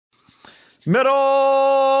Middlekauff.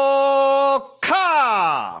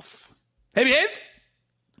 Hey, James.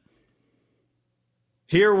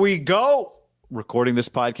 Here we go. Recording this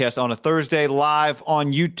podcast on a Thursday live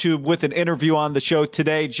on YouTube with an interview on the show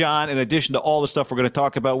today. John, in addition to all the stuff we're going to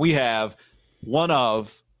talk about, we have one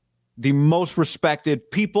of the most respected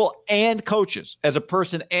people and coaches as a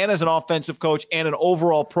person and as an offensive coach and an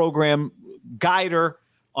overall program guider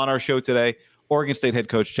on our show today. Oregon State head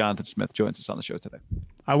coach Jonathan Smith joins us on the show today.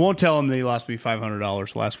 I won't tell him that he lost me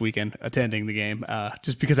 $500 last weekend attending the game,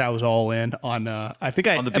 just because I was all in on. By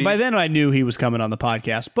then I knew he was coming on the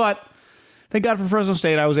podcast, but thank God for Fresno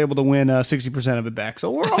State, I was able to win 60% of it back.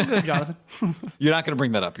 So we're all good, Jonathan. You're not going to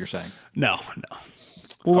bring that up, you're saying? No.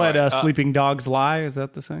 We'll let sleeping dogs lie. Is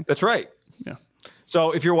that the saying? That's right. Yeah.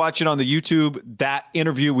 So if you're watching on the YouTube, that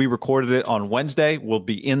interview, we recorded it on Wednesday, will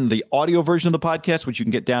be in the audio version of the podcast, which you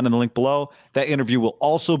can get down in the link below. That interview will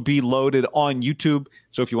also be loaded on YouTube.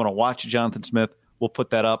 So if you want to watch Jonathan Smith, we'll put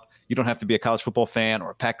that up. You don't have to be a college football fan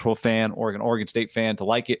or a Pac-12 fan or an Oregon State fan to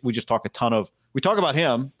like it. We just talk we talk about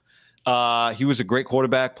him. He was a great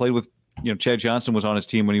quarterback, played with, Chad Johnson was on his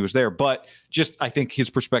team when he was there. But just, I think his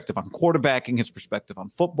perspective on quarterbacking, his perspective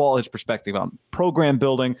on football, his perspective on program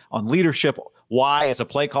building, on leadership, why as a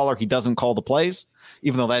play caller he doesn't call the plays,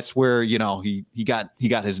 even though that's where, he got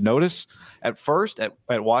his notice at first at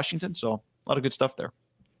Washington. So a lot of good stuff there.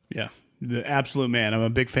 Yeah, the absolute man. I'm a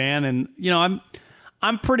big fan, and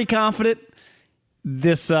I'm pretty confident.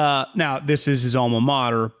 This is his alma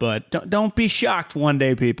mater, but don't be shocked one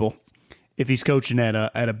day, people, if he's coaching at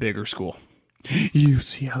a bigger school.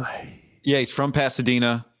 UCLA. Yeah, he's from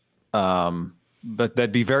Pasadena, but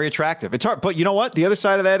that'd be very attractive. It's hard, but you know what? The other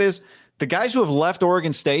side of that is the guys who have left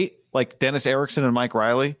Oregon State, like Dennis Erickson and Mike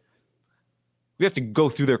Riley, we have to go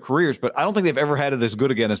through their careers, but I don't think they've ever had it as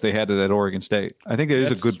good again as they had it at Oregon State. I think it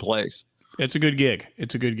is a good place. It's a good gig.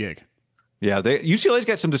 Yeah, UCLA's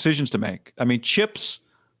got some decisions to make. I mean, Chip's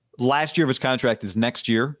last year of his contract is next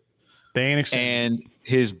year. They ain't extended. And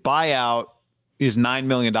his buyout is $9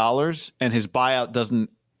 million, and his buyout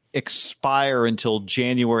doesn't expire until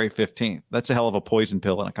January 15th. That's a hell of a poison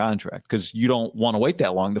pill in a contract, because you don't want to wait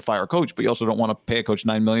that long to fire a coach, but you also don't want to pay a coach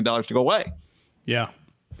 $9 million to go away. Yeah.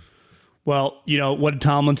 Well, what did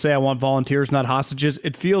Tomlin say? I want volunteers, not hostages.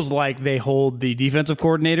 It feels like they hold the defensive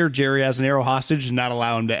coordinator, Jerry Azzinaro, hostage and not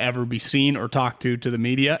allow him to ever be seen or talked to the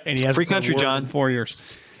media. And he has free country, John. In 4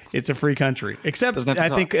 years. It's a free country. Except I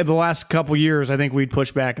think in the last couple years, I think we'd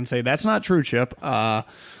push back and say, that's not true, Chip.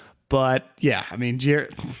 But yeah, I mean,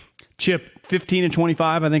 Chip, 15-25,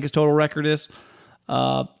 I think his total record is.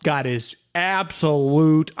 Got his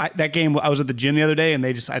absolute. That game, I was at the gym the other day, and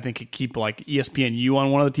I think keep like ESPNU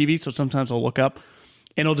on one of the TVs. So sometimes I'll look up,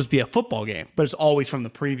 and it'll just be a football game, but it's always from the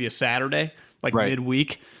previous Saturday, like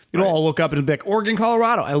midweek. I'll look up and it'll be like Oregon,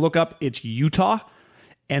 Colorado. I look up, it's Utah,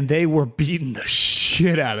 and they were beating the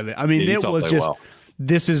shit out of it. I mean, it was just. Well.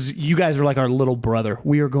 You guys are like our little brother.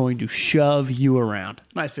 We are going to shove you around.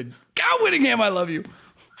 And I said, go Whittingham, I love you.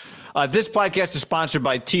 This podcast is sponsored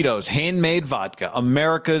by Tito's Handmade Vodka,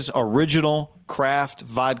 America's original craft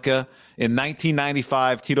vodka. In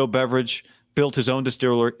 1995, Tito Beverage built his own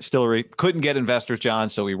distillery. Couldn't get investors, John,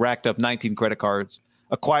 so he racked up 19 credit cards,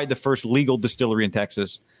 acquired the first legal distillery in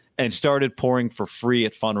Texas, and started pouring for free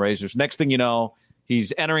at fundraisers. Next thing you know,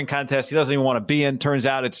 he's entering contests he doesn't even want to be in. Turns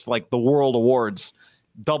out it's like the World Awards.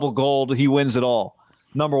 Double gold. He wins it all.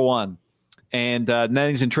 Number one. And then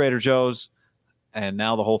he's in Trader Joe's. And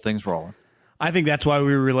now the whole thing's rolling. I think that's why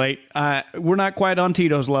we relate. We're not quite on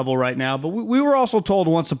Tito's level right now, but we were also told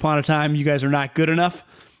once upon a time you guys are not good enough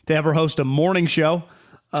to ever host a morning show.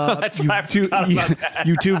 That's why I forgot about that.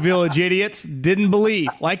 You two village idiots didn't believe.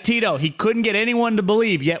 Like Tito, he couldn't get anyone to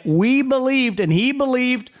believe, yet we believed and he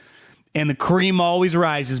believed, and the cream always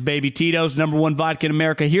rises, baby. Tito's, #1 vodka in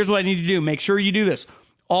America. Here's what I need you to do. Make sure you do this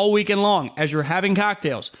all weekend long as you're having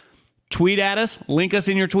cocktails. Tweet at us, link us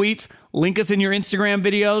in your tweets, link us in your Instagram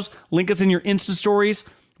videos, link us in your Insta stories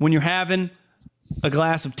when you're having a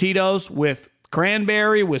glass of Tito's with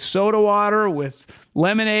cranberry, with soda water, with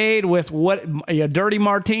lemonade, with a dirty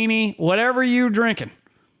martini, whatever you're drinking.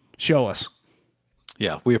 Show us.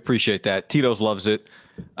 Yeah, we appreciate that. Tito's loves it.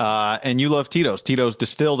 And you love Tito's. Tito's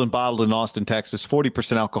distilled and bottled in Austin, Texas,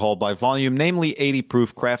 40% alcohol by volume, namely 80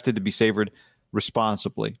 proof, crafted to be savored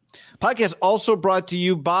responsibly. Podcast also brought to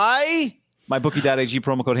you by MyBookie.ag,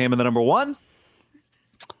 promo code HAM and the #1.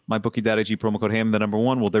 MyBookie.ag, promo code HAM and the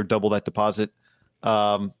 #1. Will they double that deposit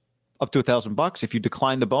up to $1,000? If you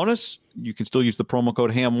decline the bonus, you can still use the promo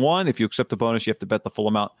code HAM1. If you accept the bonus, you have to bet the full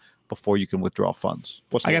amount before you can withdraw funds.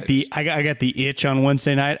 I got the itch on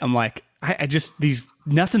Wednesday night. I'm like, I just,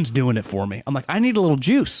 nothing's doing it for me. I'm like, I need a little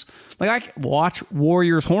juice. Like, I watch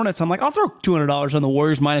Warriors Hornets. I'm like, I'll throw $200 on the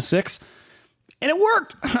Warriors -6. And it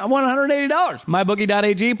worked. I won $180.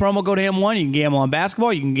 MyBookie.ag, promo code HAM1. You can gamble on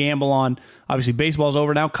basketball. You can gamble on, obviously, baseball's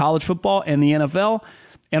over now, college football, and the NFL.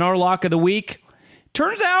 And our lock of the week,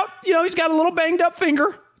 turns out, he's got a little banged up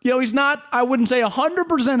finger. He's not, I wouldn't say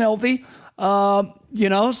 100% healthy. So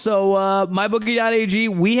MyBookie.ag,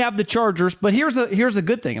 we have the Chargers. But here's the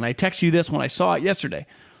good thing, and I texted you this when I saw it yesterday.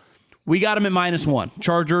 We got them at -1.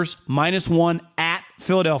 Chargers, -1 at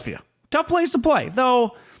Philadelphia. Tough place to play,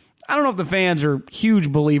 though. I don't know if the fans are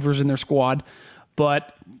huge believers in their squad,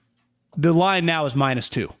 but the line now is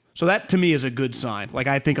 -2. So that, to me, is a good sign. Like,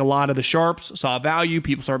 I think a lot of the sharps saw value.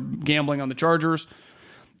 People start gambling on the Chargers.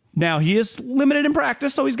 Now, he is limited in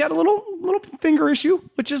practice, so he's got a little finger issue,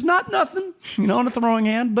 which is not nothing, on a throwing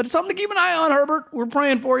hand. But it's something to keep an eye on, Herbert. We're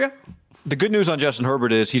praying for you. The good news on Justin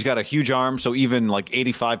Herbert is he's got a huge arm, so even like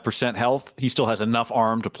 85% health, he still has enough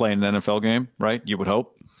arm to play in an NFL game, right? You would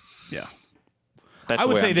hope. Yeah. That's I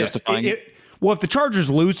would say this. Well, if the Chargers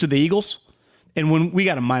lose to the Eagles, and when we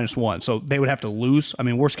got a -1, so they would have to lose. I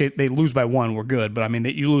mean, worst case, they lose by 1, we're good. But I mean,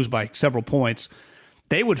 you lose by several points,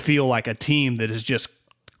 they would feel like a team that is just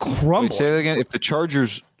crumbling. Wait, say that again. If the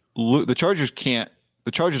Chargers can't,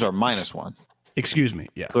 the Chargers are -1. Excuse me.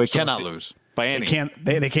 Yeah. So they cannot lose by any.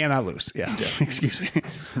 They cannot lose. Yeah. Excuse me.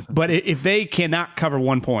 But if they cannot cover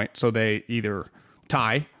 1 point, so they either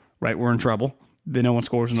tie, right? We're in trouble. Then no one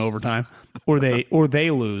scores in overtime, or they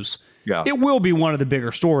lose. Yeah. It will be one of the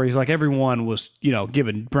bigger stories. Like, everyone was,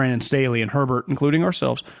 giving Brandon Staley and Herbert, including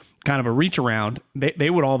ourselves, kind of a reach around. They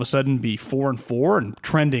would all of a sudden be 4-4 and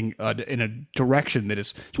trending in a direction that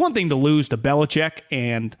is. It's one thing to lose to Belichick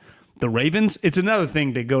and the Ravens. It's another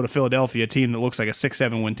thing to go to Philadelphia, a team that looks like a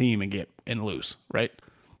 6-7 win team, and lose. Right?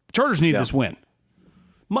 The Chargers need this win.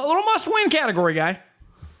 A little must-win category, guy.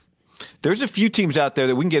 There's a few teams out there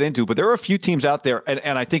that we can get into, but there are a few teams out there,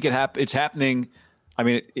 and I think it's happening. I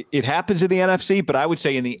mean, it happens in the NFC, but I would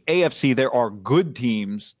say in the AFC there are good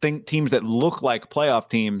teams, teams that look like playoff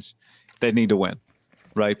teams that need to win,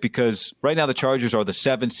 right? Because right now the Chargers are the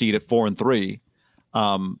 7th seed at 4-3.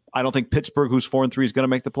 I don't think Pittsburgh, who's 4-3, is going to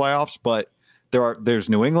make the playoffs, but there's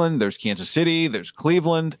New England, there's Kansas City, there's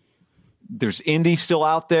Cleveland, there's Indy still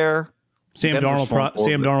out there. Sam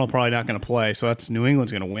Darnold probably not going to play, so that's New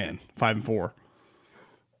England's going to win 5-4.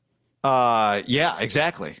 Yeah,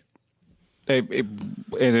 exactly. And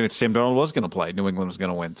if Sam Darnold was going to play, New England was going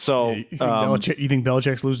to win. So you think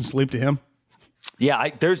Belichick's losing sleep to him? Yeah,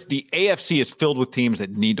 there's the AFC is filled with teams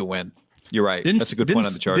that need to win. You're right. That's a good point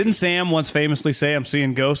on the Chargers. Didn't Sam once famously say, "I'm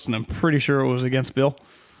seeing ghosts," and I'm pretty sure it was against Bill?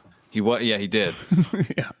 He was. Yeah, he did.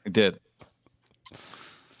 Yeah, he did.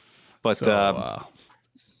 But so,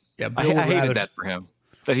 yeah, Bill I hated that for him.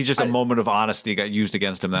 That he's just a moment of honesty got used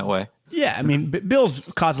against him that way. Yeah, I mean, Bill's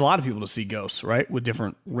caused a lot of people to see ghosts, right? With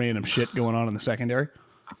different random shit going on in the secondary.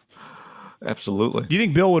 Absolutely. Do you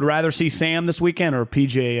think Bill would rather see Sam this weekend or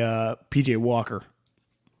PJ Walker?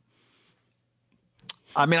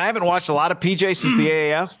 I mean, I haven't watched a lot of PJ since the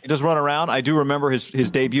AAF. He does run around. I do remember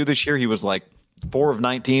his debut this year. He was like 4 of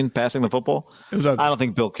 19 passing the football. I don't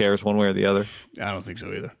think Bill cares one way or the other. I don't think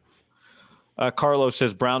so either. Carlos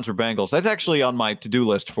says Browns or Bengals. That's actually on my to-do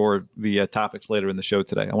list for the topics later in the show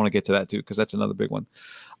today. I want to get to that too because that's another big one.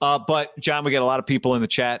 But, John, we got a lot of people in the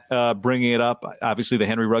chat bringing it up. Obviously, the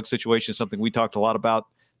Henry Ruggs situation is something we talked a lot about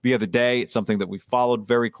the other day. It's something that we followed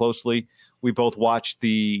very closely. We both watched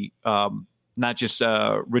the not just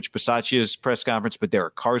Rich Bisaccia's press conference, but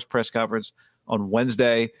Derek Carr's press conference on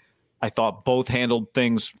Wednesday. I thought both handled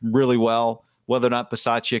things really well. Whether or not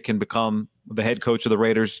Bisaccia can become the head coach of the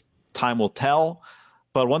Raiders, time will tell.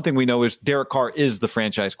 But one thing we know is Derek Carr is the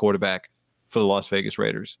franchise quarterback for the Las Vegas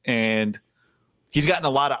Raiders. And he's gotten a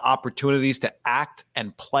lot of opportunities to act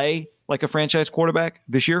and play like a franchise quarterback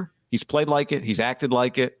this year. He's played like it. He's acted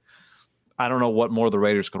like it. I don't know what more the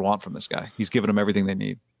Raiders could want from this guy. He's given them everything they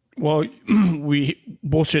need. Well, we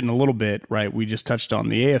bullshitting a little bit, right? We just touched on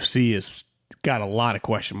the AFC has got a lot of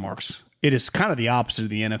question marks. It is kind of the opposite of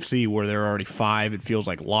the NFC where there are already 5. It feels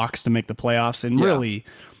like locks to make the playoffs. And really,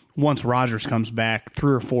 once Rodgers comes back,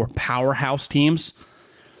 3 or 4 powerhouse teams.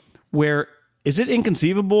 Where is it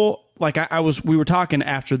inconceivable? Like we were talking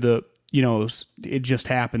after it just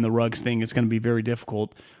happened. The Ruggs thing is going to be very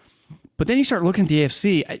difficult. But then you start looking at the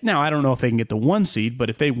AFC. Now I don't know if they can get the 1 seed, but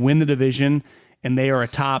if they win the division and they are a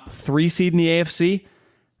top 3 seed in the AFC,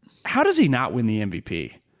 how does he not win the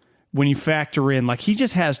MVP? When you factor in, like, he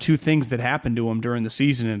just has 2 things that happened to him during the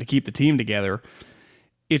season and to keep the team together.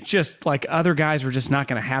 It's just like other guys are just not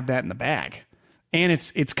going to have that in the bag. And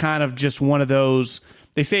it's kind of just one of those,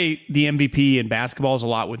 they say the MVP in basketball is a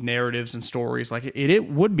lot with narratives and stories. Like it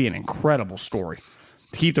would be an incredible story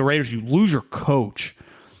to keep the Raiders. You lose your coach,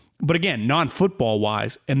 but again, non-football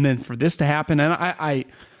wise, and then for this to happen, and I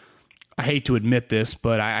hate to admit this,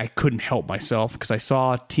 but I couldn't help myself because I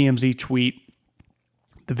saw TMZ tweet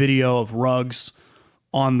the video of Ruggs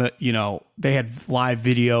on the, they had live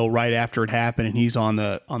video right after it happened, and he's on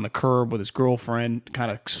the curb with his girlfriend,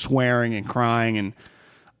 kind of swearing and crying, and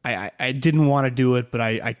I didn't want to do it, but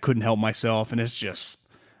I couldn't help myself, and it's just,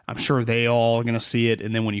 I'm sure they all are going to see it,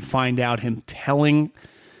 and then when you find out him telling,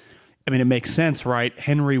 I mean, it makes sense, right?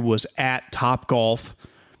 Henry was at Topgolf.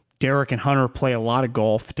 Derek and Hunter play a lot of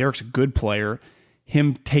golf. Derek's a good player.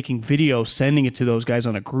 Him taking video, sending it to those guys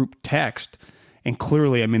on a group text, and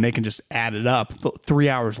clearly, I mean, they can just add it up. 3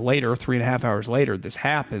 hours later, 3.5 hours later, this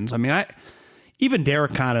happens. I mean, even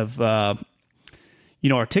Derek kind of,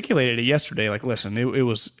 articulated it yesterday. Like, listen, it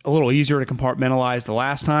was a little easier to compartmentalize the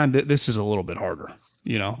last time. This is a little bit harder.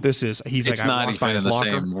 It's not even in the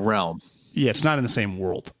same realm. Yeah, it's not in the same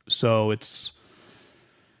world. So it's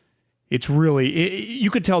really, you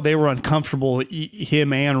could tell they were uncomfortable,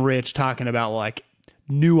 him and Rich, talking about like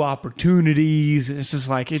new opportunities. It's just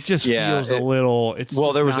like, it just feels a little,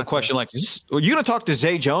 there was a question like, are you going to talk to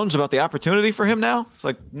Zay Jones about the opportunity for him now? It's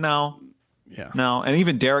like, no. Yeah. No. And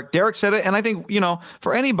even Derek said it. And I think,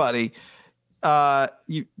 for anybody,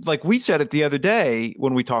 like we said it the other day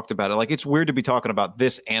when we talked about it, like it's weird to be talking about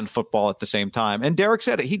this and football at the same time. And Derek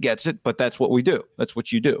said it, he gets it, but that's what we do. That's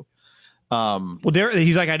what you do. Derek,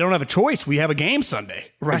 he's like, I don't have a choice. We have a game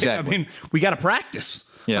Sunday, right? Exactly. I mean, we got to practice.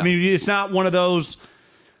 Yeah. I mean, it's not one of those.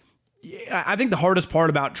 I think the hardest part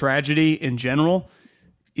about tragedy in general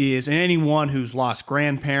is anyone who's lost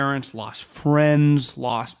grandparents, lost friends,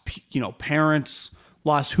 lost, parents,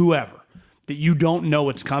 lost whoever, that you don't know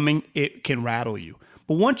what's coming, it can rattle you.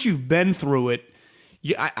 But once you've been through it,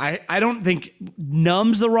 I don't think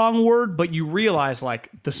numb's the wrong word, but you realize like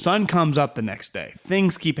the sun comes up the next day.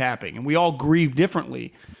 Things keep happening, and we all grieve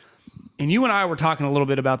differently. And you and I were talking a little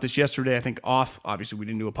bit about this yesterday, I think off. Obviously, we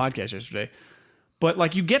didn't do a podcast yesterday. But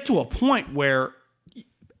like you get to a point where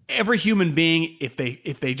every human being, if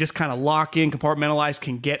they just kind of lock in, compartmentalize,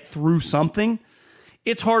 can get through something.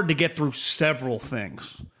 It's hard to get through several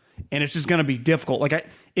things, and it's just going to be difficult. Like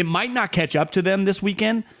it might not catch up to them this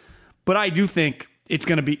weekend, but I do think it's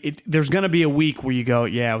going to be. There's going to be a week where you go,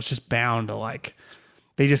 yeah, I was just bound to like.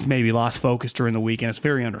 They just maybe lost focus during the week, and it's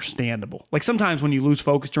very understandable. Like sometimes when you lose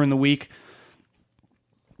focus during the week,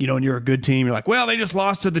 and you're a good team, you're like, well, they just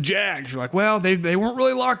lost to the Jags. You're like, well, they weren't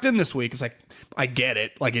really locked in this week. It's like, I get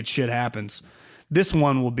it. Like it shit happens. This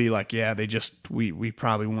one will be like, yeah, we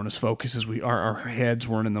probably weren't as focused as our heads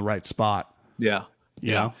weren't in the right spot. Yeah.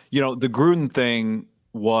 Yeah. The Gruden thing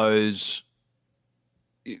was,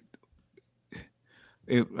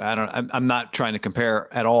 I'm not trying to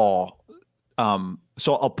compare at all.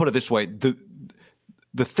 So I'll put it this way.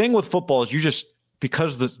 The thing with football is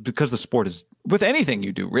because the sport is, with anything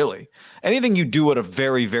you do, really, anything you do at a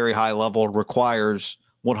very, very high level requires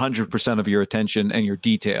 100% of your attention and your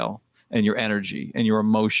detail and your energy and your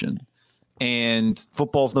emotion. And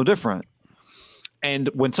football's no different. And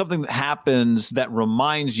when something happens that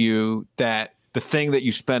reminds you that the thing that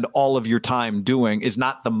you spend all of your time doing is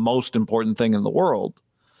not the most important thing in the world,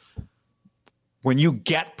 when you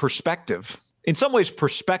get perspective, in some ways,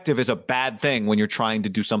 perspective is a bad thing when you're trying to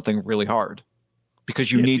do something really hard,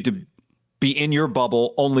 because you need to be in your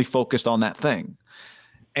bubble, only focused on that thing.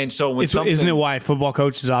 And so isn't it why football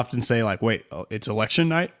coaches often say like, wait, it's election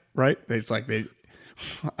night, right? It's like they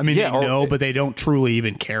know, but they don't truly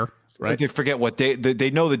even care, right? They forget what day, they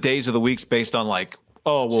know the days of the weeks based on like,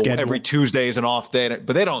 schedule. Every Tuesday is an off day,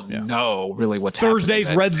 but they don't know really what's Thursday's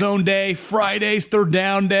happening. Red Zone day, Friday's third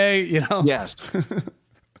down day, Yes.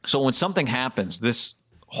 So when something happens, this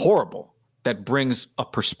horrible, that brings a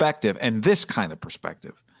perspective, and this kind of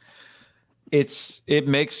perspective, it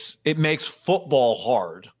makes football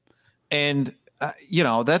hard. And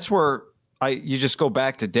that's where you just go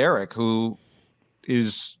back to Derek, who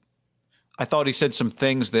is, I thought he said some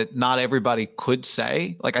things that not everybody could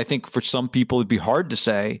say. Like, I think for some people it'd be hard to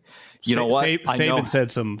say, know what? Saban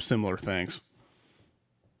said some similar things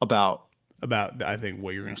about I think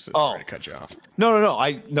what you're going to say. Sorry to cut you off. No.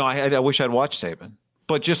 I wish I'd watched Saban,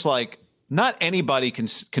 but just like, not anybody can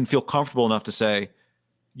feel comfortable enough to say,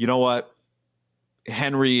 you know what?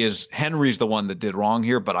 Henry's the one that did wrong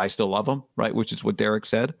here, but I still love him, right? Which is what Derek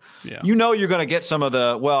said. Yeah. You're going to get some of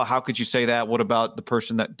the, well, how could you say that? What about the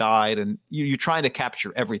person that died? And you're trying to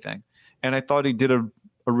capture everything. And I thought he did a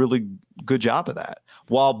really good job of that,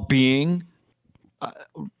 while being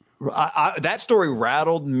that story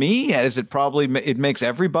rattled me, as it makes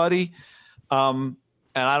everybody. And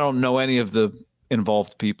I don't know any of the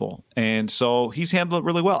involved people, and so he's handled it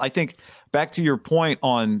really well. I think back to your point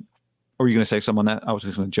on, or were you going to say something on that? I was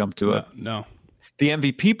just going to jump to it. No. The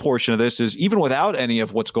MVP portion of this is, even without any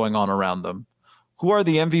of what's going on around them, who are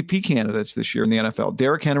the MVP candidates this year in the NFL?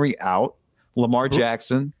 Derrick Henry out, Lamar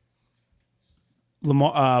Jackson,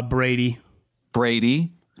 Brady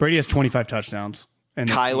has 25 touchdowns, and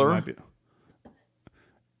Kyler.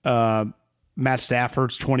 Matt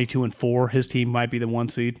Stafford's 22-4. His team might be the 1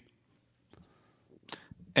 seed.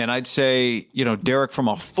 And I'd say, Derek, from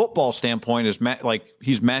a football standpoint, is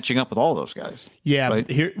he's matching up with all those guys. Yeah, right?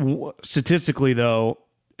 Here, statistically, though,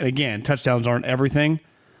 again, touchdowns aren't everything,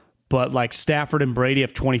 but like Stafford and Brady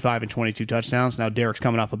have 25 and 22 touchdowns. Now Derek's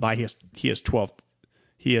coming off a bye. He has 12.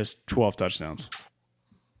 He has 12 touchdowns.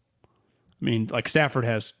 I mean, like Stafford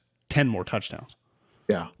has 10 more touchdowns.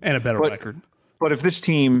 Yeah, and a better record. But if this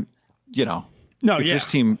team, this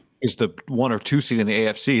team is the 1 or 2 seed in the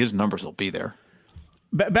AFC, his numbers will be there.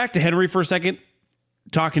 Back to Henry for a second.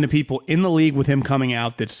 Talking to people in the league with him coming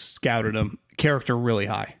out that scouted him, character really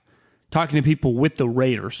high. Talking to people with the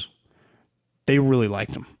Raiders, they really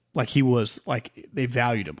liked him. Like he was, like they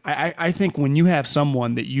valued him. I think when you have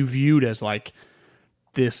someone that you viewed as like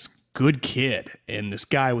this good kid and this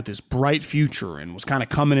guy with this bright future and was kind of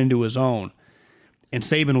coming into his own, and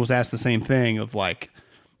Saban was asked the same thing of like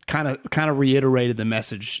kind of reiterated the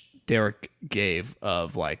message Derek gave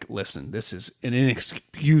of like, listen, this is an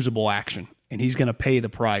inexcusable action and he's going to pay the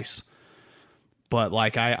price. But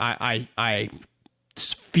like, I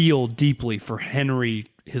feel deeply for Henry,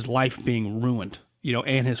 his life being ruined,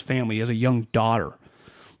 and his family. He has a young daughter.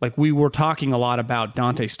 Like we were talking a lot about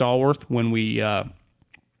Dante Stallworth when we did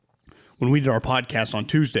our podcast on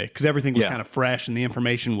Tuesday, because everything was kind of fresh and the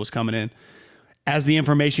information was coming in. As the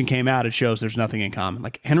information came out, it shows there's nothing in common.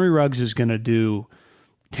 Like Henry Ruggs is going to do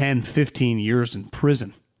 10, 15 years in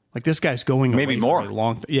prison. Like this guy's going maybe away more for a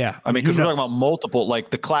long yeah. I mean, because we're talking about multiple, like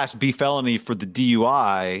the Class B felony for the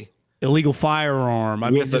DUI, illegal firearm. I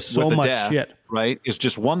mean, there's so much shit. Right, is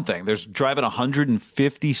just one thing. There's driving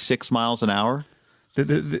 156 miles an hour.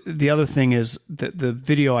 The other thing is the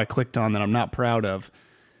video I clicked on that I'm not proud of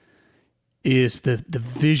is the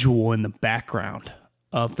visual in the background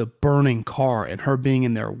of the burning car and her being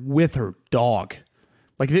in there with her dog.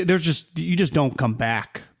 Like there's you just don't come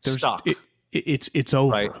back. Stuck. It's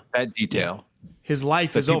over. Right. That detail. Yeah. His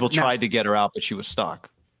life is over. People tried to get her out, but she was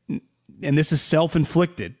stuck. And this is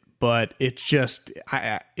self-inflicted, but it's just,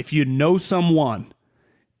 if you know someone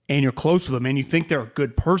and you're close with them and you think they're a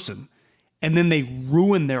good person and then they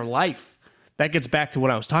ruin their life, that gets back to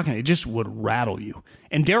what I was talking about. It just would rattle you.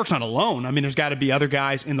 And Derek's not alone. I mean, there's got to be other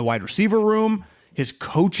guys in the wide receiver room, his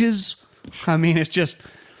coaches. I mean, it's just...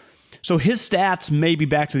 So his stats, maybe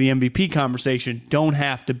back to the MVP conversation, don't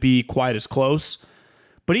have to be quite as close,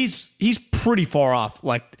 but he's pretty far off.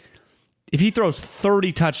 Like if he throws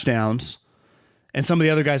 30 touchdowns and some of the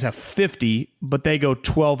other guys have 50, but they go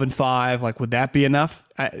 12-5, like would that be enough?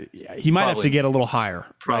 He might have to get a little higher.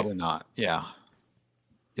 Probably not. Yeah.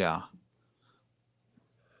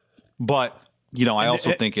 But I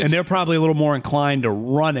also think it's, and they're probably a little more inclined to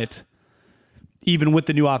run it, even with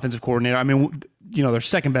the new offensive coordinator. I mean, their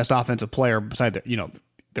second best offensive player beside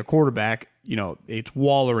their quarterback, it's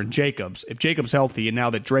Waller and Jacobs. If Jacobs healthy and now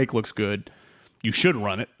that Drake looks good, you should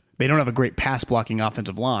run it. They don't have a great pass blocking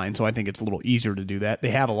offensive line, so I think it's a little easier to do that. They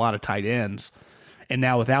have a lot of tight ends. And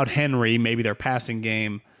now without Henry, maybe their passing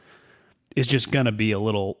game is just going to be a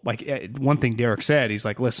little like one thing Derek said, he's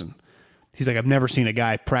like, listen, I've never seen a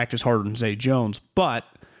guy practice harder than Zay Jones, but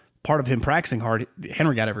part of him practicing hard,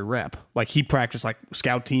 Henry got every rep. Like he practiced like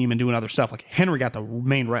scout team and doing other stuff. Like Henry got the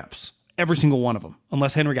main reps, every single one of them,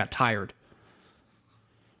 unless Henry got tired.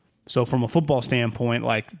 So from a football standpoint,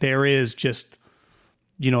 like there is just,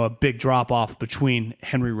 a big drop off between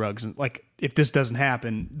Henry Ruggs and like if this doesn't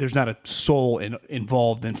happen, there's not a soul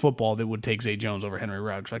involved in football that would take Zay Jones over Henry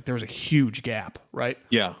Ruggs. Like there's a huge gap, right?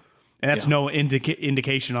 Yeah. And that's no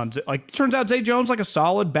indication on like. Turns out Zay Jones like a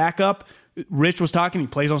solid backup. Rich was talking. He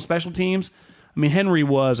plays on special teams. I mean, Henry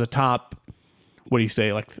was a top. What do you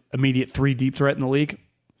say? Like immediate 3 deep threat in the league.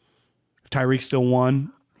 If Tyreek still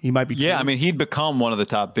won, he might be. Yeah, I mean, he'd become one of the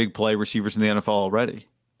top big play receivers in the NFL already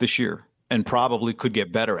this year, and probably could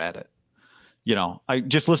get better at it. I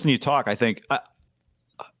just listen to you talk. I think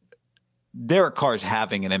Derek Carr's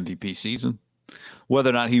having an MVP season, whether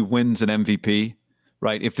or not he wins an MVP.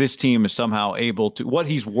 Right? If this team is somehow able to, what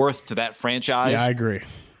he's worth to that franchise. Yeah, I agree.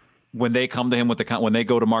 When they come to him when they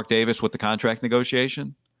go to Mark Davis with the contract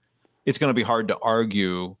negotiation, it's going to be hard to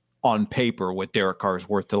argue on paper what Derek Carr is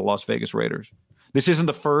worth to the Las Vegas Raiders. This isn't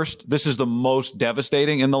the first. This is the most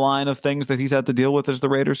devastating in the line of things that he's had to deal with as the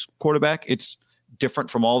Raiders quarterback. It's different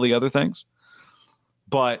from all the other things.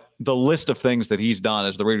 But the list of things that he's done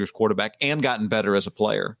as the Raiders quarterback and gotten better as a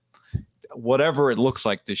player, whatever it looks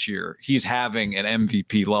like this year, he's having an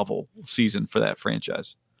MVP level season for that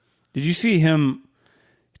franchise. Did you see him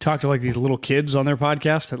talk to like these little kids on their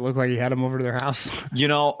podcast that looked like he had them over to their house? You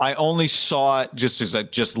know, I only saw it just as I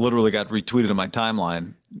just literally got retweeted in my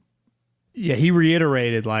timeline. Yeah, he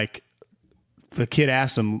reiterated, like, the kid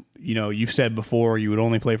asked him, you know, you've said before you would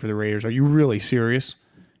only play for the Raiders. Are you really serious?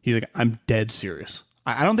 He's like, I'm dead serious.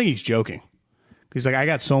 I don't think he's joking. He's like,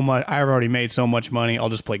 I've already made so much money. I'll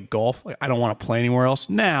just play golf. Like, I don't want to play anywhere else.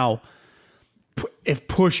 Now, if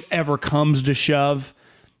push ever comes to shove,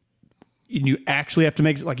 you actually have to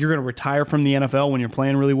make, like, you're going to retire from the NFL when you're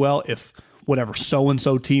playing really well if whatever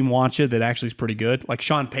so-and-so team wants you that actually is pretty good. Like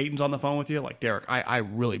Sean Payton's on the phone with you. Like, Derek, I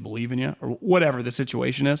really believe in you, or whatever the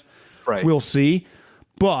situation is. Right. We'll see.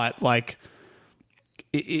 But, like,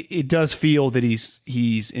 it does feel that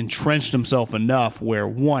he's entrenched himself enough where,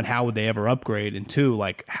 one, how would they ever upgrade? And two,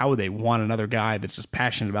 like, how would they want another guy that's just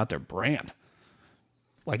passionate about their brand?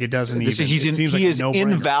 Like, it doesn't even. He is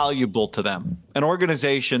invaluable to them. An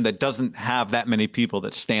organization that doesn't have that many people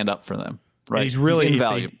that stand up for them. Right. He's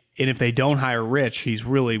invaluable. And if they don't hire Rich, he's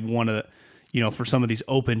really one of the, you know, for some of these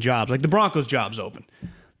open jobs. Like the Broncos job's open.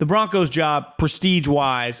 The Broncos job,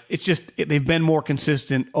 prestige-wise, it's just they've been more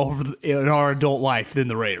consistent in our adult life than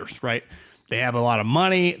the Raiders, right? They have a lot of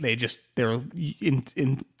money. They're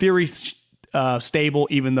in theory stable,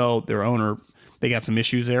 even though their owner, they got some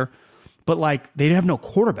issues there. But, like, they have no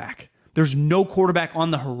quarterback. There's no quarterback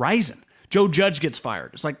on the horizon. Joe Judge gets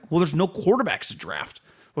fired. It's like, well, there's no quarterbacks to draft.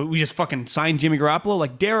 We just fucking signed Jimmy Garoppolo.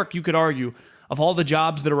 Like, Derek, you could argue, of all the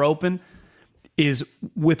jobs that are open, is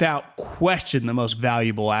without question the most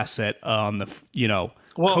valuable asset on the, you know,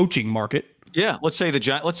 coaching market. Yeah, let's say the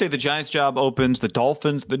Giants job opens, the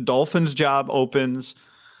Dolphins job opens,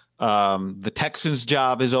 the Texans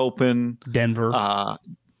job is open. Denver. Is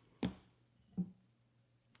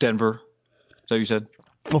that what you said?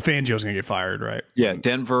 Well, Fangio's gonna get fired, right? Yeah,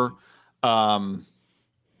 Denver. Surely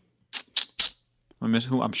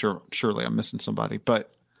I'm missing somebody,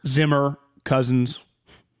 but Zimmer, Cousins.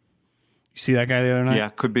 You see that guy the other night? Yeah,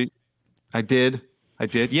 could be. I did.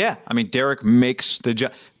 Yeah. I mean, Derek makes the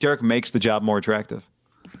job more attractive.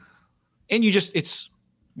 And it's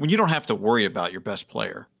when you don't have to worry about your best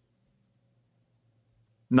player.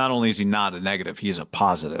 Not only is he not a negative, he is a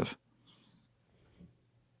positive.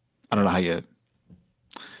 I don't know how you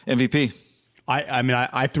MVP.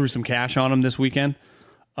 I threw some cash on him this weekend.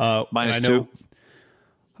 -2.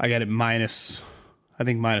 I got it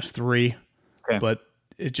 -3. Okay. But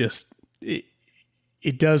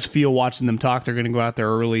it does feel, watching them talk, they're going to go out there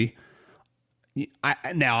early.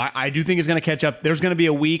 I do think it's going to catch up. There's going to be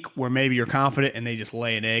a week where maybe you're confident and they just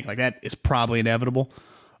lay an egg. Like, that is probably inevitable.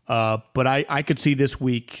 But I could see this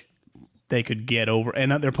week they could get over.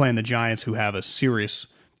 And they're playing the Giants, who have a serious...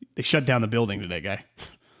 They shut down the building today, guy.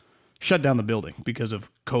 Shut down the building because of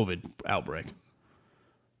COVID outbreak.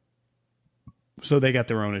 So they got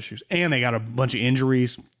their own issues. And they got a bunch of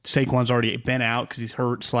injuries. Saquon's already been out because he's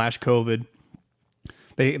hurt /COVID.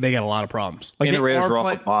 They got a lot of problems. Like, and the Raiders are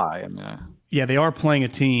off a bye. Yeah, they are playing a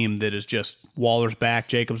team that is just Waller's back,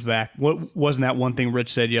 Jacobs back. What wasn't that one thing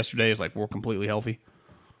Rich said yesterday? Is like, we're completely healthy.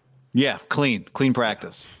 Yeah, clean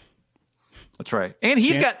practice. That's right. And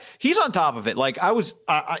he's on top of it. Like, I was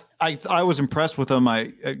impressed with him.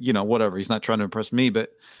 Whatever. He's not trying to impress me,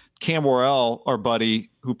 but Cam Worrell, our buddy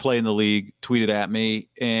who played in the league, tweeted at me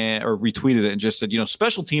or retweeted it and just said,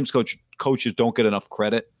 special teams coaches don't get enough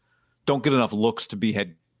credit, don't get enough looks to be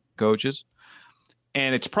head coaches.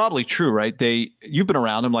 And it's probably true, right? You've been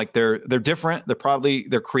around them. Like, they're different.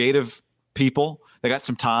 They're creative people. They got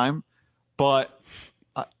some time, but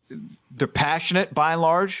they're passionate by and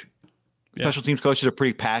large. Yeah. Special teams coaches are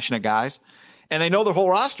pretty passionate guys, and they know their whole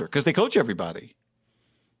roster because they coach everybody.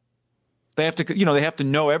 They have to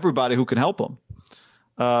know everybody who can help them.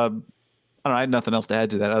 I don't know. I had nothing else to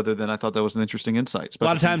add to that other than I thought that was an interesting insight. A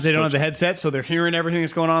lot of times they don't have the headset, so they're hearing everything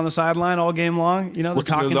that's going on the sideline all game long. They're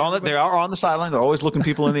talking. They are on the sideline. They're always looking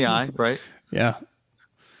people in the eye, right? Yeah.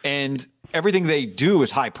 And everything they do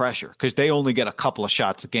is high pressure because they only get a couple of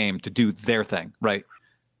shots a game to do their thing, right?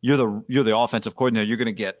 You're the offensive coordinator. You're going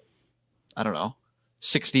to get, I don't know,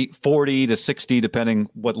 40 to 60, depending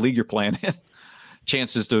what league you're playing in.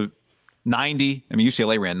 Chances to 90. I mean,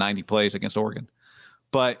 UCLA ran 90 plays against Oregon.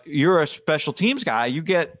 But you're a special teams guy. You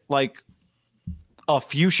get like a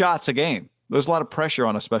few shots a game. There's a lot of pressure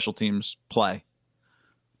on a special teams play.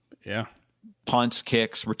 Yeah. Punts,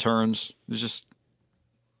 kicks, returns. It's just.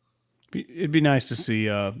 It'd be nice to see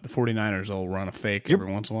the 49ers will run a fake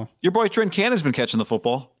every once in a while. Your boy Trent Cannon's been catching the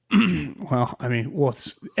football. Well, I mean,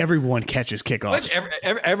 everyone catches kickoffs.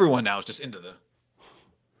 Everyone now is just into the.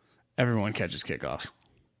 Everyone catches kickoffs.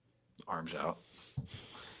 Arms out.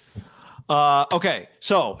 Okay,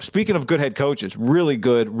 so speaking of good head coaches, really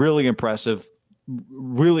good, really impressive,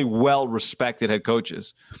 really well-respected head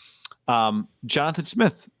coaches. Jonathan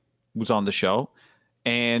Smith was on the show,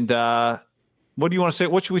 and what do you want to say?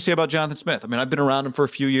 What should we say about Jonathan Smith? I mean, I've been around him for a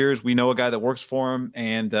few years. We know a guy that works for him,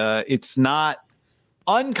 and it's not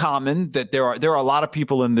uncommon that there are a lot of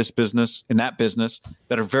people in that business,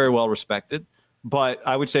 that are very well respected. But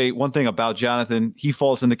I would say one thing about Jonathan, he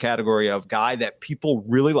falls in the category of guy that people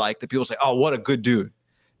really like, that people say, oh, what a good dude.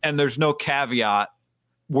 And there's no caveat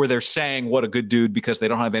where they're saying what a good dude because they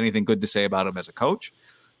don't have anything good to say about him as a coach.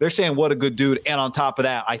 They're saying what a good dude. And on top of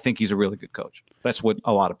that, I think he's a really good coach. That's what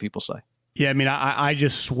a lot of people say. Yeah, I mean, I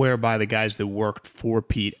just swear by the guys that worked for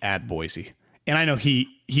Pete at Boise. And I know he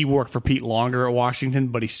worked for Pete longer at Washington,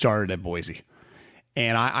 but he started at Boise.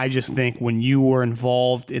 And I just think when you were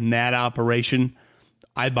involved in that operation,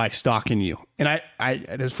 I'd buy stock in you. And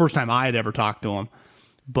it was the first time I had ever talked to him.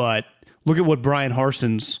 But look at what Brian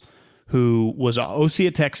Harsons, who was an OC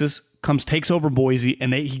at Texas, takes over Boise,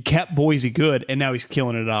 and he kept Boise good, and now he's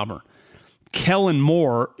killing it at Auburn. Kellen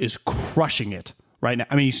Moore is crushing it right now.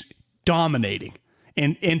 I mean, he's dominating.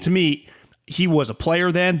 And to me, he was a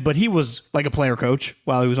player then, but he was like a player coach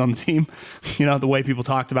while he was on the team. You know, the way people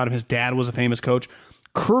talked about him. His dad was a famous coach.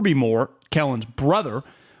 Kirby Moore, Kellen's brother,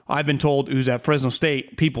 I've been told, who's at Fresno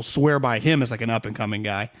State, people swear by him as like an up-and-coming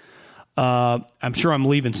guy. I'm sure I'm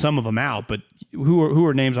leaving some of them out, but who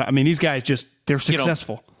are names? I mean, these guys they're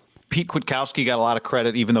successful. Pete Kwiatkowski got a lot of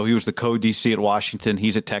credit, even though he was the co-DC at Washington.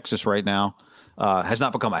 He's at Texas right now. Has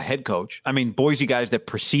not become a head coach. I mean, Boise guys that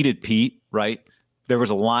preceded Pete, right? There was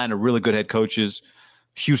a line of really good head coaches: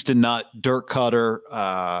 Houston Nutt, Dirk Cutter,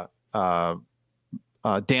 Dan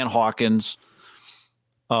Hawkins.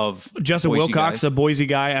 Of Justin Boise Wilcox, guys. the Boise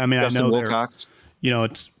guy. I mean, Justin I know Wilcox. You know,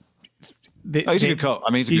 he's a good coach.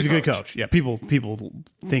 I mean, he's a good coach. Yeah, people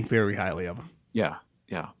think very highly of him. Yeah.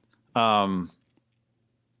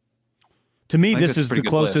 To me, this is the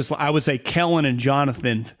closest. List. I would say Kellen and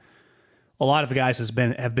Jonathan. A lot of the guys have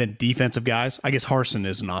been defensive guys. I guess Harsin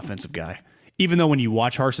is an offensive guy. Even though when you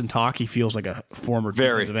watch Harsin talk, he feels like a former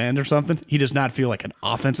defensive end or something. He does not feel like an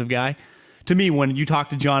offensive guy. To me, when you talk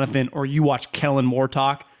to Jonathan or you watch Kellen Moore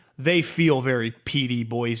talk, they feel very PD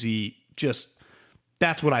Boise.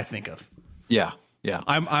 That's what I think of. Yeah.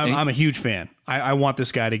 I'm a huge fan. I want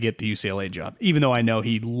this guy to get the UCLA job, even though I know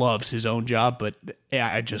he loves his own job. But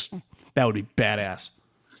yeah, that would be badass.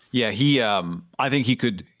 Yeah, I think he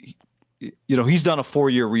could. You know, he's done a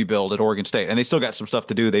 4-year rebuild at Oregon State, and they still got some stuff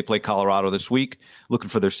to do. They play Colorado this week, looking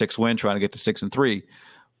for their 6th win, trying to get to 6-3.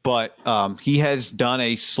 But he has done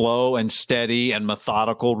a slow and steady and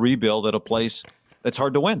methodical rebuild at a place that's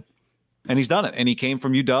hard to win. And he's done it. And he came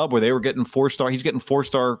from UW where they were getting 4-star. He's getting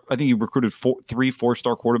 4-star. I think he recruited 3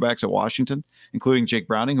 4-star quarterbacks at Washington, including Jake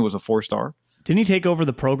Browning, who was a 4-star. Didn't he take over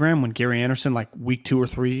the program when Gary Anderson, like week 2 or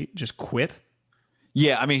 3, just quit?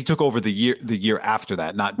 Yeah, I mean, he took over the year after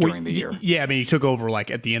that, not during the year. Yeah, I mean, he took over like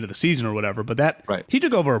at the end of the season or whatever. But right. He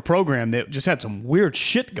took over a program that just had some weird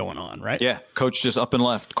shit going on, right? Yeah, coach just up and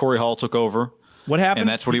left. Corey Hall took over. What happened? And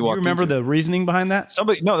that's what he walked into. You remember the reasoning behind that?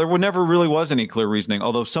 There never really was any clear reasoning.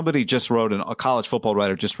 Although somebody just wrote a college football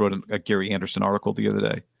writer just wrote a Gary Anderson article the other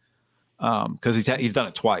day, because he's done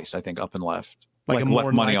it twice, I think, up and left, like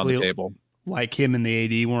left money on the table. Like him and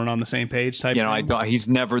the AD weren't on the same page type. You know, thing?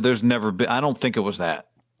 There's never been. I don't think it was that,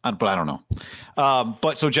 but I don't know.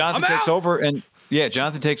 But so Jonathan takes over,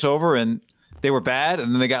 and they were bad,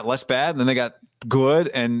 and then they got less bad, and then they got good,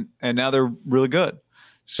 and now they're really good.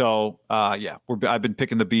 So, I've been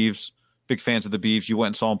picking the Beavs, big fans of the Beavs. You went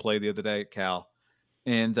and saw them play the other day at Cal.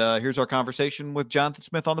 And here's our conversation with Jonathan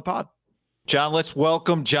Smith on the pod. John, let's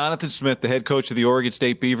welcome Jonathan Smith, the head coach of the Oregon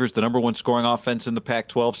State Beavers, the number 1 scoring offense in the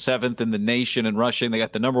Pac-12, 7th in the nation in rushing. They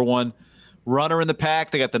got the number 1 runner in the pack.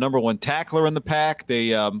 They got the number 1 tackler in the pack.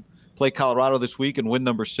 They play Colorado this week, and win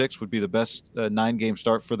number 6 would be the best 9-game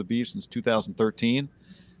start for the Beavs since 2013.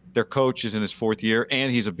 Their coach is in his 4th year,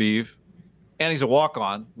 and he's a Beav. And he's a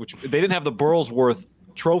walk-on, which they didn't have the Burlsworth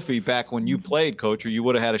trophy back when you played, Coach, or you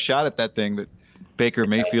would have had a shot at that thing that Baker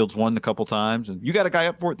Mayfield's won a couple times. And you got a guy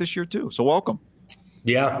up for it this year, too. So welcome.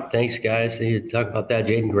 Yeah, thanks, guys. So you talk about that.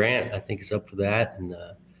 Jaden Grant, I think, is up for that. And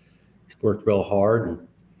he's worked real hard. And,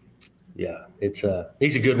 yeah, he's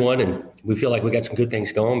a good one. And we feel like we got some good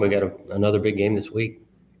things going. We got another big game this week.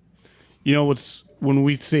 You know, what's when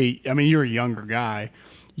we see, I mean, you're a younger guy,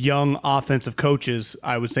 young offensive coaches,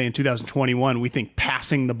 I would say in 2021, we think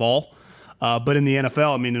passing the ball. But in the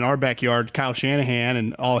NFL, I mean, in our backyard, Kyle Shanahan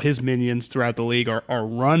and all his minions throughout the league are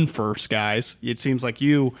run-first guys. It seems like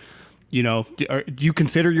do you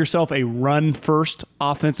consider yourself a run-first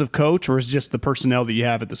offensive coach, or is it just the personnel that you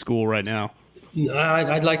have at the school right now?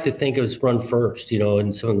 I'd like to think it was run first,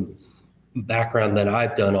 and some of the background that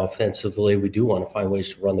I've done offensively, we do want to find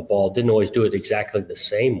ways to run the ball. Didn't always do it exactly the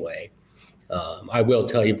same way. I will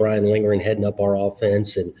tell you, Brian Lingering heading up our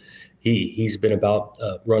offense, and he's been about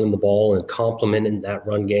running the ball and complementing that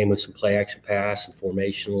run game with some play action pass and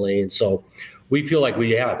formationally. And so we feel like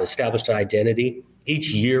we have established an identity.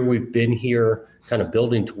 Each year we've been here kind of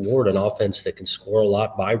building toward an offense that can score a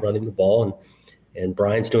lot by running the ball, and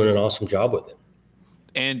Brian's doing an awesome job with it.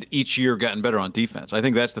 And each year gotten better on defense. I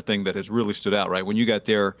think that's the thing that has really stood out, right? When you got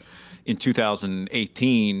there in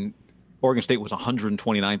 2018, Oregon State was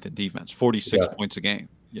 129th in defense, 46 points a game.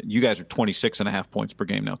 You guys are 26.5 points per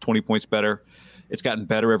game now, 20 points better. It's gotten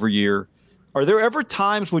better every year. Are there ever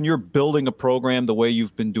times when you're building a program the way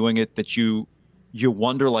you've been doing it that you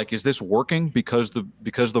wonder, like, is this working because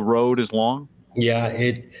the road is long? Yeah,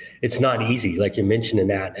 it's not easy. Like you mentioned in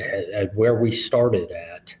that, at where we started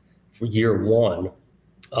at for year one,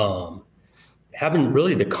 having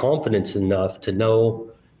really the confidence enough to know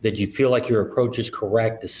that you feel like your approach is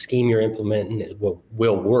correct, the scheme you're implementing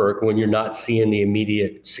will work when you're not seeing the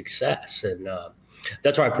immediate success. And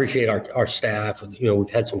that's why I appreciate our staff. We've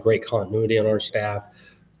had some great continuity on our staff,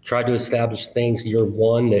 tried to establish things year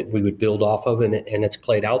one that we would build off of, and it's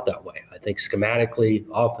played out that way. I think schematically,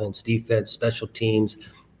 offense, defense, special teams,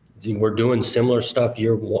 we're doing similar stuff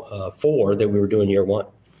year 4 that we were doing year 1.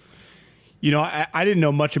 I didn't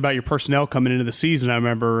know much about your personnel coming into the season. I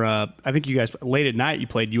remember, I think you guys, late at night, you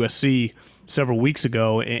played USC several weeks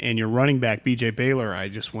ago, and your running back, B.J. Baylor, I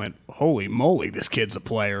just went, holy moly, this kid's a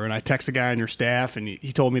player. And I texted a guy on your staff, and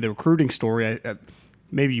he told me the recruiting story.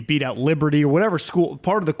 Maybe you beat out Liberty or whatever school.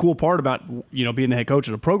 Part of the cool part about, being the head coach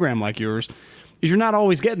of a program like yours is you're not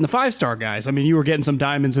always getting the 5-star guys. I mean, you were getting some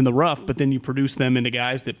diamonds in the rough, but then you produce them into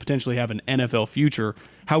guys that potentially have an NFL future.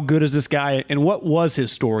 How good is this guy, and what was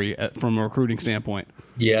his story from a recruiting standpoint?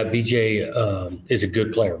 Yeah, BJ is a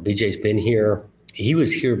good player. BJ's been here. He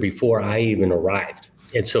was here before I even arrived.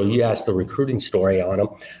 And so you asked the recruiting story on him.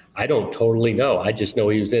 I don't totally know. I just know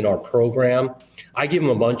he was in our program. I give him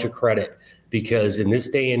a bunch of credit because in this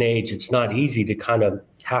day and age, it's not easy to kind of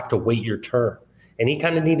have to wait your turn. And he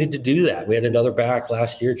kind of needed to do that. We had another back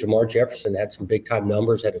last year. Jamar Jefferson had some big-time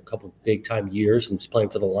numbers, had a couple big-time years, and is playing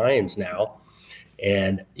for the Lions now.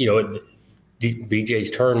 And,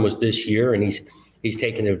 BJ's turn was this year, and he's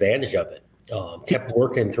taken advantage of it. Kept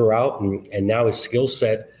working throughout, and now his skill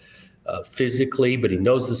set physically, but he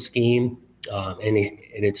knows the scheme, and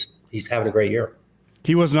he's having a great year.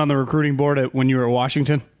 He wasn't on the recruiting board when you were at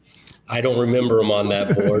Washington? I don't remember him on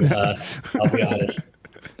that board. I'll be honest.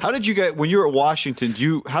 How did you get, when you were at Washington,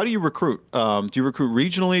 how do you recruit? Do you recruit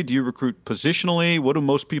regionally? Do you recruit positionally? What do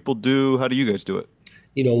most people do? How do you guys do it?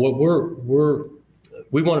 What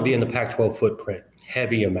we want to be in the Pac-12 footprint,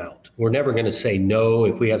 heavy amount. We're never going to say no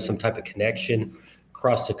if we have some type of connection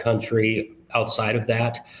across the country outside of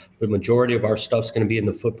that. The majority of our stuff's going to be in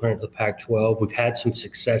the footprint of the Pac-12. We've had some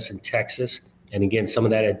success in Texas. And again, some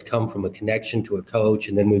of that had come from a connection to a coach.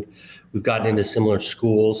 And then we've gotten into similar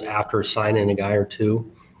schools after signing a guy or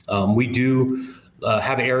two. We do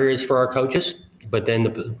have areas for our coaches, but then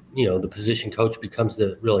the position coach becomes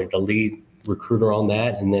the lead recruiter on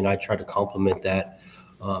that, and then I try to complement that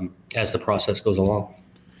as the process goes along.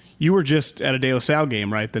 You were just at a De La Salle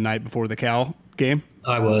game, right? The night before the Cal game.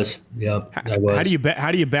 I was. Yeah, I was.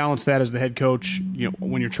 How do you balance that as the head coach?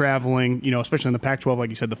 When you're traveling, especially in the Pac-12, like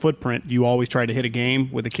you said, the footprint. Do you always try to hit a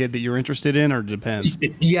game with a kid that you're interested in, or it depends?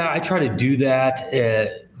 Yeah, I try to do that.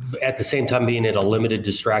 At the same time, being at a limited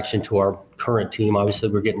distraction to our current team. Obviously,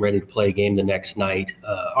 we're getting ready to play a game the next night.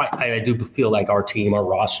 I do feel like our team, our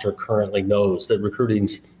roster currently knows that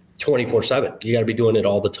recruiting's 24/7. You got to be doing it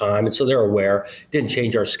all the time. And so they're aware. Didn't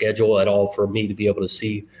change our schedule at all for me to be able to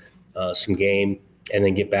see some game and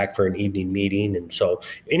then get back for an evening meeting. And so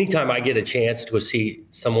anytime I get a chance to see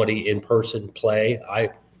somebody in person play, I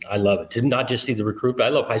love it. To not just see the recruit, but I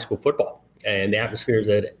love high school football and the atmospheres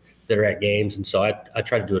that are at games. And so I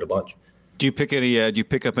try to do it a bunch. Do you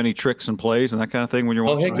pick up any tricks and plays and that kind of thing when you're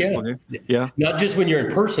watching? Oh, heck yeah. Yeah. Not just when you're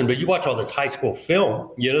in person, but you watch all this high school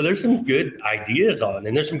film. There's some good ideas on,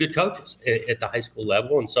 and there's some good coaches at the high school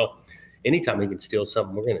level. And so anytime we can steal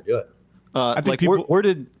something, we're going to do it. I think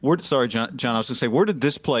Sorry, John, I was going to say, where did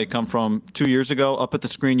this play come from 2 years ago? Up at the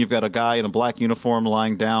screen, you've got a guy in a black uniform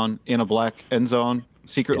lying down in a black end zone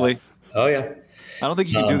secretly. Yeah. Oh, yeah. I don't think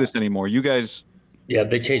you can do this anymore. You guys. Yeah,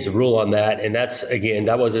 they changed the rule on that. And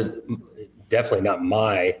that wasn't definitely not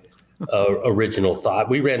my original thought.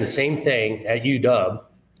 We ran the same thing at UW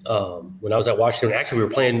when I was at Washington. Actually, we were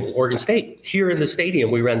playing Oregon State here in the stadium.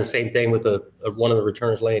 We ran the same thing with one of the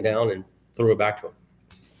returners laying down and threw it back to him.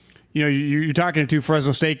 You know, you're talking to two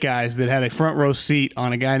Fresno State guys that had a front row seat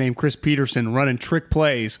on a guy named Chris Peterson running trick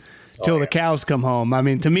plays till the cows come home. I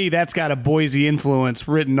mean, to me, that's got a Boise influence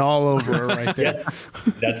written all over it right there.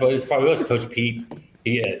 Yeah, that's what it probably was. Coach Pete,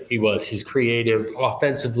 he was. He's creative,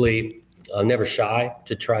 offensively, never shy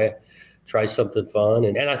to try something fun.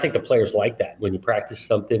 And I think the players like that. When you practice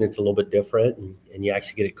something, it's a little bit different, and you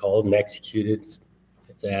actually get it called and executed.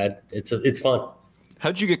 It's fun. How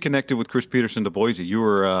did you get connected with Chris Peterson to Boise? You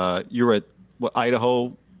were at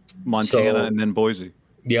Idaho, Montana, and then Boise.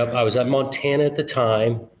 Yep, I was at Montana at the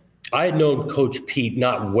time. I had known Coach Pete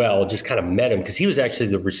not well, just kind of met him because he was actually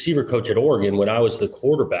the receiver coach at Oregon when I was the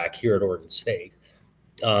quarterback here at Oregon State.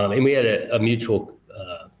 And we had a mutual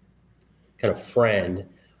kind of friend.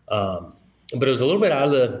 But it was a little bit out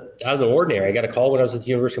of the ordinary. I got a call when I was at the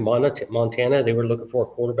University of Montana. They were looking for a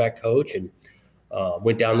quarterback coach, and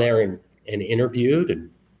went down there and interviewed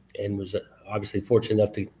and was obviously fortunate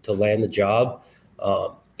enough to land the job.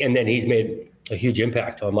 And then he's made a huge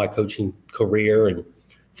impact on my coaching career and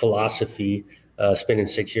philosophy, spending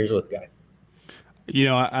 6 years with the guy. You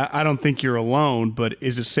know, I don't think you're alone, but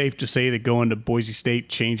is it safe to say that going to Boise State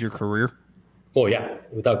changed your career? Oh, yeah,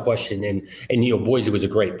 without question. And you know, Boise was a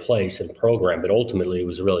great place and program, but ultimately it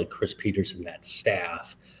was really Chris Peterson, that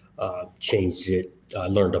staff, changed it. I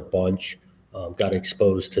learned a bunch. Got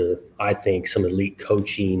exposed to, I think, some elite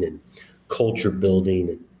coaching and culture building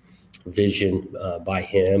and vision by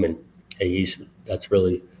him, and that's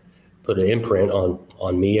really put an imprint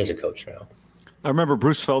on me as a coach now. I remember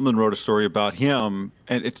Bruce Feldman wrote a story about him,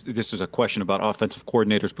 and this is a question about offensive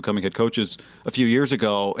coordinators becoming head coaches a few years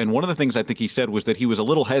ago. And one of the things I think he said was that he was a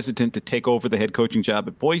little hesitant to take over the head coaching job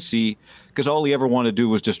at Boise because all he ever wanted to do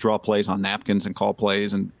was just draw plays on napkins and call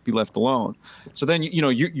plays and be left alone. So then,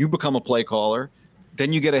 you become a play caller,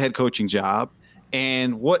 then you get a head coaching job.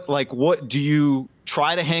 And what do you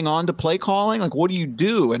try to hang on to play calling? Like, what do you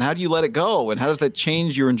do, and how do you let it go? And how does that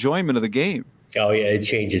change your enjoyment of the game? Oh, yeah, it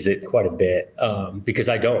changes it quite a bit because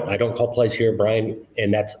I don't call plays here. Brian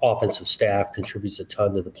and that offensive staff contributes a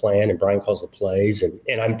ton to the plan, and Brian calls the plays,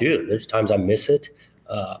 and I'm due. There's times I miss it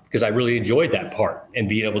because I really enjoyed that part and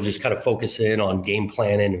being able to just kind of focus in on game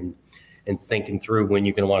planning and thinking through when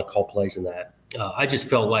you're going to want to call plays and that. I just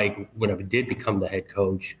felt like when I did become the head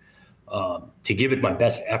coach, to give it my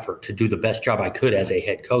best effort, to do the best job I could as a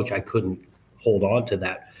head coach, I couldn't hold on to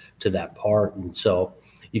that part. And so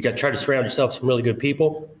you got to try to surround yourself with some really good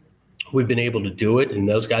people. We've been able to do it, and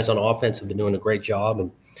those guys on offense have been doing a great job.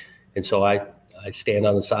 And so I stand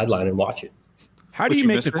on the sideline and watch it. How do you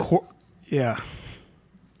make the Yeah.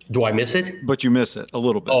 Do I miss it? But you miss it a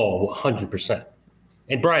little bit. Oh, 100%.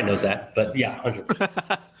 And Brian knows that, but yeah,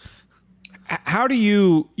 100%. How do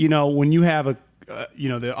you, when you have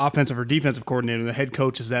the offensive or defensive coordinator, the head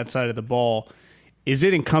coach is that side of the ball, is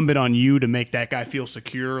it incumbent on you to make that guy feel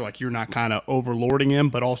secure, like you're not kind of overlording him,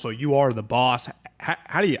 but also you are the boss?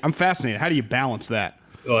 How do you? I'm fascinated. How do you balance that?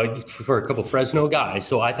 For a couple of Fresno guys,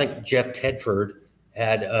 so I think Jeff Tedford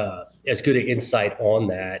had as good an insight on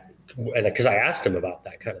that, because I asked him about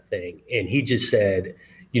that kind of thing, and he just said,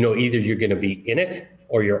 either you're going to be in it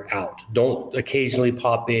or you're out. Don't occasionally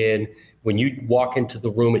pop in. When you walk into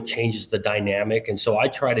the room, it changes the dynamic, and so I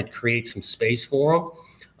try to create some space for him.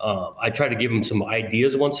 I try to give them some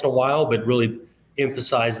ideas once in a while, but really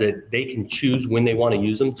emphasize that they can choose when they want to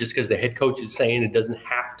use them, just because the head coach is saying it doesn't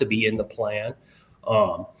have to be in the plan.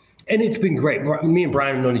 And it's been great. Me and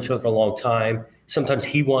Brian have known each other for a long time. Sometimes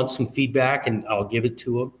he wants some feedback, and I'll give it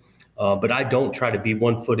to him. But I don't try to be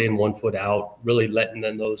 1 foot in, 1 foot out, really letting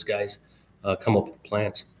those guys come up with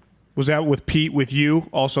plans. Was that with Pete, with you,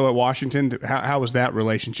 also at Washington? How was that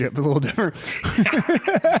relationship? A little different?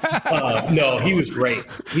 No, he was great.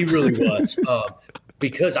 He really was.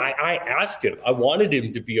 Because I asked him. I wanted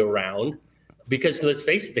him to be around because, let's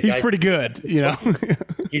face it, he's pretty good,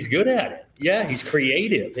 He's good at it. Yeah, he's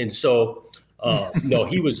creative. And so, no,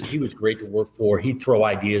 he was great to work for. He'd throw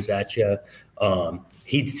ideas at you.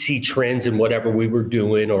 He'd see trends in whatever we were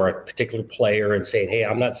doing or a particular player and saying, hey,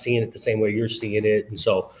 I'm not seeing it the same way you're seeing it. And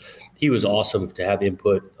so he was awesome to have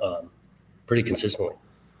input pretty consistently.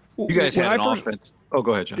 You guys had an offense. Oh,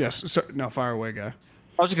 go ahead, John. Yes. No, fire away, guy.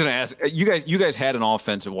 I was just going to ask you guys had an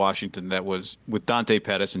offense at Washington that was with Dante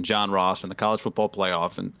Pettis and John Ross in the college football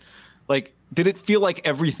playoff. And like, did it feel like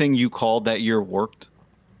everything you called that year worked?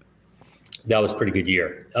 That was a pretty good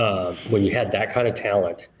year. When you had that kind of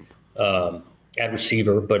talent at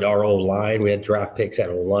receiver, but our O-line, we had draft picks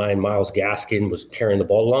at O-line. Myles Gaskin was carrying the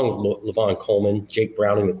ball along with Levon Coleman. Jake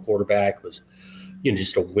Browning, the quarterback, was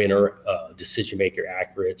just a winner, decision maker,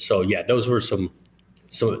 accurate. So yeah, those were some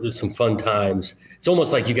fun times. It's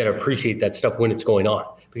almost like you got to appreciate that stuff when it's going on,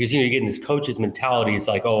 because you're getting this coach's mentality. It's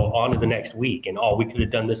like, oh, on to the next week, and we could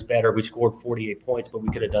have done this better. We scored 48 points, but we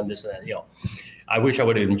could have done this and that. I wish I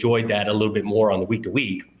would have enjoyed that a little bit more on the week to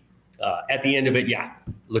week. At the end of it, yeah,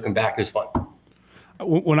 looking back, it was fun.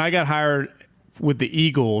 When I got hired with the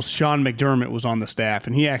Eagles, Sean McDermott was on the staff,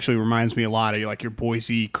 and he actually reminds me a lot of like your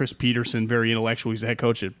Boise, Chris Peterson, very intellectual. He's the head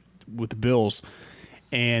coach with the Bills.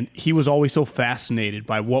 And he was always so fascinated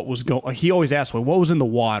by what was going. He always asked, "Well, what was in the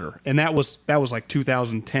water?" And that was like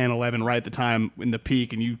 2010, 11, right at the time in the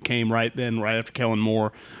peak. And you came right after Kellen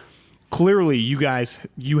Moore. Clearly, you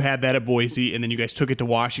had that at Boise, and then you guys took it to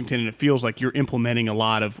Washington, and it feels like you're implementing a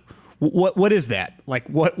lot of what is that? Like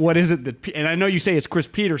what is it that? And I know you say it's Chris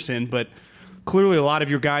Peterson, but clearly a lot of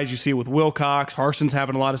your guys you see with Wilcox, Harson's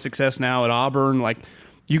having a lot of success now at Auburn, like.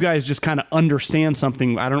 You guys just kind of understand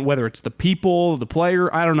something. I don't know whether it's the people, the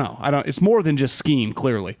player. I don't know. It's more than just scheme,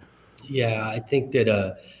 clearly. Yeah, I think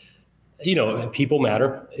that people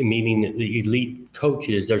matter. Meaning the elite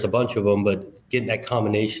coaches. There's a bunch of them, but getting that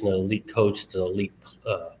combination of elite coach to elite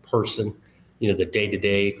person. The day to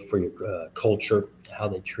day for your culture, how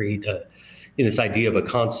they treat. This idea of a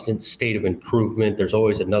constant state of improvement. There's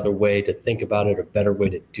always another way to think about it, a better way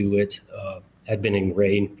to do it. Had been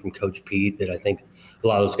ingrained from Coach Pete that I think. A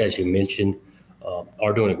lot of those guys you mentioned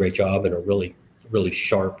are doing a great job and are really, really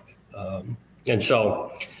sharp. And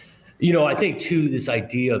so, I think, too, this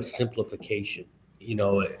idea of simplification,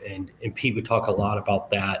 and Pete would talk a lot about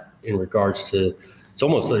that in regards to it's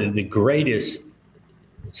almost the greatest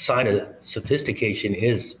sign of sophistication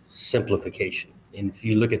is simplification. And if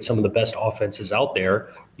you look at some of the best offenses out there,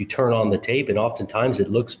 you turn on the tape and oftentimes it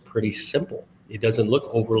looks pretty simple. It doesn't look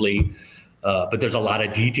overly, but there's a lot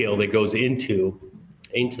of detail that goes into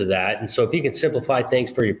that. And so if you can simplify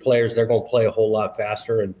things for your players, they're going to play a whole lot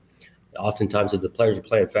faster. And oftentimes if the players are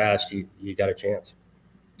playing fast, you got a chance.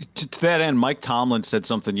 To that end, Mike Tomlin said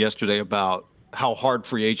something yesterday about how hard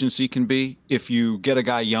free agency can be. If you get a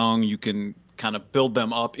guy young, you can kind of build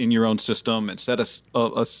them up in your own system and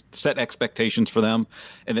set expectations for them,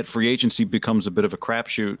 and that free agency becomes a bit of a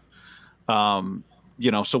crapshoot.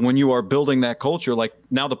 So when you are building that culture, like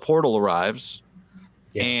now the portal arrives,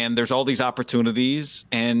 yeah. And there's all these opportunities,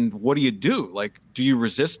 and what do you do? Like, do you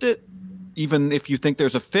resist it, even if you think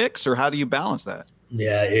there's a fix, or how do you balance that?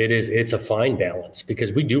 Yeah, it is. It's a fine balance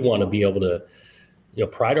because we do want to be able to,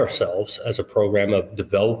 pride ourselves as a program of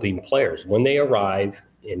developing players. When they arrive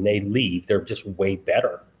and they leave, they're just way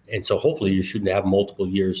better. And so hopefully you shouldn't have multiple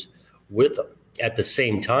years with them. At the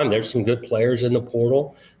same time, there's some good players in the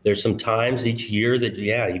portal. There's some times each year that,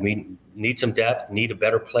 you need some depth, need a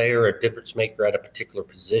better player, a difference maker at a particular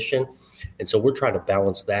position. And so we're trying to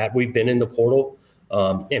balance that. We've been in the portal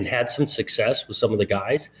and had some success with some of the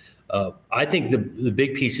guys. I think the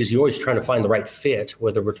big piece is you're always trying to find the right fit,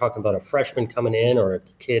 whether we're talking about a freshman coming in or a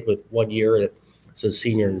kid with 1 year that's a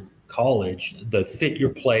senior in college, the fit your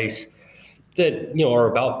place that, are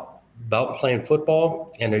about playing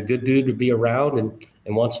football and a good dude to be around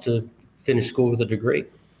and wants to finish school with a degree.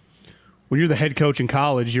 When you're the head coach in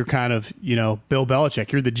college, you're kind of, Bill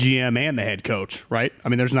Belichick. You're the GM and the head coach, right? I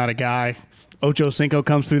mean, there's not a guy. Ocho Cinco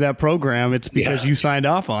comes through that program. It's because you signed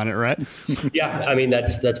off on it, right? Yeah, I mean,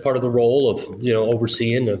 that's part of the role of,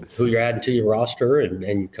 overseeing who you're adding to your roster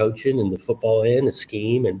and coaching and the football the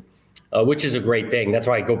scheme, and which is a great thing. That's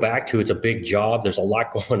why I go back to it's a big job. There's a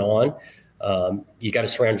lot going on. You got to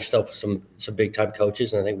surround yourself with some big-time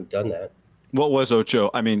coaches, and I think we've done that. What was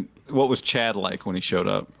Ocho? I mean, what was Chad like when he showed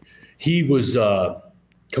up? He was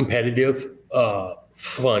competitive,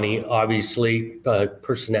 funny, obviously,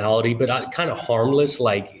 personality, but kind of harmless.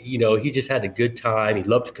 Like, he just had a good time. He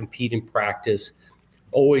loved to compete in practice.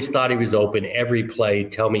 Always thought he was open every play.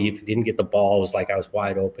 Tell me if he didn't get the ball, it was like I was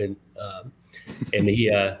wide open. And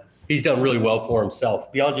he's done really well for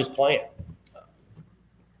himself beyond just playing.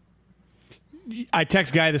 I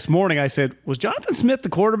text Guy this morning. I said, was Jonathan Smith the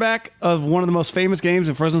quarterback of one of the most famous games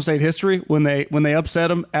in Fresno State history when they upset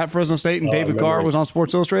him at Fresno State and David Carr was on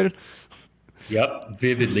Sports Illustrated? Yep,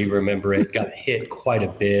 vividly remember it. Got hit quite a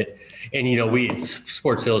bit. And,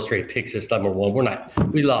 Sports Illustrated picks us number one.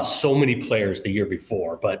 We lost so many players the year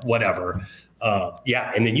before, but whatever.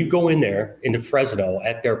 Yeah, and then you go in there into Fresno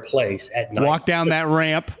at their place at night. Walk down that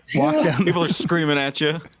ramp. Walk down. People are screaming at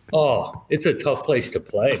you. Oh, it's a tough place to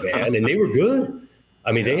play, man. And they were good.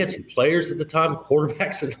 I mean, they had some players at the time,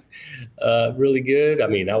 quarterbacks, really good. I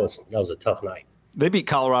mean, that was a tough night. They beat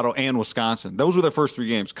Colorado and Wisconsin. Those were their first 3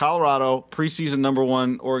 games. Colorado, preseason number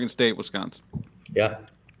 1, Oregon State, Wisconsin. Yeah.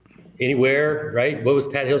 Anywhere, right? What was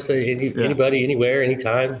Pat Hill say? Anybody, anywhere,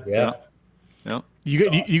 anytime. Yeah.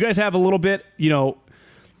 You guys have a little bit,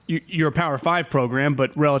 you're a Power 5 program,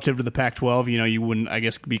 but relative to the Pac-12, you wouldn't, I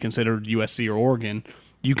guess, be considered USC or Oregon.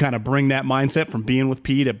 You kind of bring that mindset from being with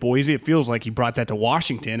Pete at Boise. It feels like you brought that to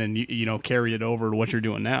Washington and carried it over to what you're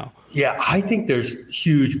doing now. Yeah, I think there's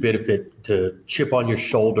huge benefit to chip on your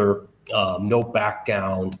shoulder, no back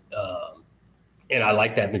down, and I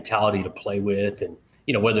like that mentality to play with, and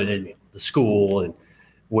whether they're the school and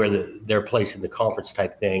where their place in the conference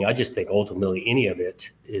type thing. I just think ultimately any of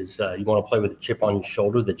it is you want to play with a chip on your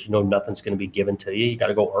shoulder that nothing's going to be given to you. You got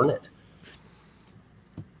to go earn it.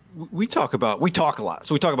 We talk a lot.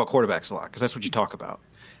 So we talk about quarterbacks a lot because that's what you talk about.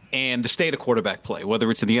 And the state of quarterback play,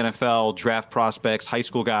 whether it's in the NFL, draft prospects, high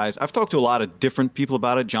school guys. I've talked to a lot of different people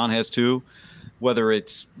about it. John has too. Whether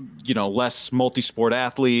it's, less multi-sport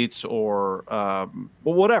athletes or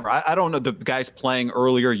whatever. I don't know. The guys playing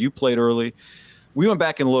earlier, you played early. We went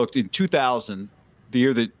back and looked in 2000, the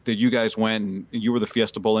year that you guys went and you were the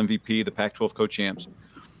Fiesta Bowl MVP, the Pac-12 co-champs.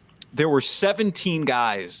 There were 17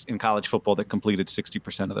 guys in college football that completed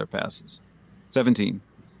 60% of their passes. 17.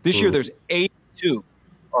 This year, there's 82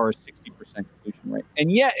 or a 60% completion rate.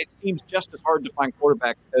 And yet, it seems just as hard to find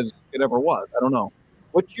quarterbacks as it ever was. I don't know.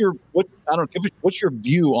 What's your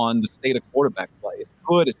view on the state of quarterback play? Is it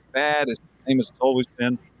good? Is it bad? Is it the same as it's always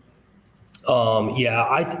been?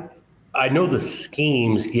 Yeah, I know the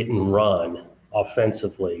schemes getting run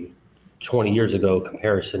offensively 20 years ago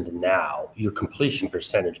comparison to now, your completion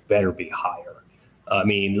percentage better be higher. I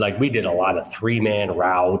mean, like we did a lot of 3-man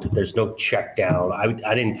route. There's no check down.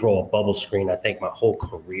 I didn't throw a bubble screen, I think, my whole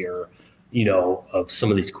career, of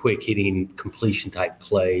some of these quick hitting completion type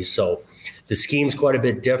plays. So the scheme's quite a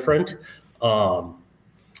bit different. And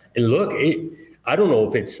look, I don't know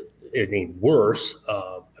if it's any worse.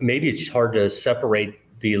 Maybe it's just hard to separate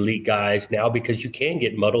the elite guys now because you can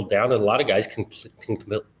get muddled down, and a lot of guys can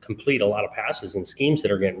complete a lot of passes in schemes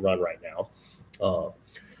that are getting run right now.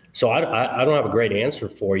 So I don't have a great answer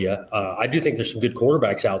for you. I do think there's some good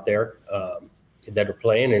quarterbacks out there that are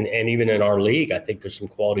playing, and even in our league, I think there's some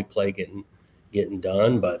quality play getting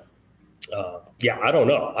done. But yeah, I don't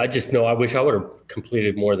know. I just know I wish I would have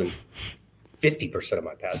completed more than 50% of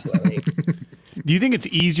my passes. Do you think it's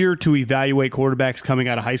easier to evaluate quarterbacks coming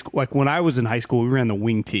out of high school? Like when I was in high school, we ran the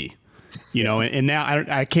wing tee, and now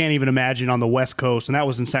I can't even imagine on the West Coast, and that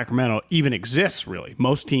was in Sacramento, even exists really.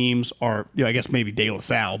 Most teams are, I guess maybe De La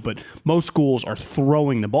Salle, but most schools are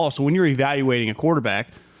throwing the ball. So when you're evaluating a quarterback,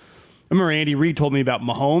 I remember Andy Reid told me about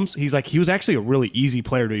Mahomes. He's like, he was actually a really easy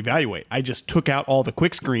player to evaluate. I just took out all the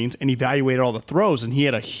quick screens and evaluated all the throws, and he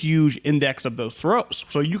had a huge index of those throws.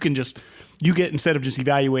 So you get, instead of just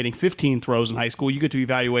evaluating 15 throws in high school, you get to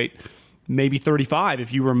evaluate maybe 35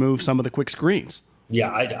 if you remove some of the quick screens.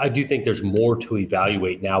 Yeah, I do think there's more to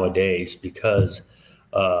evaluate nowadays because,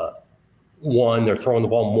 one, they're throwing the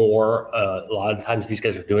ball more. A lot of times these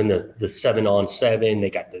guys are doing the 7-on-7. They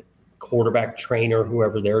got the quarterback trainer,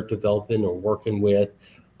 whoever they're developing or working with.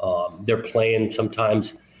 They're playing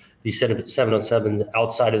sometimes these 7-on-7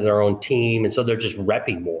 outside of their own team, and so they're just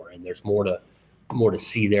repping more, and there's more to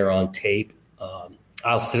see there on tape.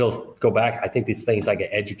 I'll still go back. I think these things like an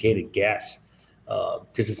educated guess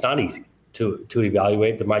because it's not easy to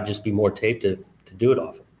evaluate. There might just be more tape to do it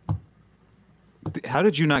off of. How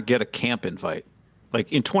did you not get a camp invite?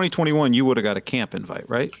 Like in 2021, you would have got a camp invite,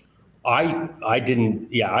 right? I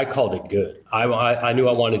didn't. Yeah, I called it good. I knew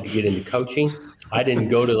I wanted to get into coaching. I didn't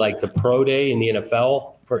go to like the pro day in the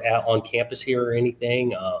NFL on campus here or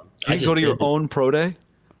anything. You go to your own pro day?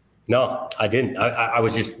 No, I didn't. I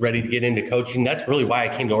was just ready to get into coaching. That's really why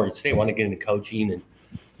I came to Oregon State. I wanted to get into coaching. And,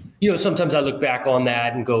 sometimes I look back on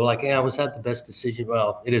that and go like, yeah, was that the best decision?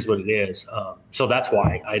 Well, it is what it is. So that's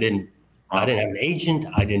why I didn't have an agent.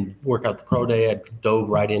 I didn't work out the pro day. I dove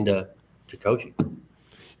right into coaching.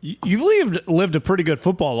 You've lived a pretty good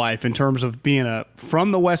football life in terms of being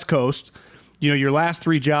from the West Coast. Your last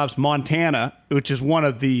 3 jobs, Montana, which is one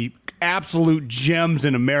of the absolute gems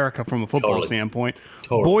in America from a football standpoint.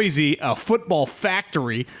 Totally. Boise, a football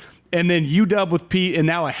factory, and then UW with Pete, and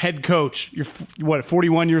now a head coach. You're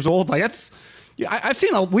 41 years old? Like that's, I've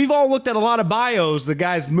seen. We've all looked at a lot of bios. The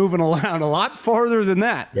guy's moving around a lot farther than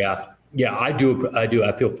that. Yeah, I do.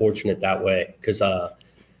 I feel fortunate that way because,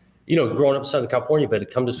 growing up in Southern California, but to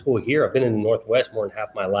come to school here, I've been in the Northwest more than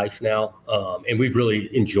half my life now. And we've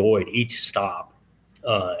really enjoyed each stop.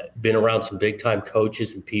 Been around some big time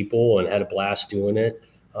coaches and people and had a blast doing it.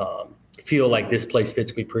 Feel like this place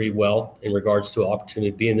fits me pretty well in regards to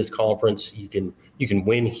opportunity to be in this conference. You can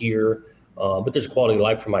win here, but there's quality of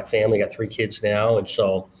life for my family. I got 3 kids now. And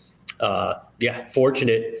so,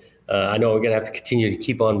 fortunate. I know we're going to have to continue to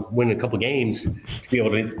keep on winning a couple games to be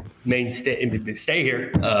able to stay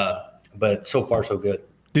here. But so far, so good.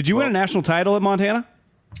 Did you win a national title at Montana?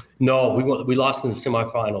 No, we lost in the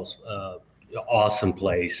semifinals. Awesome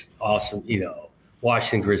place. Awesome,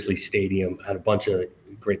 Washington Grizzlies Stadium. Had a bunch of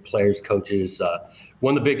great players, coaches.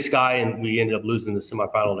 Won the Big Sky, and we ended up losing the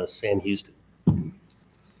semifinal to Sam Houston.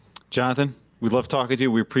 Jonathan, we love talking to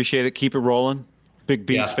you. We appreciate it. Keep it rolling. Big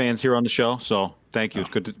Beavs fans here on the show, so thank you. It's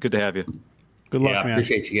good to have you. Good luck, man. I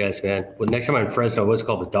appreciate you guys, man. Well, next time I'm in Fresno, what's it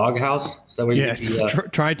called? The Dog House? Is that where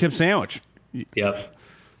Tri-tip sandwich. Yep.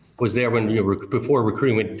 Was there when before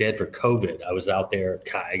recruiting went dead for COVID. I was out there.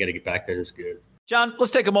 God, I got to get back there. It was good. John,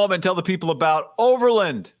 let's take a moment and tell the people about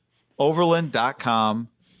Overland.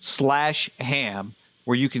 Overland.com/ham,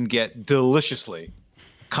 where you can get deliciously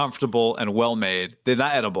comfortable and well-made, they're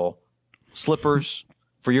not edible, slippers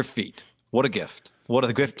for your feet. What a gift. What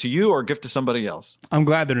a gift to you or a gift to somebody else. I'm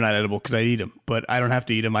glad they're not edible because I eat them, but I don't have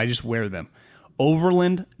to eat them. I just wear them.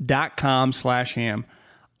 Overland.com/ham.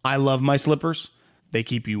 I love my slippers. They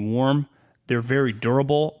keep you warm. They're very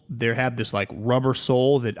durable. They have this like rubber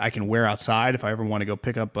sole that I can wear outside if I ever want to go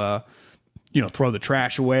pick up, throw the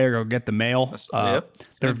trash away or go get the mail.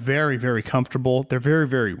 They're very, very comfortable. They're very,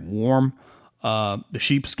 very warm. The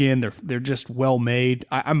sheepskin, they're just well made.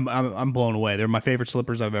 I'm blown away. They're my favorite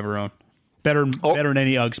slippers I've ever owned. Better than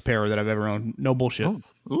any Uggs pair that I've ever owned. No bullshit.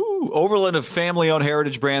 Ooh, Overland, a family-owned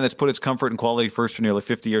heritage brand that's put its comfort and quality first for nearly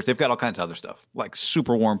 50 years. They've got all kinds of other stuff, like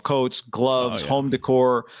super warm coats, gloves, home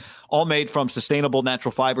decor, all made from sustainable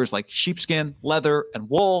natural fibers like sheepskin, leather, and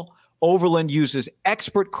wool. Overland uses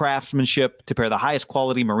expert craftsmanship to pair the highest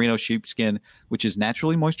quality merino sheepskin, which is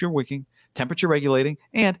naturally moisture-wicking, temperature-regulating,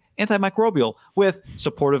 and antimicrobial, with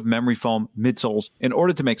supportive memory foam midsoles in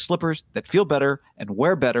order to make slippers that feel better and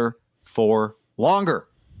wear better for longer.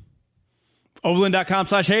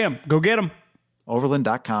 Overland.com/ham. Go get them.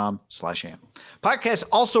 Overland.com/ham. Podcast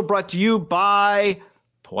also brought to you by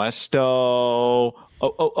Puesto.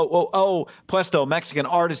 Puesto Mexican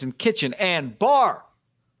Artisan Kitchen and Bar,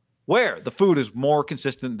 where the food is more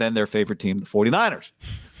consistent than their favorite team, the 49ers.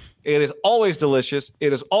 It is always delicious.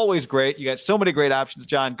 It is always great. You got so many great options,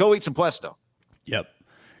 John. Go eat some Puesto. Yep.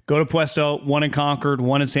 Go to Puesto, one in Concord,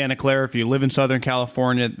 one in Santa Clara. If you live in Southern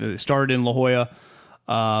California, it started in La Jolla.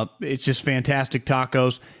 It's just fantastic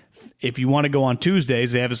tacos. If you want to go on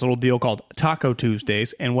Tuesdays, they have this little deal called Taco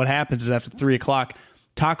Tuesdays. And what happens is after 3 o'clock,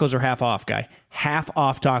 tacos are half off, guy. Half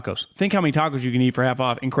off tacos. Think how many tacos you can eat for half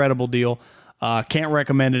off. Incredible deal. Can't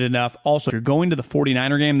recommend it enough. Also, if you're going to the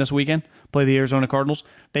 49er game this weekend, play the Arizona Cardinals.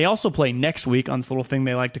 They also play next week on this little thing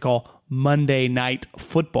they like to call Monday Night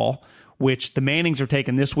Football, which the Mannings are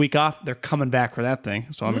taking this week off. They're coming back for that thing,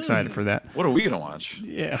 so I'm excited for that. What are we going to watch?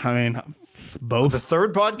 Yeah, I mean, both. The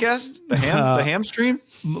third podcast? The ham stream?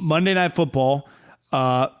 Monday Night Football,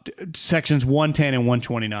 sections 110 and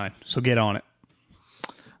 129. So get on it.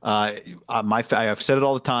 I've said it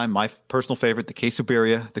all the time. My personal favorite, the queso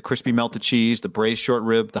birria, the crispy melted cheese, the braised short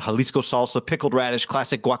rib, the Jalisco salsa, pickled radish,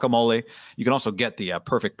 classic guacamole. You can also get the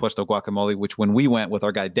perfect Puesto guacamole, which when we went with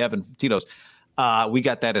our guy Devin from Tito's, we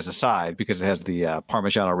got that as a side because it has the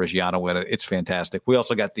Parmigiano Reggiano in it. It's fantastic. We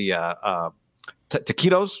also got the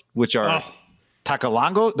taquitos, which are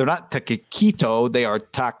tacalongo. They're not taquito. They are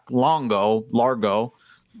largo.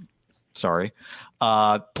 Sorry.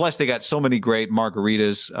 Plus, they got so many great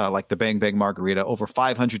margaritas, like the Bang Bang Margarita, over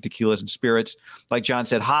 500 tequilas and spirits. Like John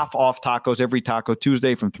said, half off tacos every Taco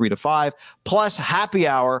Tuesday from 3 to 5, plus happy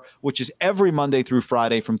hour, which is every Monday through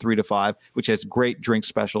Friday from 3 to 5, which has great drink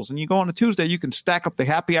specials. And you go on a Tuesday, you can stack up the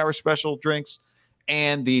happy hour special drinks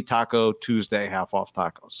and the Taco Tuesday half off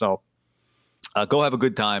tacos. So go have a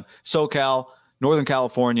good time. SoCal, Northern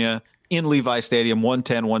California, in Levi Stadium,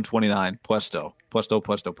 110, 129, Puesto. But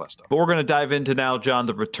we're going to dive into now, John,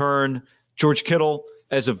 the return. George Kittle,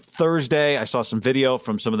 as of Thursday, I saw some video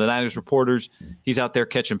from some of the Niners reporters. He's out there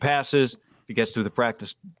catching passes. If he gets through the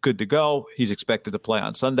practice, good to go. He's expected to play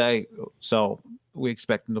on Sunday. So we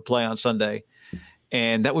expect him to play on Sunday.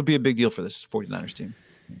 And that would be a big deal for this 49ers team.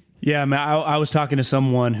 Yeah, man, I was talking to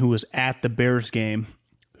someone who was at the Bears game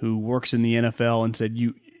who works in the NFL and said,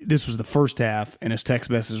 this was the first half, and his text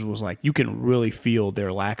message was like, you can really feel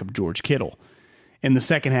their lack of George Kittle. In the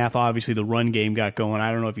second half, obviously, the run game got going.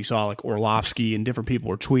 I don't know if you saw like Orlovsky and different people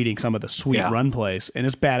were tweeting some of the sweet run plays, and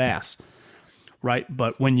it's badass, right?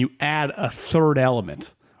 But when you add a third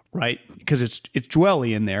element, right, because it's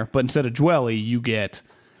Dwelley in there, but instead of Dwelley, you get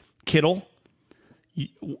Kittle,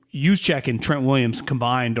 Juszczyk and Trent Williams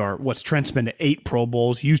combined are what's Trent's been to 8 Pro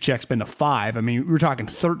Bowls. Juszczyk's been to 5. I mean, we're talking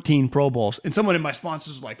 13 Pro Bowls. And someone in my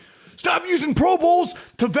sponsors is like, stop using Pro Bowls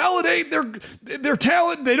to validate their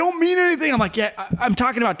talent. They don't mean anything. I'm like, yeah, I'm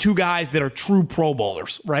talking about 2 guys that are true Pro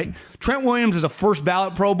Bowlers, right? Trent Williams is a first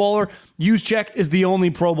ballot Pro Bowler. Juszczyk is the only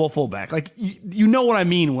Pro Bowl fullback. Like, you know what I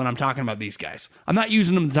mean when I'm talking about these guys. I'm not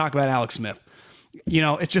using them to talk about Alex Smith.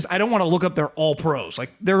 It's just I don't want to look up their all pros.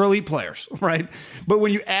 Like, they're elite players, right? But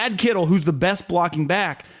when you add Kittle, who's the best blocking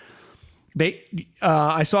back,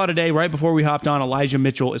 I saw today right before we hopped on, Elijah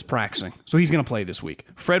Mitchell is practicing. So he's going to play this week.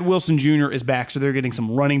 Fred Wilson Jr. is back, so they're getting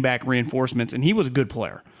some running back reinforcements, and he was a good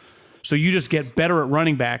player. So you just get better at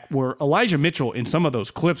running back, where Elijah Mitchell in some of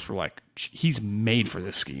those clips were like, he's made for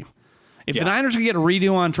this scheme. If the Niners could get a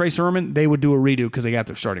redo on Trey Sermon, they would do a redo because they got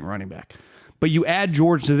their starting running back. But you add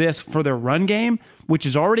George to this for their run game, which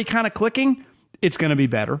is already kind of clicking, it's going to be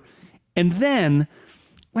better. And then,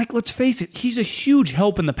 like, let's face it, he's a huge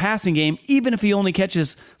help in the passing game. Even if he only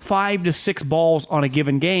catches 5 to 6 balls on a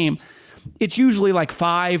given game, it's usually like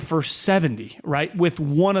 5 for 70, right? With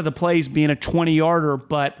one of the plays being a 20-yarder,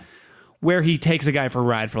 but where he takes a guy for a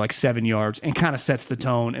ride for like 7 yards and kind of sets the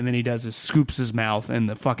tone, and then he does this, scoops his mouth, and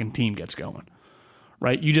the fucking team gets going,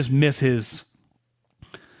 right? You just miss his,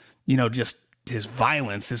 just his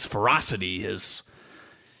violence, his ferocity, he's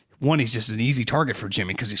just an easy target for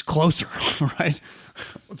Jimmy because he's closer, right?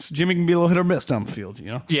 Jimmy can be a little hit or miss down the field,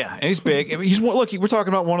 Yeah, and he's big. I mean, we're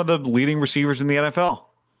talking about one of the leading receivers in the NFL.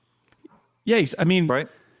 Yeah, right?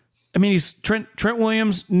 I mean, he's Trent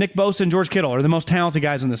Williams, Nick Bosa, and George Kittle are the most talented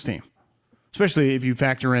guys on this team. Especially if you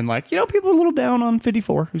factor in, like, people are a little down on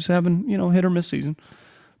 54, who's having, hit or miss season.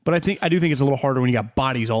 But I do think it's a little harder when you got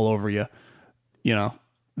bodies all over you,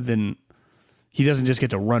 then he doesn't just get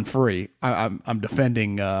to run free. I'm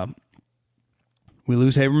defending. We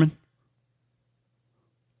lose Haberman.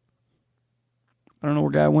 I don't know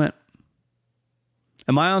where guy went.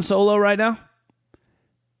 Am I on solo right now?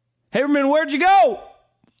 Haberman, where'd you go?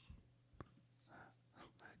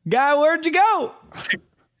 Guy, where'd you go?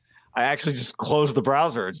 I actually just closed the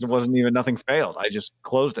browser. It wasn't even, nothing failed. I just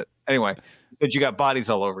closed it. Anyway, but you got bodies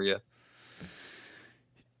all over you.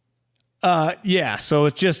 Yeah, so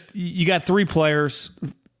it's just, you got 3 players,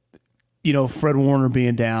 Fred Warner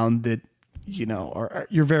being down, that,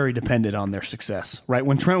 you're very dependent on their success, right?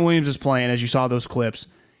 When Trent Williams is playing, as you saw those clips,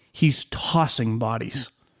 he's tossing bodies.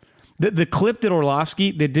 The clip that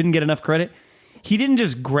Orlovsky, that didn't get enough credit, he didn't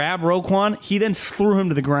just grab Roquan, he then threw him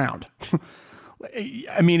to the ground.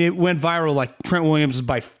 I mean, it went viral, like Trent Williams is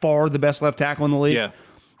by far the best left tackle in the league. Yeah.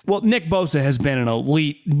 Well, Nick Bosa has been an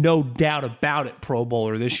elite, no doubt about it, Pro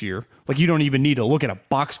Bowler this year. Like, you don't even need to look at a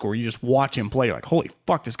box score. You just watch him play. You're like, holy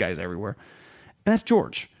fuck, this guy's everywhere. And that's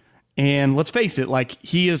George. And let's face it, like,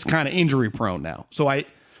 he is kind of injury prone now. So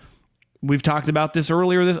we've talked about this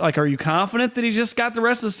earlier. Like, are you confident that he's just got the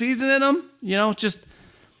rest of the season in him? It's just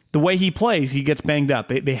the way he plays, he gets banged up.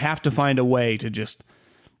 They have to find a way to just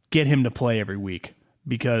get him to play every week,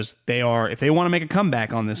 because if they want to make a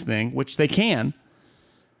comeback on this thing, which they can,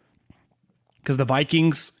 because the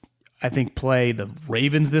Vikings, I think, play the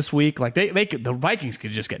Ravens this week. Like, the Vikings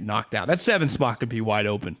could just get knocked out. That 7 spot could be wide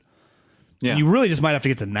open. Yeah. You really just might have to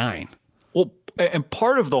get to 9. Well, and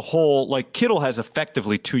part of the whole, like, Kittle has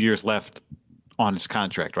effectively 2 years left on his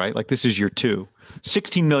contract, right? Like, this is year 2.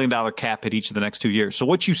 $16 million cap hit each of the next 2 years. So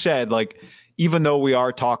what you said, like, even though we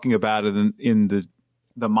are talking about it in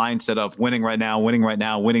the mindset of winning right now,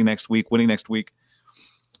 winning next week,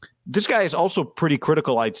 this guy is also pretty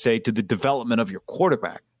critical, I'd say, to the development of your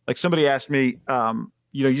quarterback. Like, somebody asked me,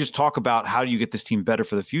 you just talk about how do you get this team better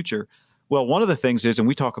for the future? Well, one of the things is, and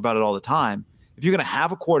we talk about it all the time, if you're going to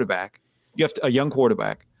have a quarterback, a young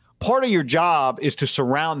quarterback, part of your job is to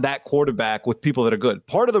surround that quarterback with people that are good.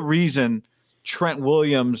 Part of the reason Trent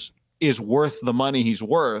Williams is worth the money he's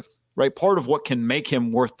worth, right? Part of what can make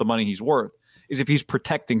him worth the money he's worth is if he's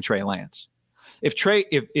protecting Trey Lance. If Trent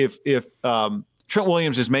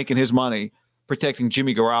Williams is making his money protecting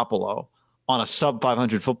Jimmy Garoppolo on a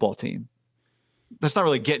sub-500 football team, that's not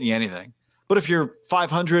really getting you anything. But if you're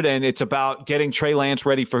 500 and it's about getting Trey Lance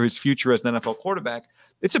ready for his future as an NFL quarterback,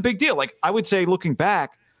 it's a big deal. Like, I would say, looking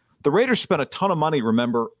back, the Raiders spent a ton of money,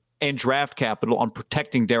 remember, and draft capital on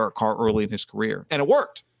protecting Derek Carr early in his career, and it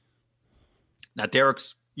worked. Now,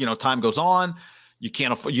 Derek's, time goes on. You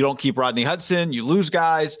don't keep Rodney Hudson. You lose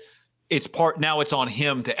guys. it's on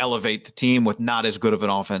him to elevate the team with not as good of an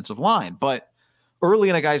offensive line. But early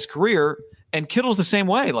in a guy's career, and Kittle's the same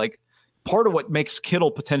way. Like, part of what makes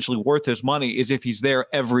Kittle potentially worth his money is if he's there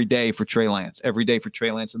every day for Trey Lance, every day for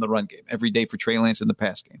Trey Lance in the run game, every day for Trey Lance in the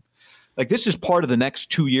pass game. Like, this is part of the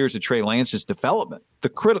next 2 years of Trey Lance's development.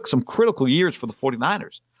 Some critical years for the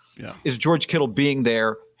 49ers. Yeah. Is George Kittle being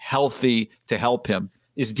there healthy to help him?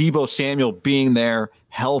 Is Deebo Samuel being there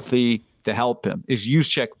healthy to help him? Is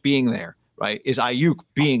Juszczyk being there, right? Is Ayuk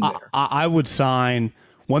being there? I would sign.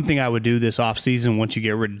 One thing I would do this offseason, once you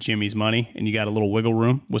get rid of Jimmy's money and you got a little wiggle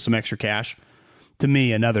room with some extra cash, to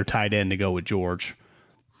me, another tight end to go with George.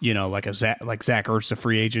 You know, like Zach Ertz, a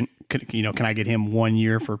free agent. Can I get him 1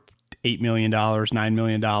 year for $8 million, $9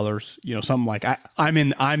 million? You know, something like I'm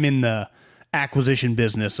in the acquisition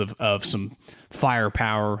business of some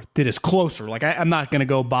firepower that is closer. Like, I'm not going to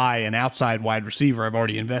go buy an outside wide receiver. I've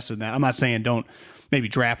already invested in that. I'm not saying don't maybe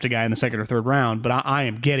draft a guy in the second or third round, but I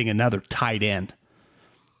am getting another tight end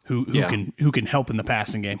who can help in the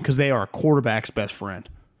passing game, because they are a quarterback's best friend.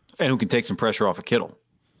 And who can take some pressure off of Kittle.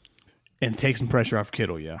 And take some pressure off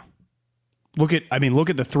Kittle, yeah. Look at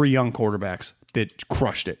the three young quarterbacks that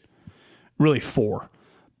crushed it. Really four.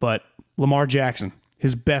 But Lamar Jackson,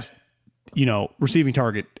 his best, receiving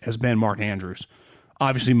target has been Mark Andrews.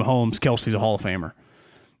 Obviously Mahomes, Kelsey's a Hall of Famer.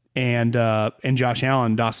 And Josh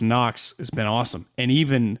Allen, Dawson Knox has been awesome. And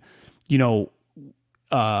even,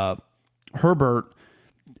 Herbert,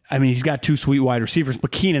 he's got two sweet wide receivers,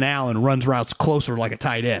 but Keenan Allen runs routes closer like a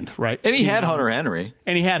tight end, right? And he had Hunter Henry.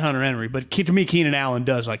 But to me, Keenan Allen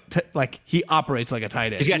does like he operates like a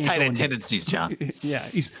tight end. He's got tight end tendencies, John. Yeah,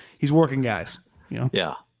 he's working guys,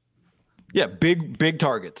 Yeah. Yeah, big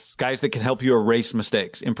targets, guys that can help you erase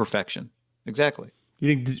mistakes, imperfection. Exactly. Do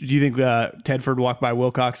you think Tedford walked by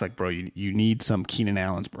Wilcox like, bro, you need some Keenan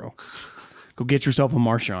Allens, bro. Go get yourself a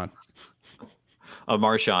Marshawn. A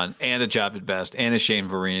Marshawn and a Javid Best and a Shane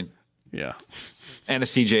Vereen. Yeah. And a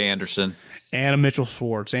CJ Anderson. And a Mitchell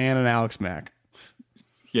Schwartz and an Alex Mack.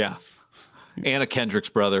 Yeah. And a Kendricks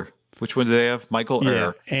brother. Which one do they have? Michael?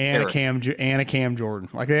 Yeah. And a Cam Jordan.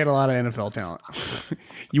 Like, they had a lot of NFL talent.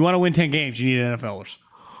 You want to win 10 games, you need NFLers.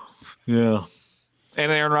 Yeah.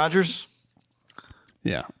 And Aaron Rodgers?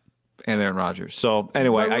 Yeah. And Aaron Rodgers. So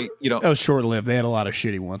anyway, that was short lived. They had a lot of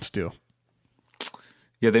shitty ones too.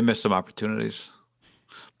 Yeah, they missed some opportunities.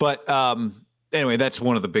 But anyway, that's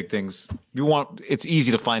one of the big things. It's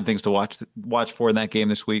easy to find things to watch for in that game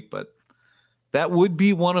this week, but that would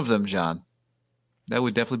be one of them, John. That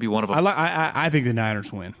would definitely be one of them. I think the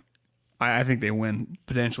Niners win. I think they win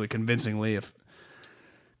potentially convincingly. If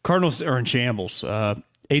Cardinals are in shambles,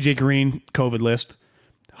 AJ Green COVID list.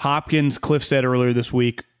 Hopkins, Cliff said earlier this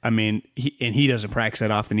week, he doesn't practice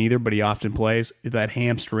that often either, but he often plays. That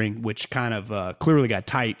hamstring, which kind of clearly got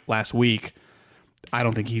tight last week, I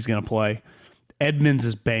don't think he's going to play. Edmonds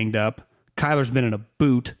is banged up. Kyler's been in a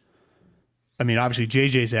boot. Obviously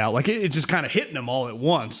JJ's out. Like, it's just kind of hitting them all at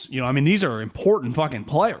once. These are important fucking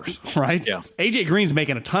players, right? Yeah. AJ Green's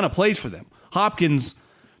making a ton of plays for them. Hopkins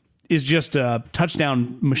is just a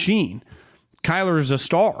touchdown machine. Kyler's a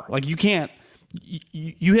star. Like, you can't.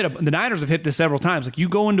 The Niners have hit this several times. Like, you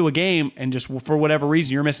go into a game and just for whatever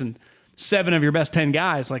reason you're missing 7 of your best 10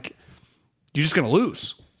 guys. Like, you're just going to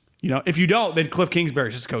lose. If you don't, then Cliff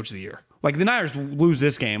Kingsbury's just coach of the year. Like, the Niners lose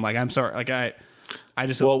this game. Like, I'm sorry. Like, I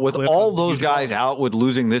just with Cliff, all those guys out, would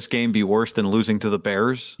losing this game be worse than losing to the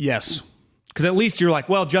Bears? Yes, because at least you're like,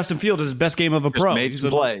 well, Justin Fields is his best game of a pro. Made some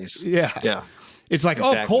plays. Yeah. It's like,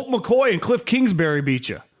 exactly. Colt McCoy and Cliff Kingsbury beat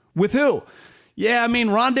you. With who? Yeah,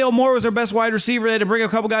 Rondale Moore was our best wide receiver. They had to bring a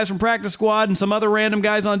couple guys from practice squad and some other random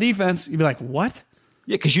guys on defense. You'd be like, what?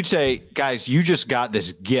 Yeah, because you'd say, guys, you just got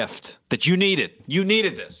this gift that you needed. You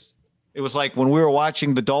needed this. It was like when we were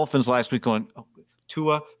watching the Dolphins last week going,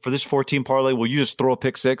 Tua, for this 14 parlay, will you just throw a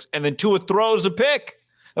pick six? And then Tua throws a pick.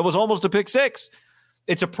 That was almost a pick six.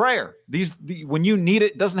 It's a prayer. When you need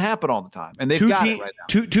it, it doesn't happen all the time. And they've got it right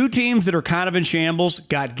now. Two teams that are kind of in shambles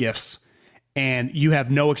got gifts. And you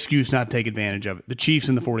have no excuse not to take advantage of it. The Chiefs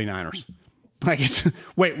and the 49ers. Like,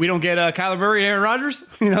 wait, we don't get Kyler Murray, Aaron Rodgers?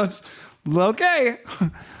 It's okay.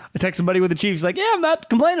 I text somebody with the Chiefs like, yeah, I'm not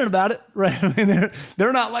complaining about it. Right?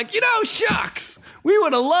 They're not like, shucks. We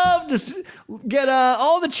would have loved to get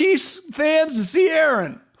all the Chiefs fans to see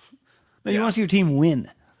Aaron. But you want to see your team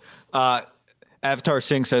win. Avatar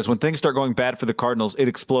Singh says, when things start going bad for the Cardinals, it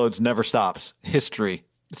explodes, never stops. History.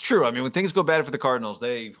 It's true. When things go bad for the Cardinals,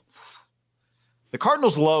 the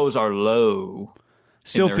Cardinals' lows are low.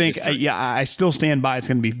 Still think, I still stand by. It's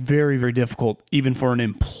going to be very, very difficult, even for an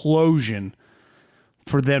implosion,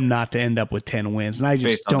 for them not to end up with 10 wins. And I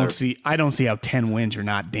just don't see how 10 wins you're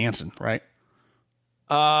not dancing, right?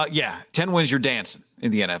 Yeah, 10 wins you're dancing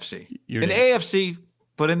in the NFC. The AFC,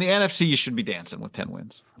 but in the NFC you should be dancing with 10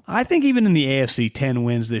 wins. I think even in the AFC, 10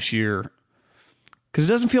 wins this year, because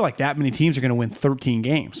it doesn't feel like that many teams are going to win 13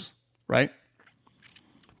 games, right?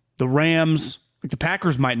 The Rams, like the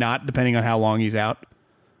Packers might not, depending on how long he's out.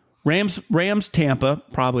 Rams, Tampa,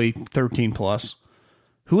 probably 13 plus.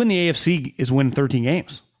 Who in the AFC is winning 13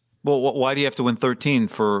 games? Well, why do you have to win 13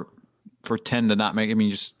 for 10 to not make? I mean,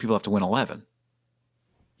 just people have to win 11.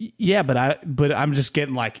 Yeah, but I'm just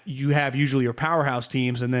getting like you have usually your powerhouse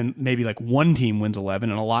teams, and then maybe like one team wins 11,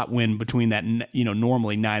 and a lot win between that.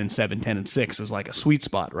 Normally 9-7, 10-6 is like a sweet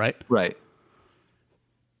spot, right? Right.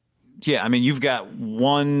 Yeah, I mean, you've got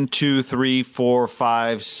 1, 2, 3, 4,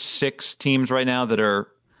 5, 6 teams right now that are.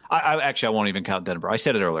 I won't even count Denver. I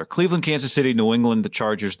said it earlier: Cleveland, Kansas City, New England, the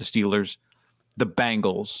Chargers, the Steelers, the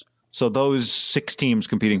Bengals. So those 6 teams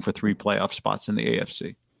competing for 3 playoff spots in the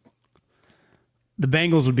AFC. The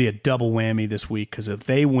Bengals would be a double whammy this week because if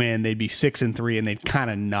they win, they'd be 6-3, and they'd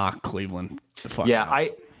kind of knock Cleveland the fuck out.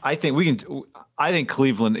 I think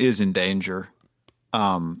Cleveland is in danger.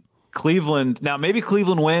 Cleveland now, maybe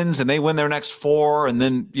Cleveland wins and they win their next 4, and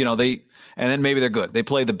then then maybe they're good. They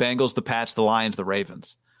play the Bengals, the Pats, the Lions, the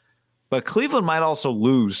Ravens. But Cleveland might also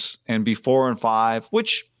lose and be 4-5,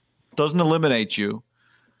 which doesn't eliminate you.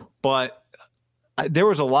 But there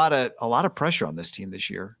was a lot of pressure on this team this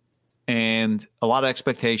year, and a lot of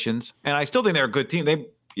expectations. And I still think they're a good team.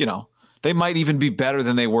 They might even be better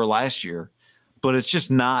than they were last year, but it's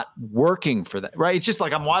just not working for them, right? It's just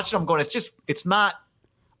like I'm watching them going, it's not.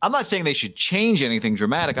 I'm not saying they should change anything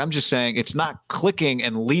dramatic. I'm just saying it's not clicking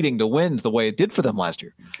and leading to wins the way it did for them last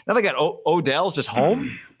year. Now they got Odell's just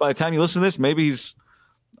home. By the time you listen to this, maybe he's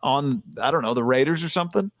on, I don't know, the Raiders or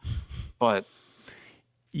something. But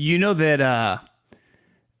you know that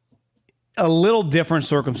a little different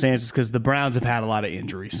circumstances because the Browns have had a lot of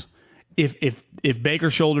injuries. If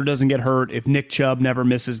Baker's shoulder doesn't get hurt, if Nick Chubb never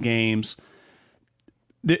misses games,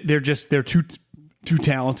 they're too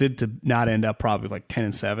talented to not end up probably like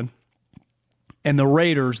 10-7. And the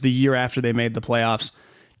Raiders, the year after they made the playoffs,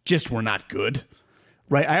 just were not good,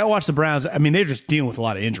 right? I watched the Browns. I mean, they're just dealing with a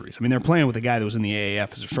lot of injuries. I mean, they're playing with a guy that was in the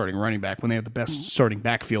AAF as their starting running back when they have the best starting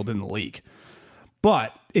backfield in the league.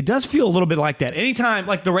 But it does feel a little bit like that. Anytime,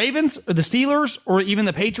 like the Ravens or the Steelers or even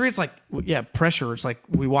the Patriots, like, yeah, pressure. It's like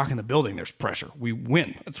we walk in the building, there's pressure. We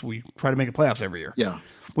win. We try to make the playoffs every year. Yeah.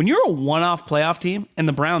 When you're a one-off playoff team, and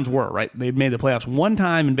the Browns were, right? They made the playoffs one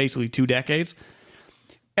time in basically 2 decades.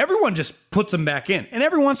 Everyone just puts them back in. And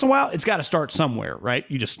every once in a while, it's got to start somewhere, right?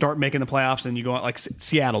 You just start making the playoffs and you go out like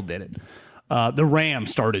Seattle did it. The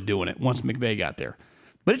Rams started doing it once McVay got there.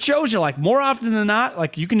 But it shows you, like, more often than not,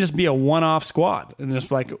 like, you can just be a one-off squad. And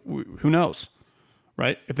just, like, who knows,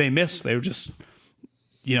 right? If they miss, they would just,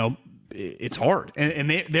 it's hard.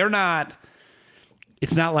 And they're not,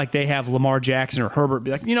 it's not like they have Lamar Jackson or Herbert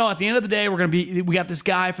be like, at the end of the day, we got this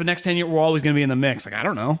guy for the next 10 years, we're always going to be in the mix. Like, I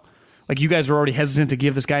don't know. Like, you guys are already hesitant to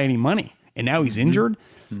give this guy any money. And now he's injured.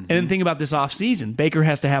 Mm-hmm. And then think about this offseason. Baker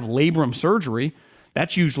has to have labrum surgery.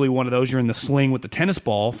 That's usually one of those you're in the sling with the tennis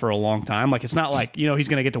ball for a long time. Like, it's not like, he's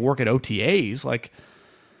going to get to work at OTAs. Like,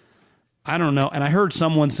 I don't know. And I heard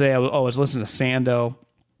someone say, I was listening to Sando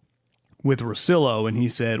with Russillo, and he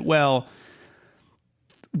said, well,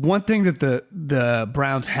 one thing that the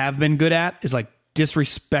Browns have been good at is, like,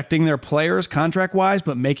 disrespecting their players contract-wise,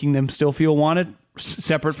 but making them still feel wanted,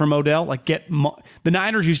 separate from Odell. Like, the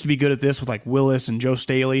Niners used to be good at this with, like, Willis and Joe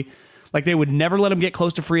Staley. Like, they would never let him get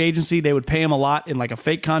close to free agency. They would pay him a lot in, like, a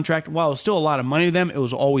fake contract. While it was still a lot of money to them, it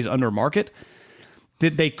was always under market.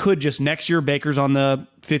 That they could just, next year, Baker's on the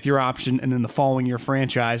 5th-year option, and then the following year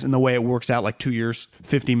franchise, and the way it works out, like 2 years,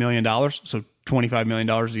 $50 million, so $25 million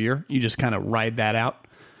a year. You just kind of ride that out,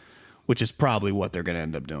 which is probably what they're going to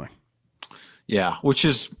end up doing. Yeah, which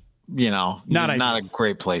is, not a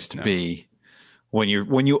great place to be when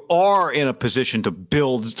you are in a position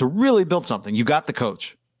to really build something. You got the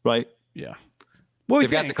coach, right? Yeah. Well,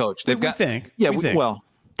 they've got the coach. Well,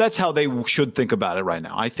 that's how they should think about it right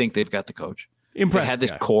now. I think they've got the coach. Impressive. They had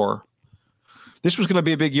this core. This was going to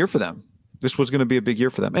be a big year for them.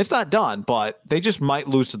 It's not done, but they just might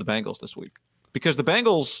lose to the Bengals this week because the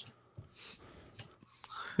Bengals.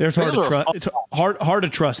 It's hard to trust. It's hard to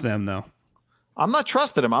trust them, though. I'm not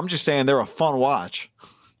trusting them. I'm just saying they're a fun watch.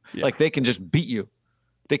 Yeah. Like, they can just beat you.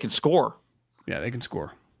 They can score. Yeah, they can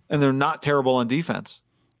score. And they're not terrible on defense.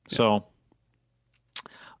 Yeah. So,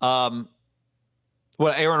 Aaron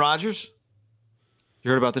Rodgers?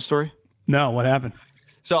 You heard about this story? No, what happened?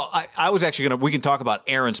 So I was actually we can talk about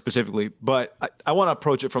Aaron specifically, but I want to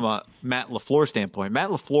approach it from a Matt LaFleur standpoint. Matt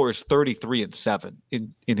LaFleur is 33-7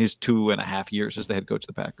 in his 2.5 years as the head coach of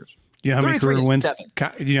the Packers. Do you know how many career wins? Do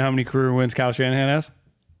you know how many career wins Kyle Shanahan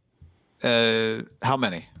has? How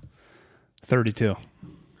many? 32.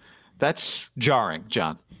 That's jarring,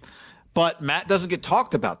 John. But Matt doesn't get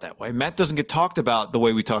talked about that way. Matt doesn't get talked about the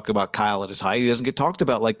way we talk about Kyle at his height. He doesn't get talked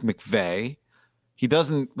about like McVay. He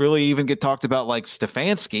doesn't really even get talked about like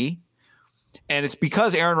Stefanski. And it's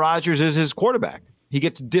because Aaron Rodgers is his quarterback. He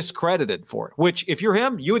gets discredited for it, which if you're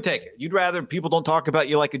him, you would take it. You'd rather people don't talk about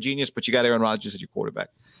you like a genius, but you got Aaron Rodgers as your quarterback.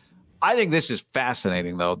 I think this is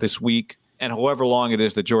fascinating, though, this week and however long it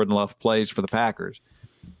is that Jordan Love plays for the Packers.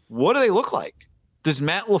 What do they look like? Does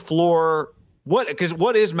Matt LaFleur – because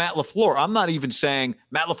what is Matt LaFleur? I'm not even saying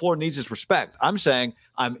Matt LaFleur needs his respect. I'm saying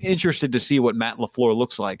I'm interested to see what Matt LaFleur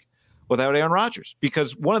looks like without Aaron Rodgers,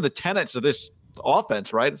 because one of the tenets of this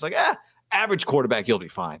offense, right, it's like, average quarterback, you'll be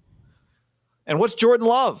fine. And what's Jordan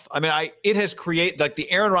Love? I mean, it has created, like,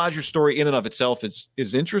 the Aaron Rodgers story in and of itself is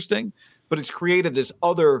interesting, but it's created this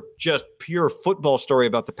other just pure football story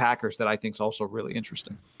about the Packers that I think is also really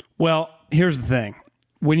interesting. Well, here's the thing.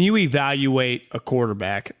 When you evaluate a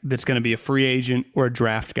quarterback that's going to be a free agent or a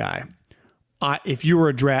draft guy, if you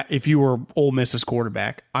were Ole Miss's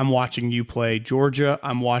quarterback, I'm watching you play Georgia.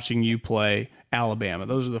 I'm watching you play Alabama.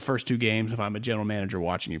 Those are the first two games if I'm a general manager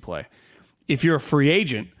watching you play. If you're a free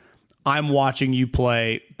agent, I'm watching you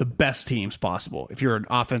play the best teams possible. If you're an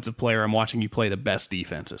offensive player, I'm watching you play the best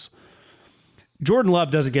defenses. Jordan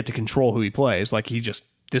Love doesn't get to control who he plays. Like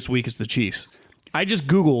this week is the Chiefs. I just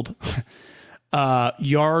Googled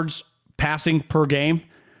yards passing per game.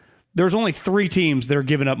 There's only 3 teams that are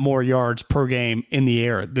giving up more yards per game in the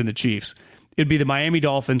air than the Chiefs. It'd be the Miami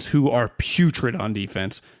Dolphins, who are putrid on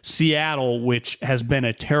defense, Seattle, which has been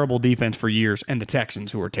a terrible defense for years, and the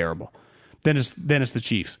Texans, who are terrible. Then it's the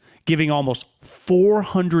Chiefs, giving almost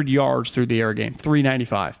 400 yards through the air game,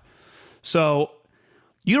 395. So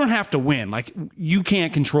you don't have to win. Like, you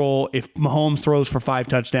can't control if Mahomes throws for 5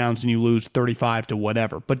 touchdowns and you lose 35 to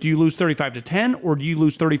whatever. But do you lose 35 to 10 or do you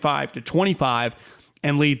lose 35 to 25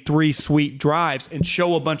 and lead 3 sweet drives and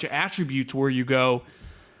show a bunch of attributes where you go,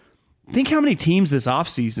 think how many teams this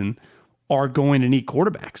offseason are going to need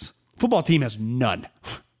quarterbacks. Football team has none.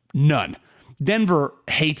 None. Denver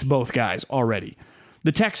hates both guys already.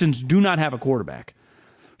 The Texans do not have a quarterback.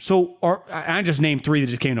 So I just named 3 that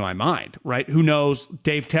just came to my mind, right? Who knows?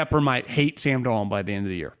 Dave Tepper might hate Sam Darnold by the end of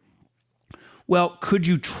the year. Well, could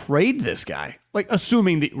you trade this guy? Like,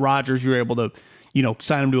 assuming that Rodgers, you're able to,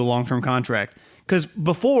 sign him to a long-term contract. Because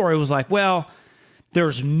before it was like, well,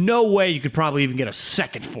 there's no way you could probably even get a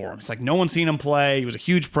second for him. It's like no one's seen him play. He was a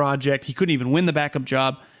huge project. He couldn't even win the backup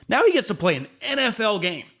job. Now he gets to play an NFL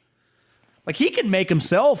game. Like, he can make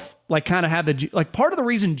himself, like, kind of have part of the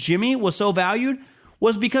reason Jimmy was so valued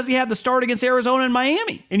was because he had the start against Arizona and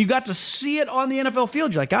Miami. And you got to see it on the NFL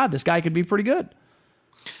field. You're like, God, this guy could be pretty good.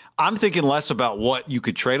 I'm thinking less about what you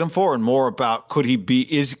could trade him for and more about could he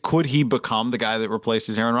become the guy that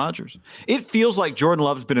replaces Aaron Rodgers? It feels like Jordan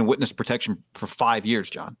Love's been in witness protection for 5 years,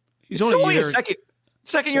 John. He's only a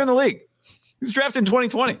second year in the league. He was drafted in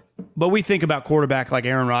 2020. But we think about quarterback like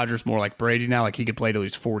Aaron Rodgers more like Brady now, like he could play till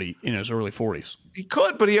he's 40, in his early 40s. He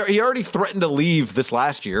could, but he already threatened to leave this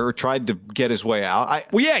last year or tried to get his way out.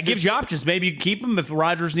 It gives you options. Maybe you keep him if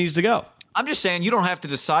Rodgers needs to go. I'm just saying you don't have to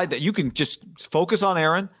decide that. You can just focus on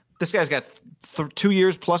Aaron. This guy's got 2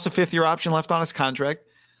 years plus a 5th-year option left on his contract.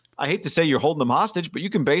 I hate to say you're holding him hostage, but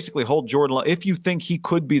you can basically hold Jordan Love if you think he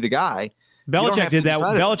could be the guy. Belichick did that.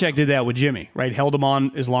 Belichick did that with Jimmy, right? Held him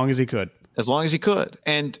on as long as he could. As long as he could.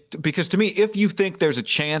 And because to me, if you think there's a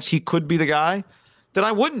chance he could be the guy, then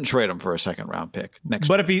I wouldn't trade him for a 2nd-round pick next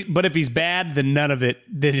year. But if he's bad, then none of it.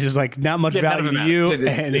 Then it's like not much value to you,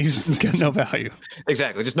 and he's got no value.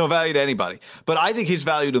 Exactly, just no value to anybody. But I think his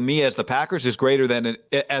value to me as the Packers is greater than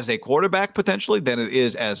as a quarterback potentially than it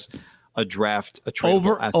is as a draft.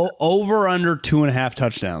 Over under 2.5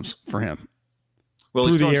 touctouchdowns for him. Well,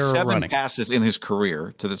 he's thrown 7 passes in his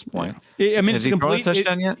career to this point. Yeah. I mean, has he thrown a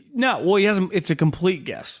touchdown yet? No. Well, he hasn't. It's a complete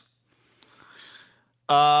guess.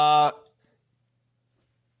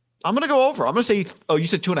 I'm going to go over. I'm going to say, you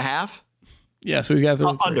said 2.5? Yeah, so he's got to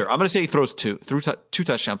under. I'm going to say he throws 2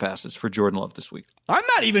 touchdown passes for Jordan Love this week. I'm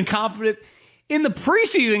not even confident in the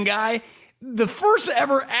preseason guy. The first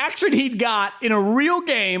ever action he'd got in a real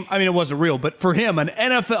game. I mean, it wasn't real, but for him,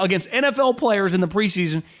 against NFL players in the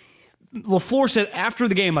preseason, LaFleur said after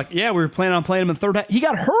the game, like, yeah, we were planning on playing him in the third half. He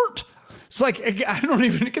got hurt. It's like,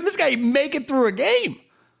 can this guy make it through a game?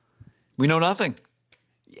 We know nothing.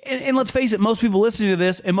 and let's face it, most people listening to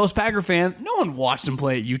this and most Packer fans, no one watched him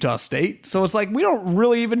play at Utah State. So it's like we don't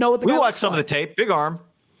really even know what the guy watched some of the tape. Big arm.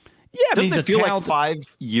 Yeah, doesn't it feel like 5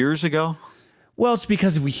 years ago? Well, it's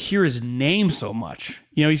because we hear his name so much.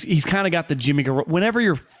 You know, he's kind of got the Jimmy Garoppolo. Whenever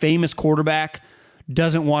your famous quarterback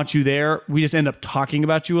doesn't want you there, we just end up talking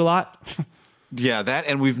about you a lot. Yeah, that,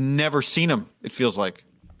 and we've never seen him. It feels like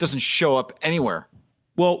doesn't show up anywhere.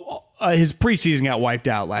 Well, his preseason got wiped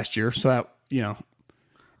out last year, so that, you know.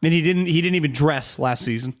 Then he didn't even dress last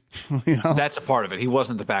season. You know? That's a part of it. He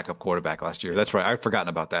wasn't the backup quarterback last year. That's right. I'd forgotten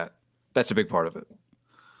about that. That's a big part of it.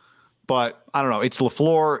 But I don't know. It's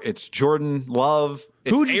LaFleur. It's Jordan Love.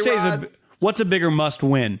 It's Who would you say what's a bigger must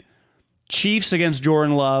win? Chiefs against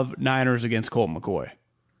Jordan Love, Niners against Colt McCoy.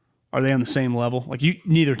 Are they on the same level? Like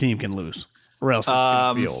neither team can lose, or else it's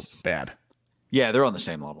going to feel bad. Yeah, they're on the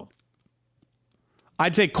same level.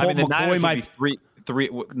 I'd say Colt McCoy might be three.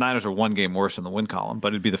 Niners are one game worse in the win column, but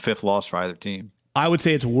it'd be the 5th loss for either team. I would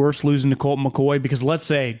say it's worse losing to Colt McCoy because let's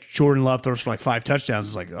say Jordan Love throws for like 5 touchdowns.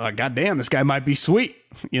 It's like, oh, goddamn, this guy might be sweet.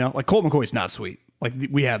 You know, like Colt McCoy's not sweet. Like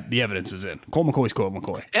we have the evidence is in. Colt McCoy's Colt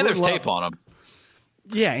McCoy. And there's tape on him.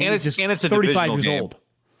 Yeah, and it's a 35 divisional years game. Old.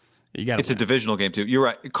 It's a divisional game too. You're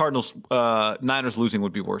right. Cardinals, Niners losing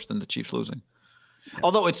would be worse than the Chiefs losing.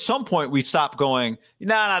 Although at some point we stop going,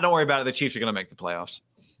 nah, don't worry about it. The Chiefs are going to make the playoffs.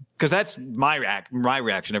 Because that's my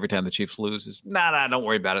reaction every time the Chiefs lose is, nah, don't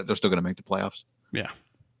worry about it. They're still going to make the playoffs. Yeah.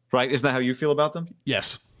 Right? Isn't that how you feel about them?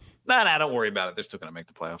 Yes. Nah, don't worry about it. They're still going to make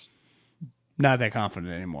the playoffs. Not that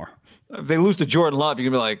confident anymore. If they lose to Jordan Love,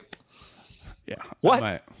 you're going to be like, yeah.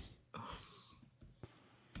 What?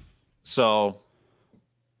 So.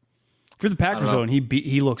 For the Packers, though, and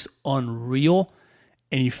he looks unreal,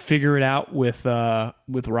 and you figure it out with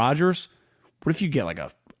Rodgers. What if you get like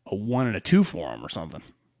a 1 and a 2 for him or something?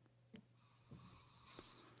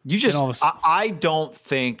 I don't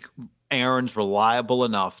think Aaron's reliable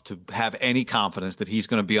enough to have any confidence that he's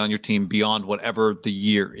going to be on your team beyond whatever the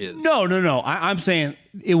year is. No. I'm saying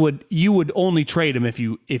you would only trade him if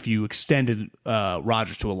you extended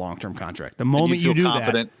Rodgers to a long-term contract. The moment you do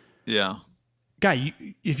confident, that, yeah. Guy,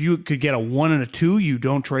 if you could get a 1 and a 2, you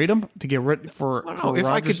don't trade him to get rid for. I don't know if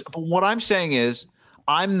Rodgers. But what I'm saying is,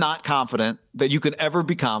 I'm not confident that you could ever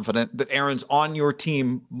be confident that Aaron's on your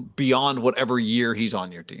team beyond whatever year he's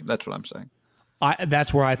on your team. That's what I'm saying.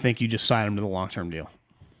 That's where I think you just sign him to the long-term deal.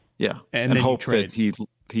 Yeah, and hope that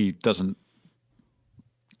he doesn't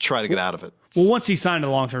try to get out of it. Well, once he signed a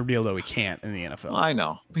long-term deal, though, he can't in the NFL. I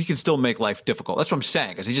know. He can still make life difficult. That's what I'm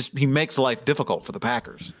saying, because he makes life difficult for the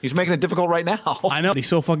Packers. He's making it difficult right now. I know. He's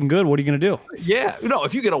so fucking good. What are you going to do? Yeah. No,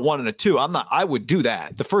 if you get a 1 and a 2, I would do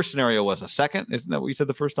that. The first scenario was a second. Isn't that what you said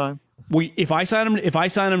the first time? If I sign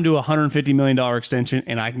him to a $150 million extension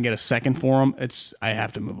and I can get a second for him, I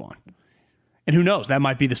have to move on. And who knows? That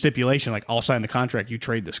might be the stipulation. Like, I'll sign the contract. You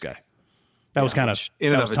trade this guy. That was kind of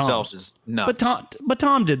in and of itself is nuts. But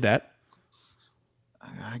Tom did that.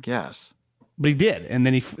 I guess. But he did, and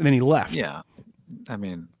then he left. Yeah. I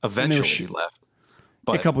mean, eventually he left.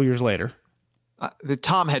 But a couple years later.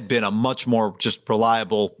 Tom had been a much more just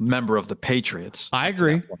reliable member of the Patriots. I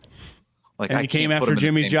agree. Like, and he came after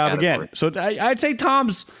Jimmy's job again. So I'd say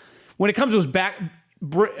Tom's, when it comes to his back,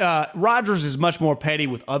 Rodgers is much more petty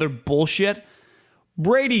with other bullshit.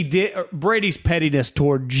 Brady's pettiness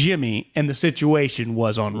toward Jimmy and the situation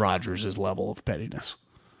was on Rodgers' level of pettiness.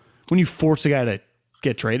 When you force a guy to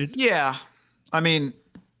get traded? Yeah. I mean,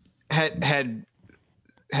 had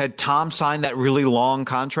Tom signed that really long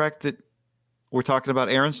contract that we're talking about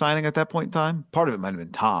Aaron signing at that point in time? Part of it might have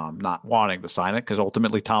been Tom not wanting to sign it because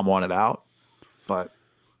ultimately Tom wanted out. But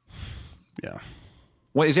yeah.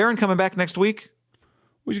 Well, is Aaron coming back next week?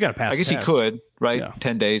 We just got to pass. I guess he could, right? Yeah.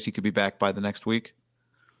 10 days. He could be back by the next week.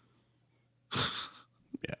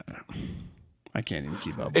 Yeah. I can't even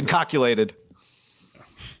keep up. Incalculated.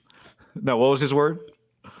 No, what was his word?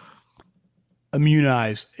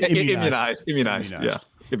 Immunized. Yeah. Immunized.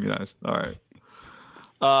 All right.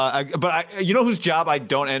 But you know whose job I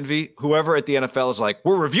don't envy? Whoever at the NFL is like,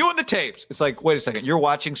 we're reviewing the tapes. It's like, wait a second, you're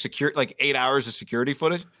watching 8 hours of security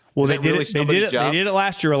footage? Well, they did it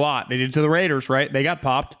last year a lot. They did it to the Raiders, right? They got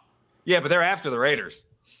popped. Yeah, but they're after the Raiders.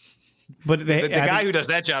 But the guy who does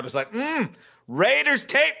that job is like, Raiders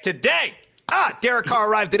tape today. Derek Carr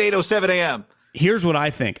arrived at 8:07 a.m. Here's what I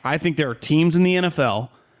think. I think there are teams in the NFL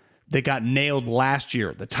that got nailed last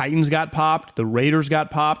year. The Titans got popped. The Raiders got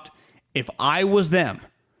popped. If I was them,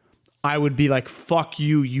 I would be like, fuck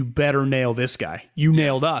you. You better nail this guy. You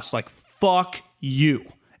nailed us. Like, fuck you.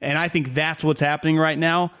 And I think that's what's happening right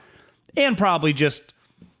now. And probably just,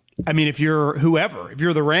 I mean, if you're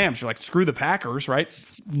the Rams, you're like, screw the Packers, right?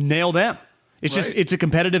 Nail them. It's just it's a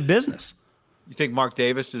competitive business. You think Mark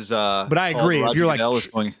Davis is? But I agree.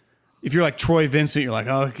 If you're like Troy Vincent, you're like,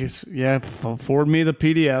 oh, yeah, forward me the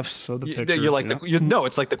PDFs. So the pictures. You're like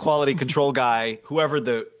it's like the quality control guy, whoever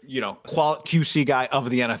the QC guy of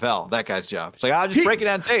the NFL. That guy's job. It's like I'll just break it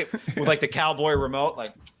on tape with like the cowboy remote.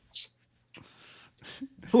 Like,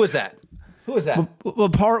 who is that? Who is that? Well,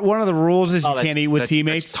 one of the rules is you can't eat with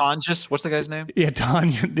teammates. Tonjes, what's the guy's name? Yeah,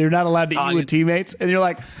 Tanyan. They're not allowed to eat with teammates, and you're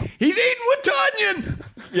like, he's eating with Tanyan.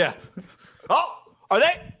 Yeah. Oh, are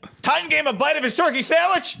they? Tanyan gave him a bite of his turkey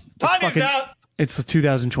sandwich. Tanyan's out. It's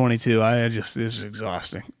 2022. This is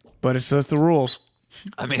exhausting, but that's the rules.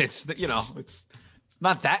 I mean, it's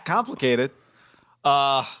not that complicated.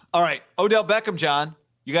 All right, Odell Beckham, John,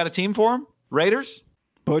 you got a team for him? Raiders?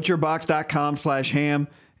 Butcherbox.com/ham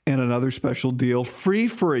and another special deal. Free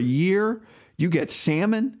for a year. You get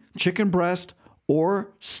salmon, chicken breast,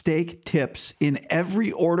 or steak tips in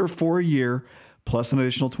every order for a year, plus an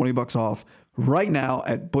additional $20 off right now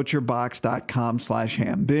at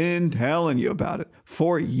butcherbox.com/ham. Been telling you about it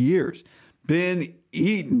for years. Been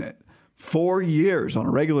eating it for years on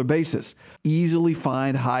a regular basis. Easily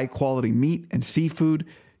find high quality meat and seafood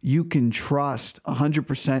you can trust.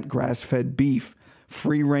 100% grass-fed beef,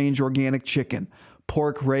 free-range organic chicken,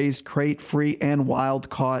 pork raised crate-free and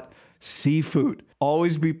wild-caught seafood.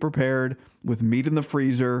 Always be prepared with meat in the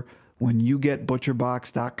freezer when you get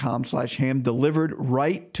butcherbox.com/ham delivered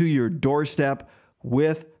right to your doorstep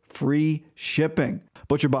with free shipping.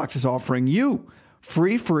 ButcherBox is offering you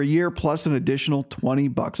free for a year plus an additional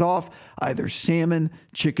 $20 off either salmon,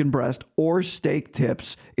 chicken breast, or steak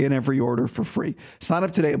tips in every order for free. Sign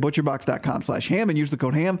up today at butcherbox.com/ham and use the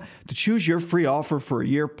code HAM to choose your free offer for a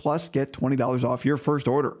year plus get $20 off your first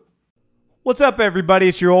order. What's up, everybody?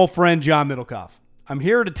 It's your old friend, John Middlecoff. I'm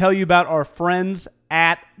here to tell you about our friends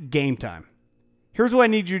at Game Time. Here's what I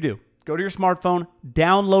need you to do. Go to your smartphone,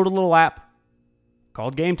 download a little app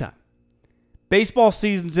called Game Time. Baseball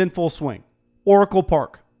season's in full swing. Oracle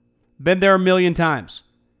Park. Been there a million times.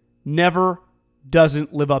 Never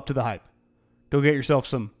doesn't live up to the hype. Go get yourself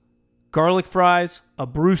some garlic fries, a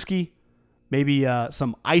brewski, maybe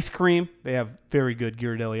some ice cream. They have very good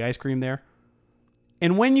Ghirardelli ice cream there.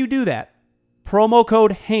 And when you do that, promo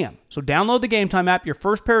code HAM. So download the Game Time app. Your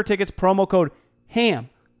first pair of tickets, promo code HAM,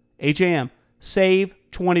 H-A-M, save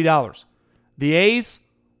 $20. The A's,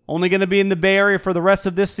 only going to be in the Bay Area for the rest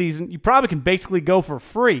of this season. You probably can basically go for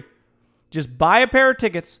free. Just buy a pair of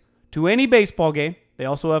tickets to any baseball game. They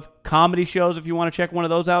also have comedy shows if you want to check one of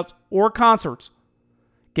those out, or concerts.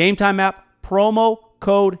 Game Time app, promo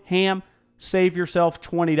code HAM, save yourself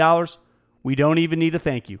 $20. We don't even need a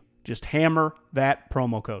thank you. Just hammer that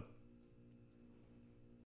promo code.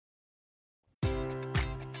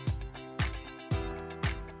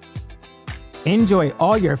 Enjoy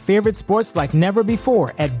all your favorite sports like never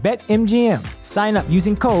before at BetMGM. Sign up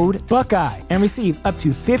using code Buckeye and receive up to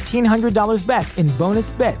 $1,500 back in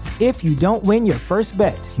bonus bets if you don't win your first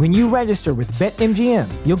bet. When you register with BetMGM,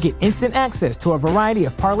 you'll get instant access to a variety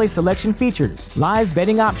of parlay selection features, live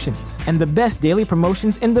betting options, and the best daily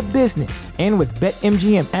promotions in the business. And with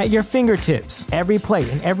BetMGM at your fingertips, every play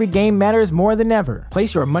and every game matters more than ever.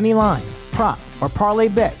 Place your money line, prop, or parlay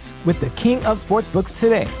bets with the king of sportsbooks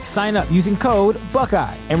today. Sign up using code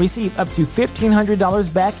Buckeye and receive up to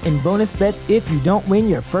 $1,500 back in bonus bets if you don't win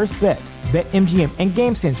your first bet. BetMGM and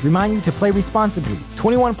GameSense remind you to play responsibly.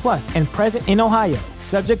 21 plus and present in Ohio,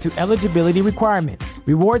 subject to eligibility requirements.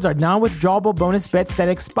 Rewards are non-withdrawable bonus bets that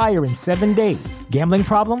expire in 7 days. Gambling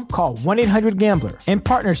problem? Call 1-800-GAMBLER in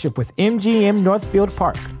partnership with MGM Northfield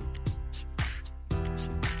Park.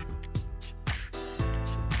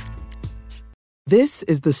 This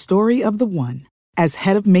is the story of the one. As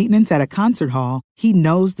head of maintenance at a concert hall, he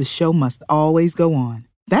knows the show must always go on.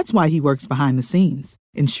 That's why he works behind the scenes,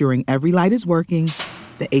 ensuring every light is working,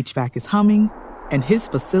 the HVAC is humming, and his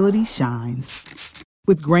facility shines.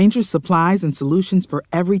 With Grainger's supplies and solutions for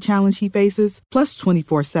every challenge he faces, plus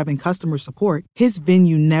 24/7 customer support, his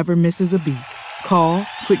venue never misses a beat. Call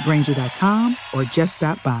quickgrainger.com or just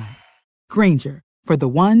stop by. Grainger, for the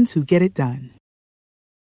ones who get it done.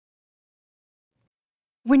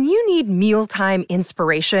 When you need mealtime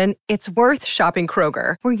inspiration, it's worth shopping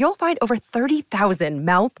Kroger, where you'll find over 30,000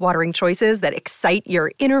 mouth-watering choices that excite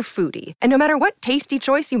your inner foodie. And no matter what tasty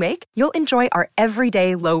choice you make, you'll enjoy our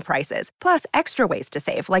everyday low prices, plus extra ways to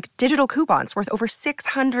save, like digital coupons worth over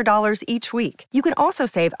 $600 each week. You can also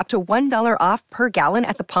save up to $1 off per gallon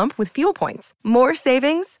at the pump with fuel points. More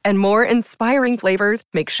savings and more inspiring flavors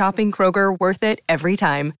make shopping Kroger worth it every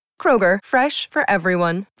time. Kroger, fresh for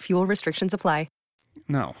everyone. Fuel restrictions apply.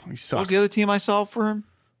 No, he sucks. What was the other team I saw for him?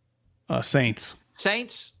 Saints.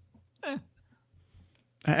 Saints?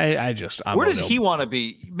 I'm where does Odell. he want to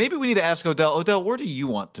be? Maybe we need to ask Odell. Odell, where do you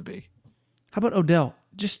want to be? How about Odell?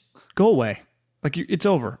 Just go away. Like, it's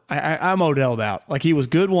over. I'm Odell'd out. Like, he was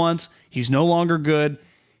good once. He's no longer good.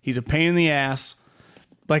 He's a pain in the ass.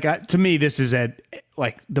 Like, to me, this is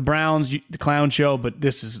like the Browns, the clown show, but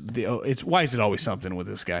this is why is it always something with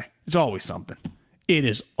this guy? It's always something. It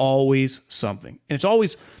is always something. And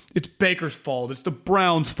it's Baker's fault. It's the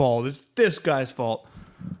Browns' fault. It's this guy's fault.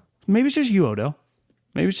 Maybe it's just you, Odell.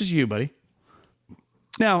 Maybe it's just you, buddy.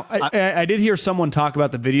 Now, I did hear someone talk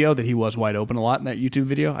about the video that he was wide open a lot in that YouTube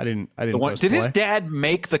video. I didn't. Did his dad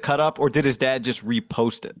make the cut up, or did his dad just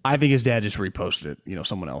repost it? I think his dad just reposted it.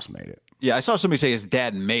 Someone else made it. Yeah, I saw somebody say his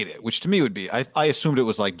dad made it, which to me would be. I assumed it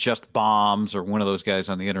was like Just Bombs or one of those guys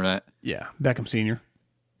on the internet. Yeah, Beckham Sr.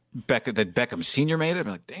 That Beckham Sr. made it.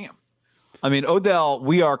 I'm like, damn. I mean, Odell,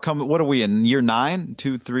 we are coming. What are we in year 9?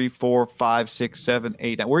 2, 3, 4, 5, 6, 7,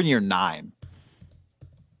 8, 9. We're in year 9.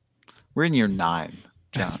 We're in year 9.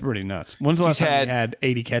 John. That's pretty nuts. When's the last time he had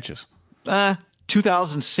 80 catches?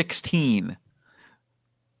 2016.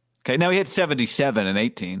 Okay, now he had 77 and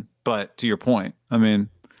 18, but to your point, I mean,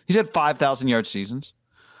 he's had 5,000-yard seasons,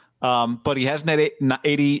 but he hasn't had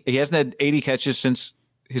 80. He hasn't had 80 catches since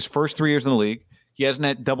his first 3 years in the league. He hasn't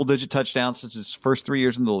had double-digit touchdowns since his first 3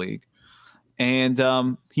 years in the league,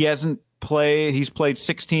 and he hasn't played. He's played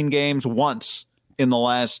 16 games once in the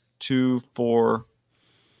last 4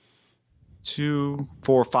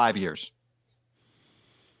 or 5 years.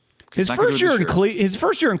 His first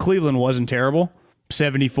year in Cleveland wasn't terrible.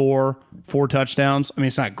 74, 4 touchdowns. I mean,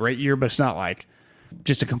 it's not a great year, but it's not like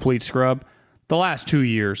just a complete scrub. The last 2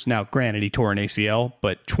 years, now granted he tore an ACL,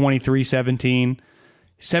 but 23, 17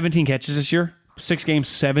 catches this year. 6 games,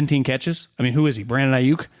 17 catches. I mean, who is he? Brandon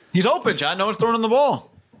Ayuk? He's open, John. No one's throwing him the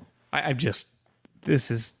ball. I'm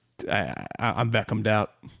Beckham'd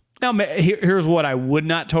out. Now, here's what I would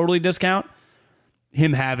not totally discount.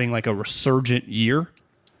 Him having like a resurgent year.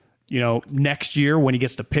 Next year when he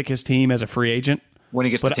gets to pick his team as a free agent. When he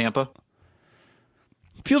gets to Tampa?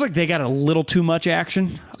 Feels like they got a little too much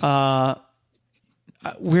action. Is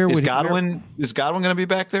Godwin going to be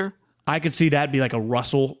back there? I could see that be like a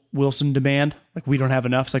Russell Wilson demand. Like, we don't have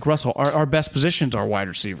enough. It's like, Russell, our best positions are wide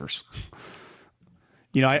receivers.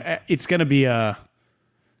 It's going to be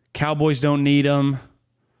Cowboys don't need them.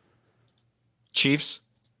 Chiefs?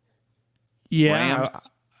 Yeah, Rams?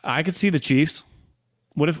 I could see the Chiefs.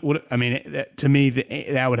 To me,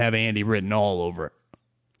 that would have Andy written all over it.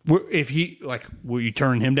 Will you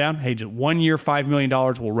turn him down? Hey, just 1 year, $5 million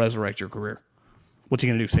will resurrect your career. What's he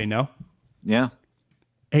going to do? Say no? Yeah.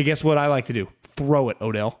 Hey, guess what I like to do? Throw it,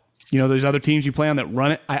 Odell. Those other teams you play on that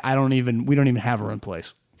run it. We don't even have a run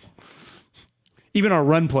plays. Even our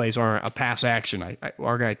run plays are a pass action.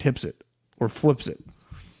 Our guy tips it or flips it.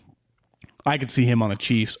 I could see him on the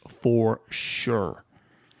Chiefs for sure.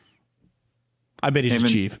 I bet he's a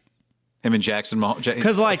Chief. Him and Jackson.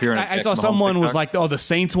 Because I saw someone was like, "Oh, the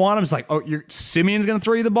Saints want him." It's like, "Oh, Simeon's going to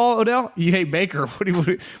throw you the ball, Odell? You hate Baker? What do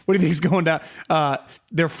you think is going down?"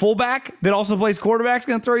 Their fullback that also plays quarterback's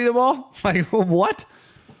going to throw you the ball? Like, what?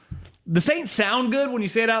 The Saints sound good when you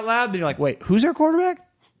say it out loud. Then you're like, "Wait, who's their quarterback?"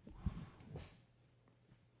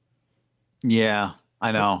 Yeah,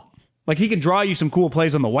 I know. Like, he can draw you some cool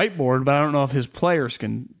plays on the whiteboard, but I don't know if his players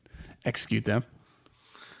can execute them.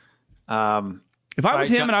 If I was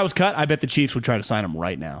him and I was cut, I bet the Chiefs would try to sign him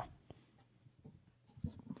right now.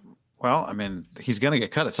 Well, I mean, he's going to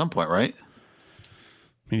get cut at some point, right? I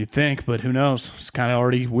mean, you'd think, but who knows? It's kind of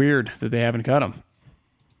already weird that they haven't cut him.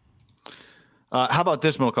 How about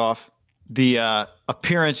this, Milkoff? The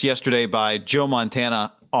appearance yesterday by Joe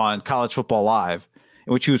Montana on College Football Live,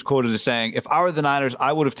 in which he was quoted as saying, "If I were the Niners,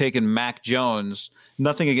 I would have taken Mac Jones.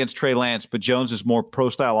 Nothing against Trey Lance, but Jones is more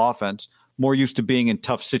pro-style offense, more used to being in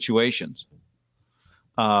tough situations.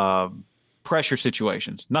 Pressure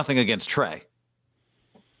situations. Nothing against Trey."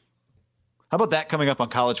 How about that coming up on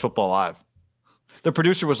College Football Live? The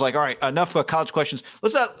producer was like, "All right, enough college questions.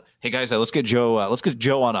 Hey guys, let's get Joe. Let's get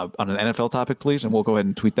Joe on an NFL topic, please, and we'll go ahead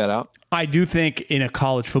and tweet that out." I do think in a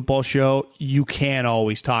college football show, you can't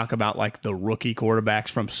always talk about like the rookie quarterbacks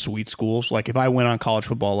from sweet schools. Like, if I went on College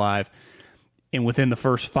Football Live and within the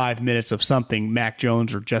first 5 minutes of something, Mac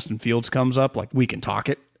Jones or Justin Fields comes up, like, we can talk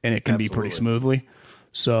it and it can be pretty smoothly.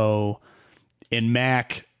 So, and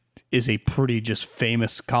Mac is a pretty just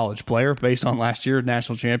famous college player based on last year,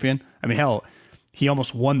 national champion. I mean, hell, he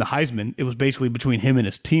almost won the Heisman. It was basically between him and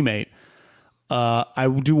his teammate. I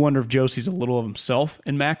do wonder if Joe sees a little of himself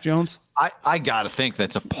in Mac Jones. I got to think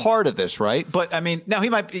that's a part of this, right? But, I mean, now he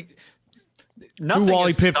might be – nothing Who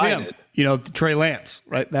Wally is pipped decided. him. Trey Lance,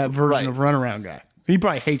 right? That version of runaround guy. He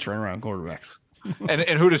probably hates runaround quarterbacks. And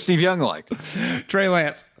who does Steve Young like? Trey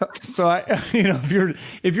Lance. So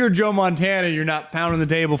if you're Joe Montana, you're not pounding the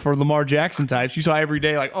table for Lamar Jackson types. You saw every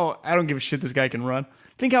day like, oh, I don't give a shit. This guy can run.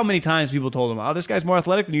 Think how many times people told him, oh, this guy's more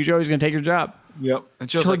athletic than you, Joe. He's going to take your job. Yep. And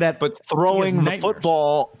just like that, but throwing the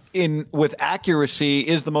football in with accuracy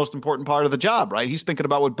is the most important part of the job, right? He's thinking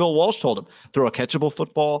about what Bill Walsh told him: throw a catchable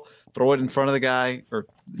football, throw it in front of the guy, or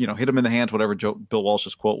hit him in the hands, whatever Bill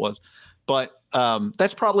Walsh's quote was. But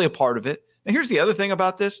that's probably a part of it. And here's the other thing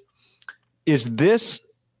about this: is this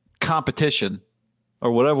competition,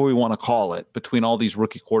 or whatever we want to call it, between all these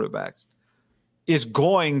rookie quarterbacks, is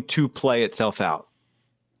going to play itself out.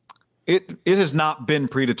 It has not been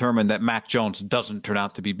predetermined that Mac Jones doesn't turn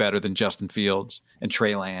out to be better than Justin Fields and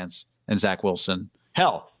Trey Lance and Zach Wilson.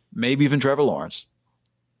 Hell, maybe even Trevor Lawrence.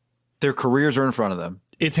 Their careers are in front of them.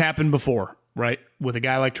 It's happened before, right? With a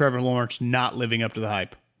guy like Trevor Lawrence not living up to the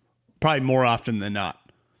hype. Probably more often than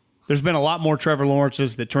not. There's been a lot more Trevor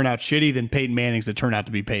Lawrences that turn out shitty than Peyton Mannings that turn out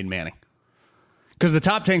to be Peyton Manning. Because the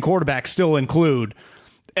top 10 quarterbacks still include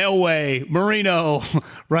Elway, Marino,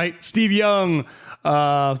 right? Steve Young, who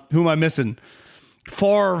am I missing?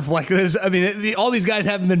 Favre, like this. I mean, all these guys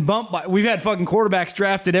haven't been bumped by. We've had fucking quarterbacks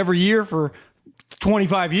drafted every year for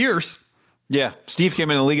 25 years. Yeah, Steve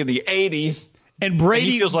came in the league in the 80s. And Brady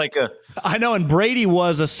and he feels like a. I know, and Brady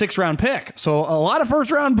was a 6th-round pick. So a lot of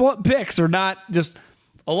first-round picks are not just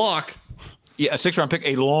a lock. Yeah, a 6th-round pick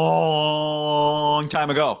a long time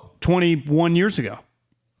ago. 21 years ago.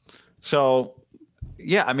 So,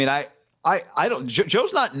 yeah, I mean, I don't.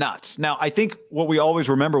 Joe's not nuts. Now, I think what we always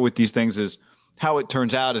remember with these things is how it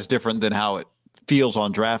turns out is different than how it feels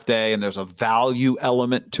on draft day, and there's a value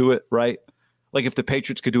element to it, right? Like if the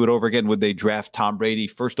Patriots could do it over again, would they draft Tom Brady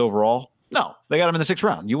first overall? No, they got him in the 6th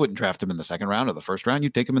round. You wouldn't draft him in the 2nd round or the 1st round.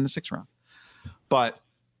 You'd take him in the 6th round. But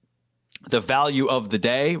the value of the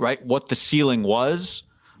day, right? What the ceiling was,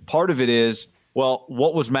 part of it is, well,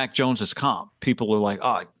 what was Mac Jones's comp? People are like,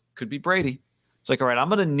 oh, it could be Brady. It's like, all right, I'm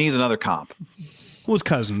going to need another comp. It was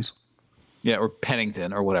Cousins. Yeah, or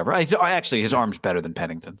Pennington or whatever. Actually, his arm's better than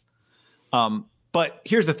Pennington's. But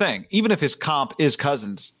here's the thing. Even if his comp is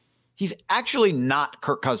Cousins, he's actually not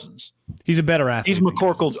Kirk Cousins. He's a better athlete. He's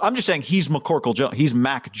McCorkle. I'm just saying he's McCorkle Jones. He's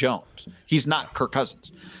Mac Jones. He's not Kirk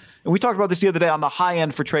Cousins. And we talked about this the other day on the high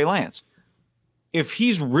end for Trey Lance. If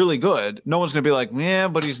he's really good, no one's going to be like, yeah,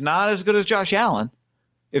 but he's not as good as Josh Allen.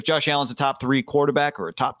 If Josh Allen's a top 3 quarterback or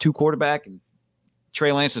a top 2 quarterback and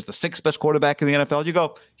Trey Lance is the 6th best quarterback in the NFL, you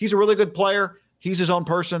go, he's a really good player. He's his own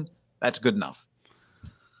person. That's good enough.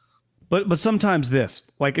 But sometimes this,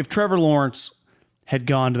 like if Trevor Lawrence had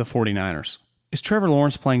gone to the 49ers, is Trevor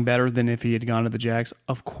Lawrence playing better than if he had gone to the Jags?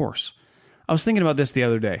 Of course. I was thinking about this the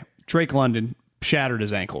other day. Drake London shattered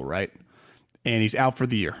his ankle, right? And he's out for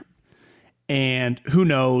the year. And who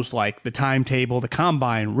knows, like the timetable, the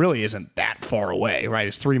combine really isn't that far away, right?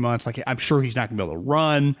 It's 3 months. Like I'm sure he's not going to be able to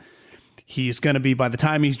run. He's going to be, by the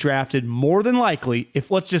time he's drafted, more than likely,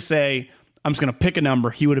 if let's just say, I'm just going to pick a number,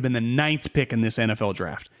 he would have been the 9th pick in this NFL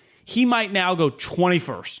draft. He might now go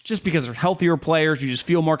 21st, just because they're healthier players. You just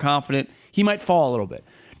feel more confident. He might fall a little bit.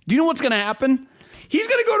 Do you know what's going to happen? He's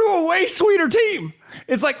going to go to a way sweeter team.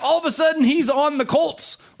 It's like all of a sudden he's on the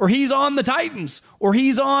Colts, or he's on the Titans, or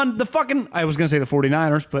he's on the fucking, I was going to say the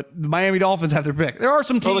 49ers, but the Miami Dolphins have their pick. There are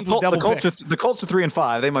some teams with double picks. The Colts are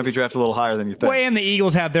 3-5. They might be drafted a little higher than you think. Way, and the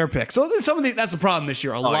Eagles have their picks. So that's the problem this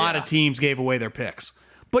year. A lot of teams gave away their picks.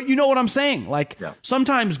 But you know what I'm saying? Like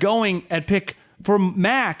sometimes going at pick for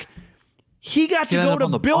Mac, he got to go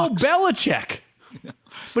to Bill Belichick.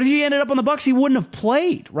 But if he ended up on the Bucs, he wouldn't have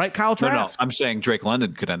played, right? Kyle Trask. No, I'm saying Drake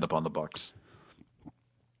London could end up on the Bucs.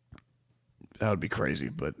 That would be crazy,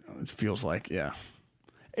 but it feels like, yeah.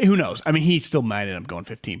 Who knows? I mean, he still might end up going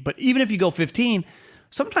 15. But even if you go 15,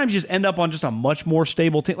 sometimes you just end up on just a much more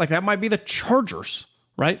stable team. Like that might be the Chargers,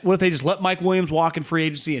 right? What if they just let Mike Williams walk in free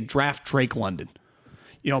agency and draft Drake London?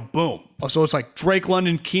 Boom. So it's like Drake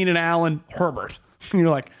London, Keenan Allen, Herbert. And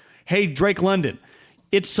you're like, hey, Drake London,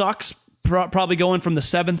 it sucks probably going from the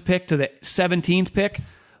 7th pick to the 17th pick,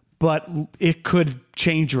 but it could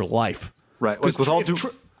change your life. Right.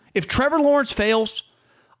 If Trevor Lawrence fails,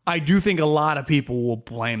 I do think a lot of people will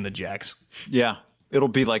blame the Jags. Yeah. It'll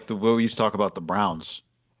be like the way we used to talk about the Browns.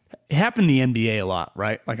 It happened in the NBA a lot,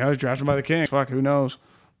 right? Like I was drafted by the Kings. Fuck, who knows?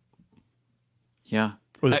 Yeah.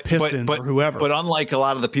 Or the Pistons or whoever. But unlike a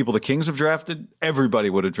lot of the people the Kings have drafted, everybody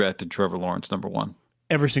would have drafted Trevor Lawrence number 1.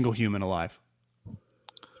 Every single human alive.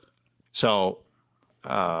 So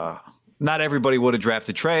not everybody would have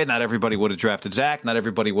drafted Trey. Not everybody would have drafted Zach. Not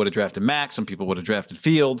everybody would have drafted Max. Some people would have drafted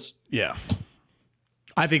Fields. Yeah.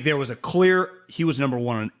 I think there was he was number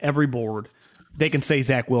 1 on every board they can say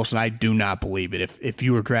Zach Wilson. I do not believe it. If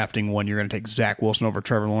you were drafting one, you're going to take Zach Wilson over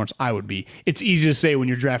Trevor Lawrence. I would be. It's easy to say when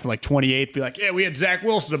you're drafting like 28th, be like, yeah, we had Zach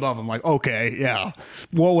Wilson above him. Like, okay, yeah.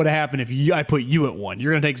 What would happen if I put you at one?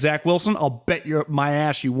 You're going to take Zach Wilson? I'll bet my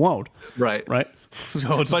ass you won't. Right.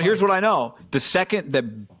 So but here's what I know. The second that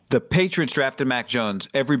the Patriots drafted Mac Jones,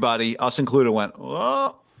 everybody, us included, went,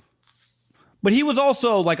 oh. But he was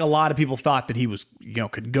also, like, a lot of people thought that he was,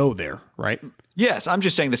 could go there, right? Yes, I'm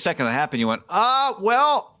just saying the second it happened, you went,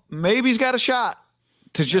 well, maybe he's got a shot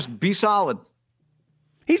to just be solid.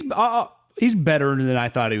 He's better than I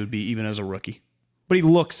thought he would be, even as a rookie. But he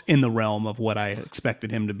looks in the realm of what I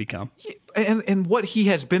expected him to become. And what he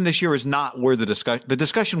has been this year is not where the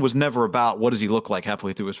discussion was never about what does he look like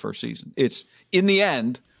halfway through his first season. It's, in the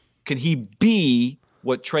end, can he be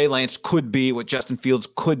what Trey Lance could be, what Justin Fields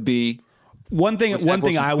could be? One thing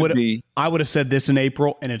I would have said this in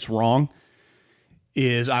April, and it's wrong,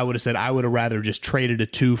 is I would have said I would have rather just traded a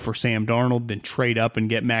 2 for Sam Darnold than trade up and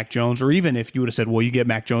get Mac Jones. Or even if you would have said, well, you get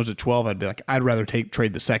Mac Jones at 12, I'd be like, I'd rather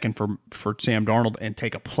trade the second for Sam Darnold and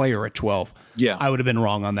take a player at 12. Yeah. I would have been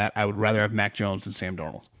wrong on that. I would rather have Mac Jones than Sam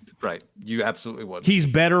Darnold. Right. You absolutely would. He's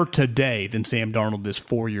better today than Sam Darnold is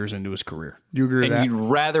 4 years into his career. You agree with that? And you'd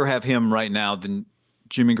rather have him right now than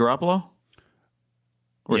Jimmy Garoppolo?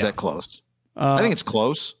 Or is that close? I think it's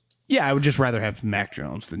close. Yeah, I would just rather have Mac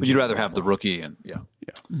Jones than. But you'd rather have the rookie, and yeah.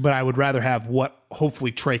 But I would rather have what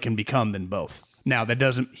hopefully Trey can become than both. Now that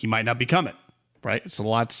doesn't. He might not become it, right? It's a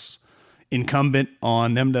lot's incumbent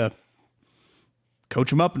on them to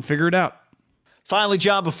coach him up and figure it out. Finally,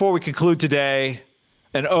 John, before we conclude today,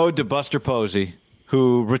 an ode to Buster Posey,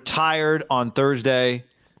 who retired on Thursday.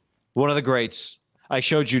 One of the greats. I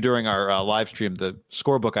showed you during our live stream the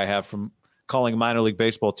scorebook I have from calling minor league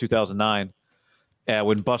baseball 2009.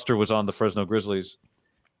 When Buster was on the Fresno Grizzlies.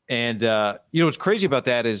 And, what's crazy about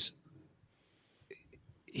that is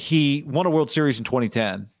he won a World Series in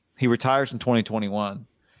 2010. He retires in 2021.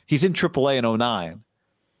 He's in AAA in 2009,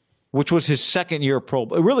 which was his second year of pro.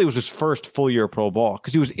 It really was his first full year of pro ball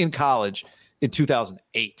because he was in college in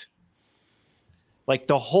 2008. Like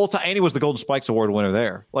the whole time, and he was the Golden Spikes Award winner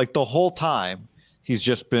there. Like the whole time, he's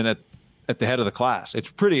just been at the head of the class. It's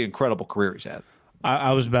a pretty incredible career he's had.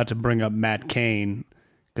 I was about to bring up Matt Cain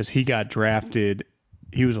because he got drafted.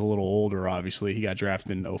 He was a little older, obviously. He got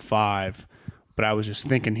drafted in 2005. But I was just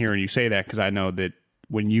thinking hearing you say that because I know that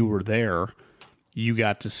when you were there, you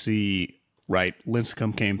got to see, right,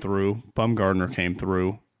 Lincecum came through, Bumgarner came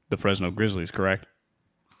through the Fresno Grizzlies, correct?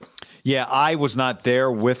 Yeah, I was not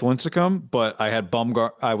there with Lincecum, but I had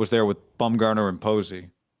I was there with Bumgarner and Posey.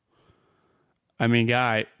 I mean,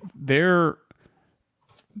 Guy,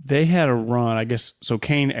 they had a run, I guess. So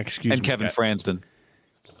Cain, and Kevin Fransden.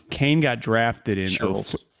 Cain got drafted in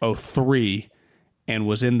 2003 and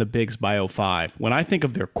was in the bigs by 2005. When I think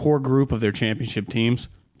of their core group of their championship teams,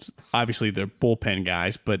 obviously they're bullpen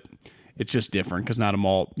guys, but it's just different because not them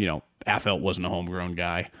all, Affeldt wasn't a homegrown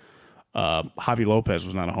guy. Javi Lopez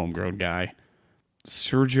was not a homegrown guy.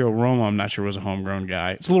 Sergio Romo, I'm not sure was a homegrown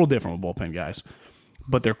guy. It's a little different with bullpen guys.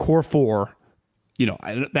 But their core four,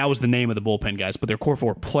 that was the name of the bullpen guys, but their core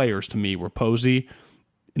four players to me were Posey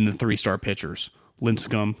and the 3-star pitchers,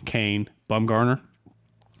 Lincecum, Cain, Bumgarner.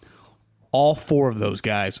 All 4 of those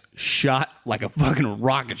guys shot like a fucking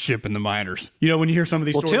rocket ship in the minors. When you hear some of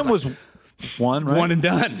these stories. Tim was one, right? One and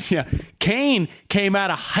done. Yeah. Cain came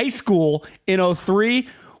out of high school in 2003,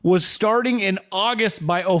 was starting in August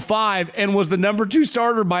by 2005, and was the number 2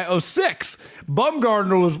 starter by 2006.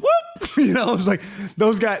 Bumgarner was whoop. It was like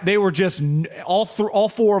those guys, they were just all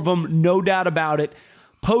 4 of them, no doubt about it.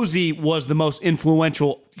 Posey was the most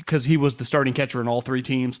influential because he was the starting catcher in all 3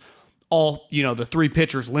 teams. The 3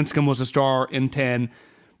 pitchers, Lincecum was a star in 10,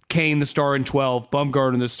 Cain the star in 12,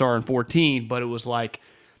 Bumgarner the star in 14. But it was like,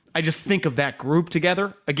 I just think of that group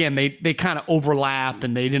together. Again, they kind of overlap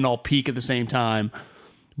and they didn't all peak at the same time.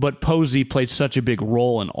 But Posey played such a big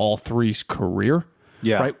role in all 3's career.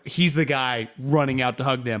 Yeah. Right? He's the guy running out to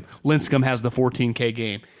hug them. Lincecum has the 14K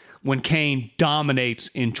game. When Cain dominates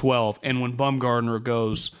in 12, and when Bumgarner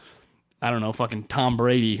goes, I don't know, fucking Tom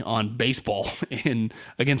Brady on baseball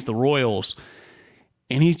against the Royals.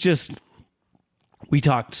 And he's just, we've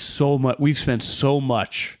spent so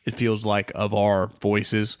much, it feels like, of our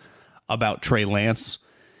voices about Trey Lance.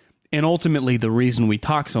 And ultimately, the reason we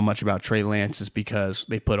talk so much about Trey Lance is because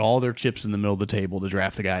they put all their chips in the middle of the table to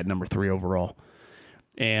draft the guy at number 3 overall.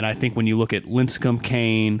 And I think when you look at Lincecum,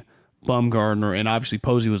 Cain, Bumgarner, and obviously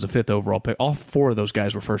Posey was a 5th overall pick, all 4 of those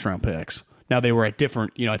guys were first-round picks. Now, they were at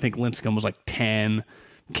different, I think Lincecum was like 10,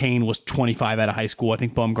 Cain was 25 out of high school. I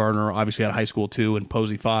think Bumgarner obviously out of high school too, and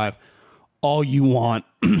Posey 5. all you want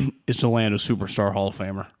is to land a superstar Hall of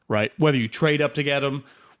Famer, right? Whether you trade up to get him,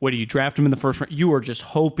 whether you draft him in the first round, you are just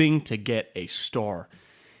hoping to get a star.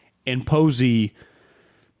 And Posey,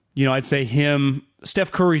 I'd say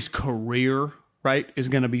Steph Curry's career, right, is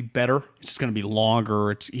going to be better. It's just going to be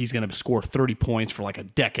longer. He's going to score 30 points for like a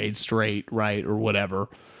decade straight, right, or whatever.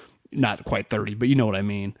 Not quite 30, but you know what I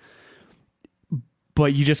mean.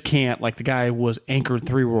 But you just can't, like the guy was anchored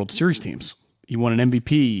 3 World Series teams. He won an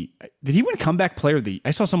MVP. Did he win comeback player of the year?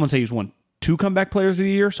 I saw someone say he's won 2 comeback players of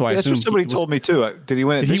the year, so I assume that's what somebody told me too. Did he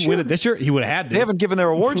win it this year? Did he win it this year? He would have had to. They haven't given their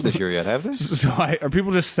awards this year yet, have they? So are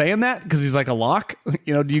people just saying that because he's like a lock?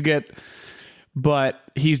 Do you get... But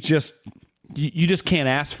he's just... You just can't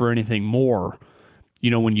ask for anything more,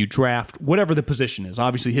 when you draft whatever the position is.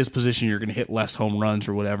 Obviously, his position, you're going to hit less home runs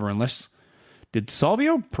or whatever, unless... Did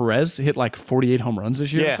Salvio Perez hit like 48 home runs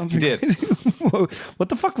this year? Yeah, or something? He did. What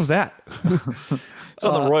the fuck was that? It's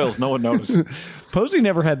on the Royals. No one noticed. Posey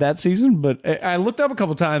never had that season, but I looked up a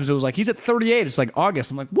couple times. It was like, he's at 38. It's like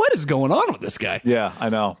August. I'm like, what is going on with this guy? Yeah, I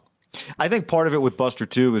know. I think part of it with Buster,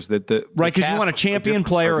 too, is that right, because you want a champion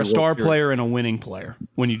player, a star player, and a winning player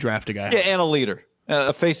when you draft a guy. Yeah, and a leader,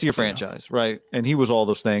 a face of your franchise, right? And he was all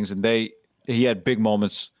those things, and he had big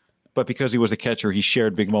moments, but because he was a catcher, he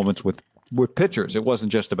shared big moments with pitchers. It wasn't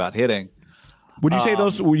just about hitting. Would you say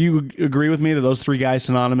would you agree with me that those 3 guys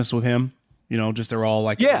synonymous with him? Just they're all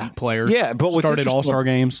like elite players. Yeah, but started all-star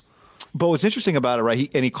games. But what's interesting about it, right?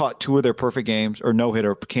 He caught 2 of their perfect games, or no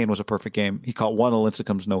hitter. Kane was a perfect game. He caught 1 of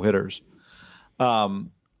Lincecum's no hitters.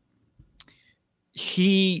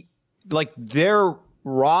 Their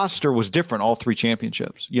roster was different all 3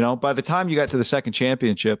 championships. By the time you got to the second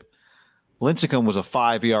championship, Lincecum was a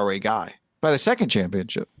 5 ERA guy. By the second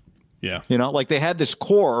championship. Yeah. They had this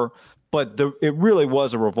core, but it really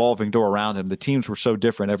was a revolving door around him. The teams were so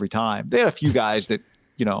different every time. They had a few guys that,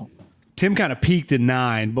 Tim kind of peaked in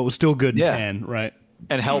 9, but was still good in 10, right?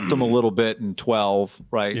 And helped him a little bit in 12,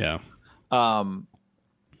 right? Yeah. Was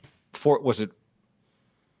it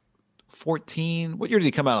 14? What year did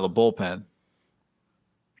he come out of the bullpen?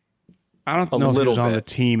 I don't know if he was on the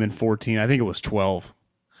team in 14. I think it was 12.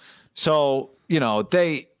 So,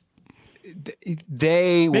 they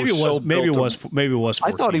maybe were so maybe it was 14.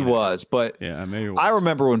 I thought he was, but yeah, maybe it was. I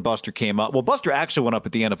remember when Buster came up. Well, Buster actually went up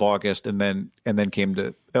at the end of August and then came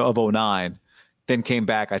to of 09, then came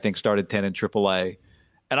back. I think started 10 in AAA,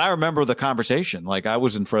 and I remember the conversation. Like I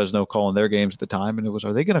was in Fresno calling their games at the time, and it was,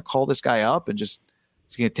 are they going to call this guy up and just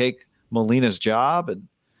is he going to take Molina's job? And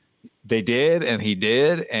they did, and he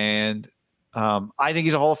did, and I think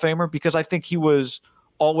he's a Hall of Famer because I think he was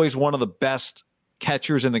always one of the best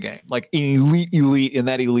catchers in the game, like elite in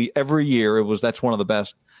that elite every year. That's one of the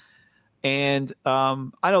best. And I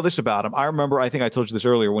know this about him. I remember, I think I told you this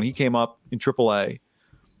earlier, when he came up in AAA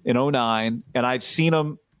in 09, and I'd seen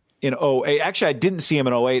him in 08. Actually, I didn't see him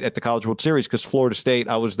in 08 at the College World Series because Florida State,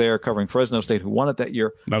 I was there covering Fresno State, who won it that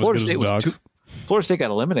year. Florida State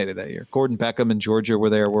got eliminated that year. Gordon Beckham and Georgia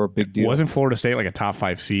were a big deal. Wasn't Florida State like a top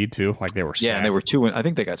 5 seed too? Like they were stacked. Yeah, and they were 2. I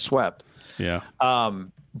think they got swept. Yeah.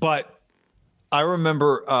 But I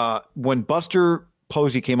remember when Buster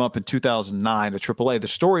Posey came up in 2009 to AAA, the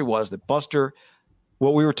story was that Buster,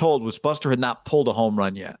 what we were told was Buster had not pulled a home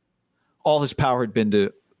run yet. All his power had been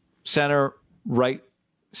to center, right,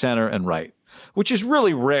 center, and right, which is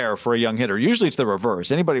really rare for a young hitter. Usually it's the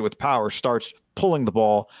reverse. Anybody with power starts pulling the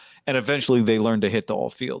ball, and eventually they learn to hit to all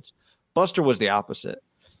fields. Buster was the opposite.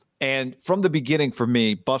 And from the beginning for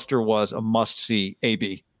me, Buster was a must-see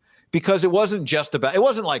AB. Because it wasn't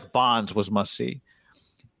like Bonds was must-see,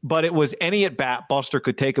 but it was any at-bat, Buster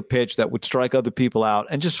could take a pitch that would strike other people out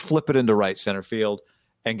and just flip it into right center field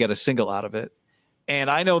and get a single out of it. And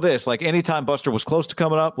I know this, like anytime Buster was close to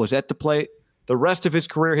coming up, was at the plate, the rest of his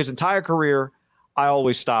career, his entire career, I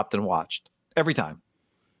always stopped and watched. Every time.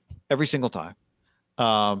 Every single time.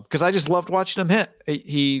 Because I just loved watching him hit.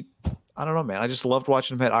 I don't know, man. I just loved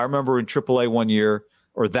watching him hit. I remember in AAA one year,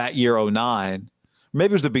 or that year, 09,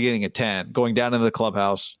 maybe it was the beginning of 10, going down into the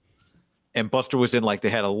clubhouse, and Buster was in, like, they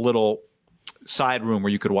had a little side room where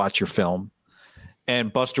you could watch your film,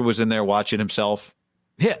 and Buster was in there watching himself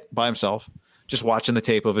hit by himself, just watching the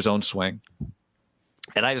tape of his own swing.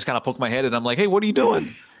 And I just kind of poked my head, and I'm like, hey, what are you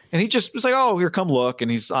doing? And he just was like, oh, here, come look. And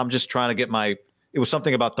I'm just trying to get it was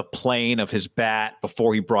something about the plane of his bat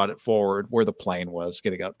before he brought it forward, where the plane was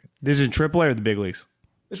getting up. This is in AAA or the big leagues?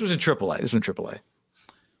 This was in AAA.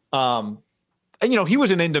 And, he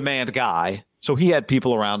was an in-demand guy, so he had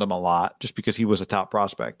people around him a lot just because he was a top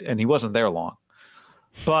prospect, and he wasn't there long.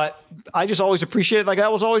 But I just always appreciated, like,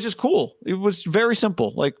 that was always just cool. It was very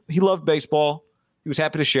simple. Like, he loved baseball. He was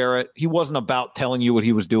happy to share it. He wasn't about telling you what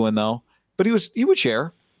he was doing, though. but he would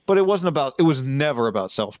share. But it was never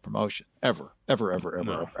about self-promotion. Ever.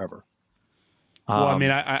 Well, I mean,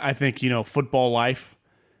 I think, football life.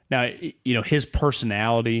 Now, his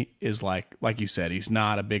personality is like you said, he's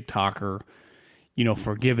not a big talker.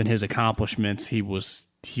 For given his accomplishments,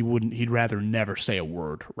 he'd rather never say a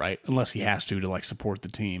word, right? Unless he has to like support the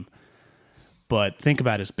team. But think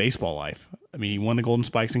about his baseball life. I mean, he won the Golden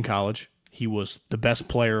Spikes in college. He was the best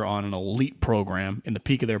player on an elite program in the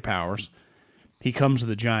peak of their powers. He comes to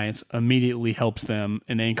the Giants, immediately helps them,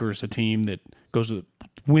 and anchors a team that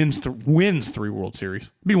wins 3 World Series.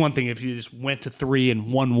 It'd be one thing if you just went to 3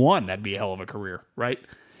 and won 1. That'd be a hell of a career, right?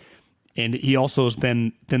 And he also has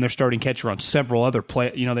been their starting catcher on several other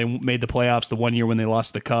they made the playoffs the one year when they lost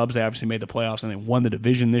to the Cubs. They obviously made the playoffs and they won the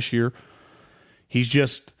division this year. He's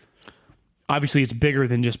just obviously it's bigger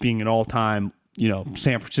than just being an all-time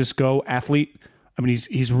San Francisco athlete. I mean,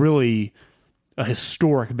 he's really a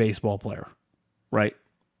historic baseball player. Right,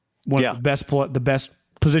 one of the best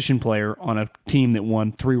position player on a team that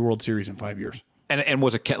won 3 World Series in 5 years, and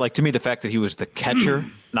was to me the fact that he was the catcher,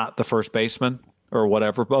 not the first baseman or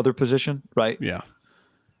whatever other position, right? Yeah.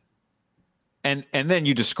 And then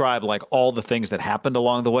you describe like all the things that happened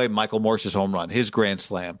along the way: Michael Morse's home run, his grand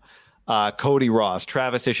slam, Cody Ross,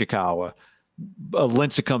 Travis Ishikawa,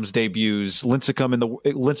 Lincecum's debuts,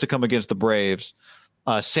 Lincecum against the Braves,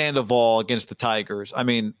 Sandoval against the Tigers. I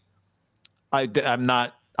mean. I'm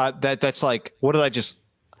not that's like, what did I just,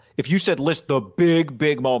 if you said list the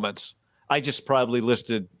big moments, I just probably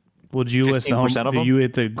listed. Would you list the home? Did you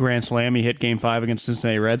hit the grand slam? He hit Game 5 against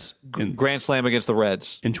Cincinnati Reds. Grand slam against the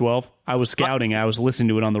Reds in 12. I was scouting. I was listening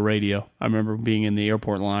to it on the radio. I remember being in the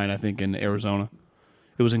airport line, I think in Arizona.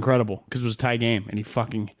 It was incredible because it was a tie game and he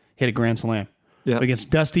fucking hit a grand slam against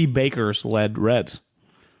Dusty Baker's led Reds.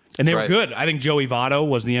 And they were good. I think Joey Votto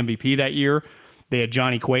was the MVP that year. They had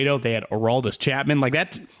Johnny Cueto. They had Aroldis Chapman. Like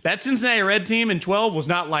that Cincinnati Red team in 12 was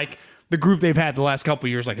not like the group they've had the last couple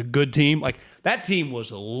of years, like a good team. Like that team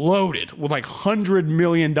was loaded with like $100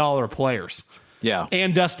 million players. Yeah.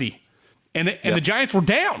 And Dusty. And the Giants were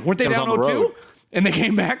down. Weren't they down 0-2? And they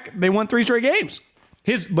came back. They won 3 straight games.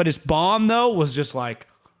 His bomb, though, was just like,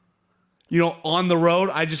 on the road.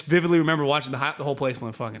 I just vividly remember watching the whole place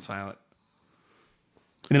went fucking silent.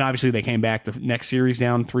 And then obviously they came back the next series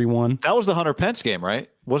down 3-1. That was the Hunter Pence game, right?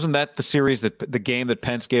 Wasn't that the game that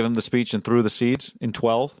Pence gave him the speech and threw the seeds in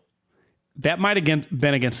 12? That might have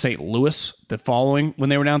been against St. Louis the following when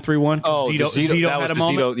they were down 3-1. Oh, Zito had a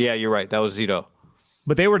moment. Yeah, you're right. That was Zito.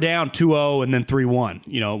 But they were down 2-0 and then 3-1.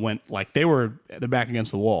 It went like they're back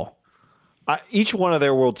against the wall. Each one of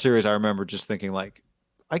their World Series, I remember just thinking like,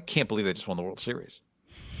 I can't believe they just won the World Series.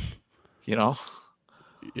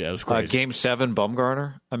 Yeah, it was crazy. Game 7,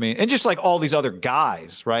 Bumgarner. I mean, and just like all these other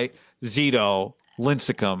guys, right? Zito,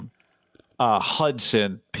 Lincecum,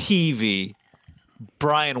 Hudson, Peavy,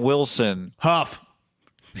 Brian Wilson. Huff.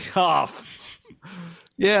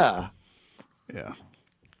 Yeah. Yeah.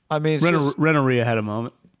 I mean, Renneria had a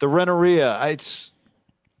moment. The Renneria,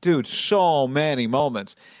 so many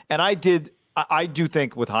moments. And I do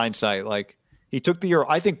think with hindsight, like he took the year.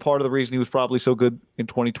 I think part of the reason he was probably so good in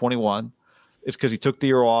 2021 is because he took the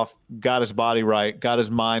year off, got his body right, got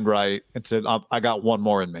his mind right, and said, "I got one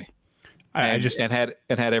more in me." And had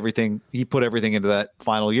everything. He put everything into that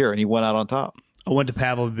final year, and he went out on top. I went to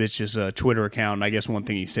Pavlovich's Twitter account, and I guess one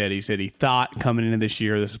thing he said he thought coming into this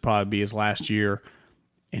year, this would probably be his last year,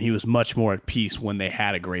 and he was much more at peace when they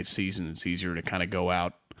had a great season. It's easier to kind of go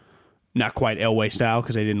out, not quite Elway style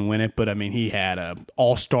because they didn't win it, but I mean, he had a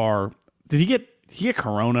all-star. Did he get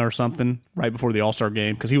corona or something right before the All-Star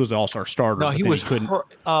game? Because he was the All-Star starter. No, he was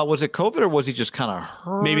hurt. Was it COVID or was he just kind of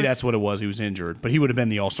hurt? Maybe that's what it was. He was injured, but he would have been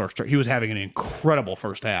the All-Star starter. He was having an incredible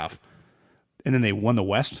first half. And then they won the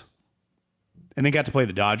West. And they got to play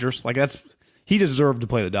the Dodgers. Like he deserved to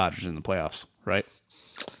play the Dodgers in the playoffs, right?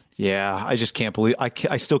 Yeah, I just can't believe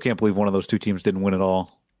I still can't believe one of those two teams didn't win at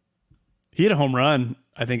all. He had a home run,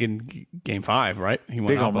 I think, in Game 5, right? He won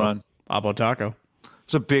big home run. Abo Taco.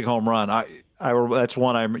 It's a big home run. That's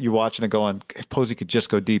one you watching it going, if Posey could just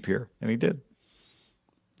go deep here, and he did.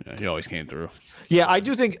 Yeah, he always came through. Yeah, I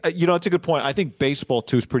do think it's a good point. I think baseball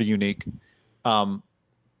too is pretty unique.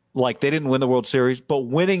 Like they didn't win the World Series, but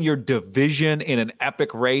winning your division in an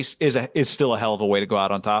epic race is still a hell of a way to go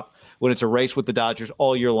out on top. When it's a race with the Dodgers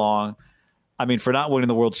all year long, I mean, for not winning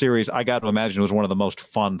the World Series, I got to imagine it was one of the most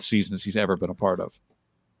fun seasons he's ever been a part of.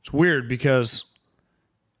 It's weird because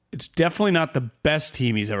it's definitely not the best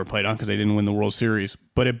team he's ever played on because they didn't win the World Series,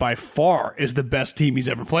 but it by far is the best team he's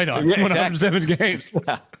ever played on. Yeah, 107 games.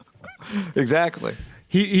 Yeah. Exactly.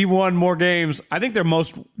 He won more games. I think the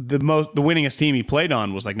winningest team he played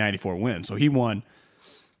on was like 94 wins. So he won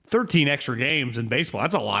 13 extra games in baseball.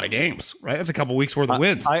 That's a lot of games, right? That's a couple weeks worth of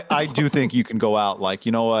wins. I do think you can go out like,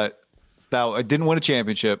 you know what? I didn't win a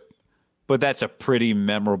championship, but that's a pretty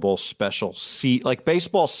memorable special seat. Like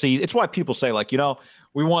baseball season. It's why people say like,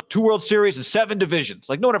 we won 2 World Series and 7 divisions.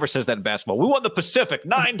 Like no one ever says that in basketball. We won the Pacific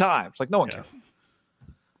 9 times. Like no one cares.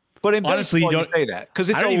 But in honestly, baseball, you say that because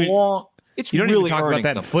it's long. It's you don't really even talk about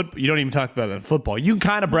that in football. You don't even talk about that in football. You can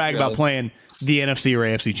kind of brag about playing the NFC or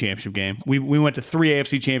AFC championship game. We went to 3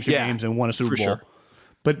 AFC championship games and won a Super Bowl. Sure.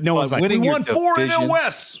 But no one's like, we won 4 in the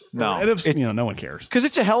West. No, NFC, no one cares. Because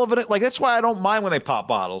it's a hell of like that's why I don't mind when they pop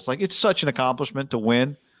bottles. Like it's such an accomplishment to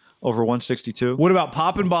win over 162. What about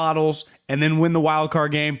popping bottles and then win the wild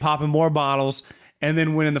card game, popping more bottles, and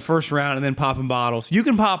then win in the first round and then popping bottles? You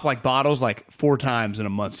can pop like bottles like 4 times in a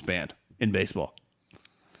month span in baseball.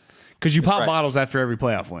 Because you pop bottles after every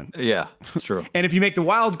playoff win. Yeah, that's true. And if you make the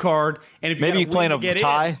wild card, and if you maybe you're playing a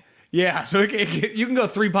tie. So you can go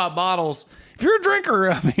 3 pop bottles. If you're a drinker,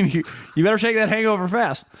 I mean, you better shake that hangover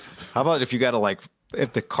fast. How about if you got to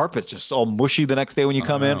if the carpet's just all mushy the next day when you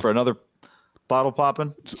come in for another bottle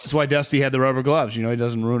popping? That's why Dusty had the rubber gloves. He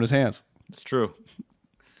doesn't ruin his hands. It's true.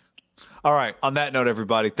 All right. On that note,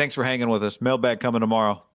 everybody, thanks for hanging with us. Mailbag coming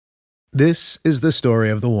tomorrow. This is the story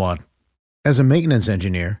of the one. As a maintenance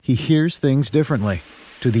engineer, he hears things differently.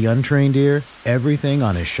 To the untrained ear, everything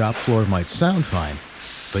on his shop floor might sound fine,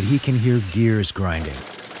 but he can hear gears grinding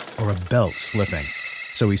or a belt slipping.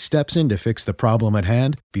 So he steps in to fix the problem at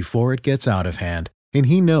hand before it gets out of hand. And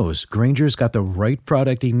he knows Grainger's got the right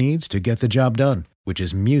product he needs to get the job done, which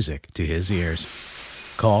is music to his ears.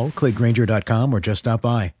 Call, click Grainger.com, or just stop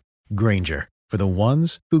by. Grainger, for the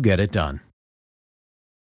ones who get it done.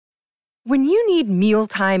 When you need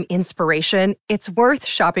mealtime inspiration, it's worth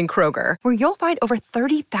shopping Kroger, where you'll find over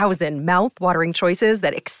 30,000 mouth-watering choices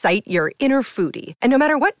that excite your inner foodie. And no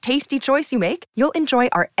matter what tasty choice you make, you'll enjoy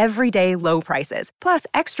our everyday low prices, plus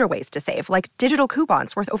extra ways to save, like digital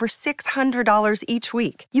coupons worth over $600 each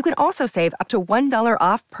week. You can also save up to $1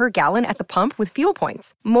 off per gallon at the pump with fuel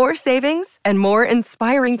points. More savings and more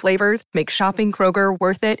inspiring flavors make shopping Kroger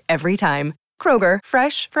worth it every time. Kroger,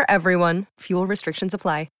 fresh for everyone. Fuel restrictions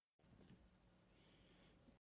apply.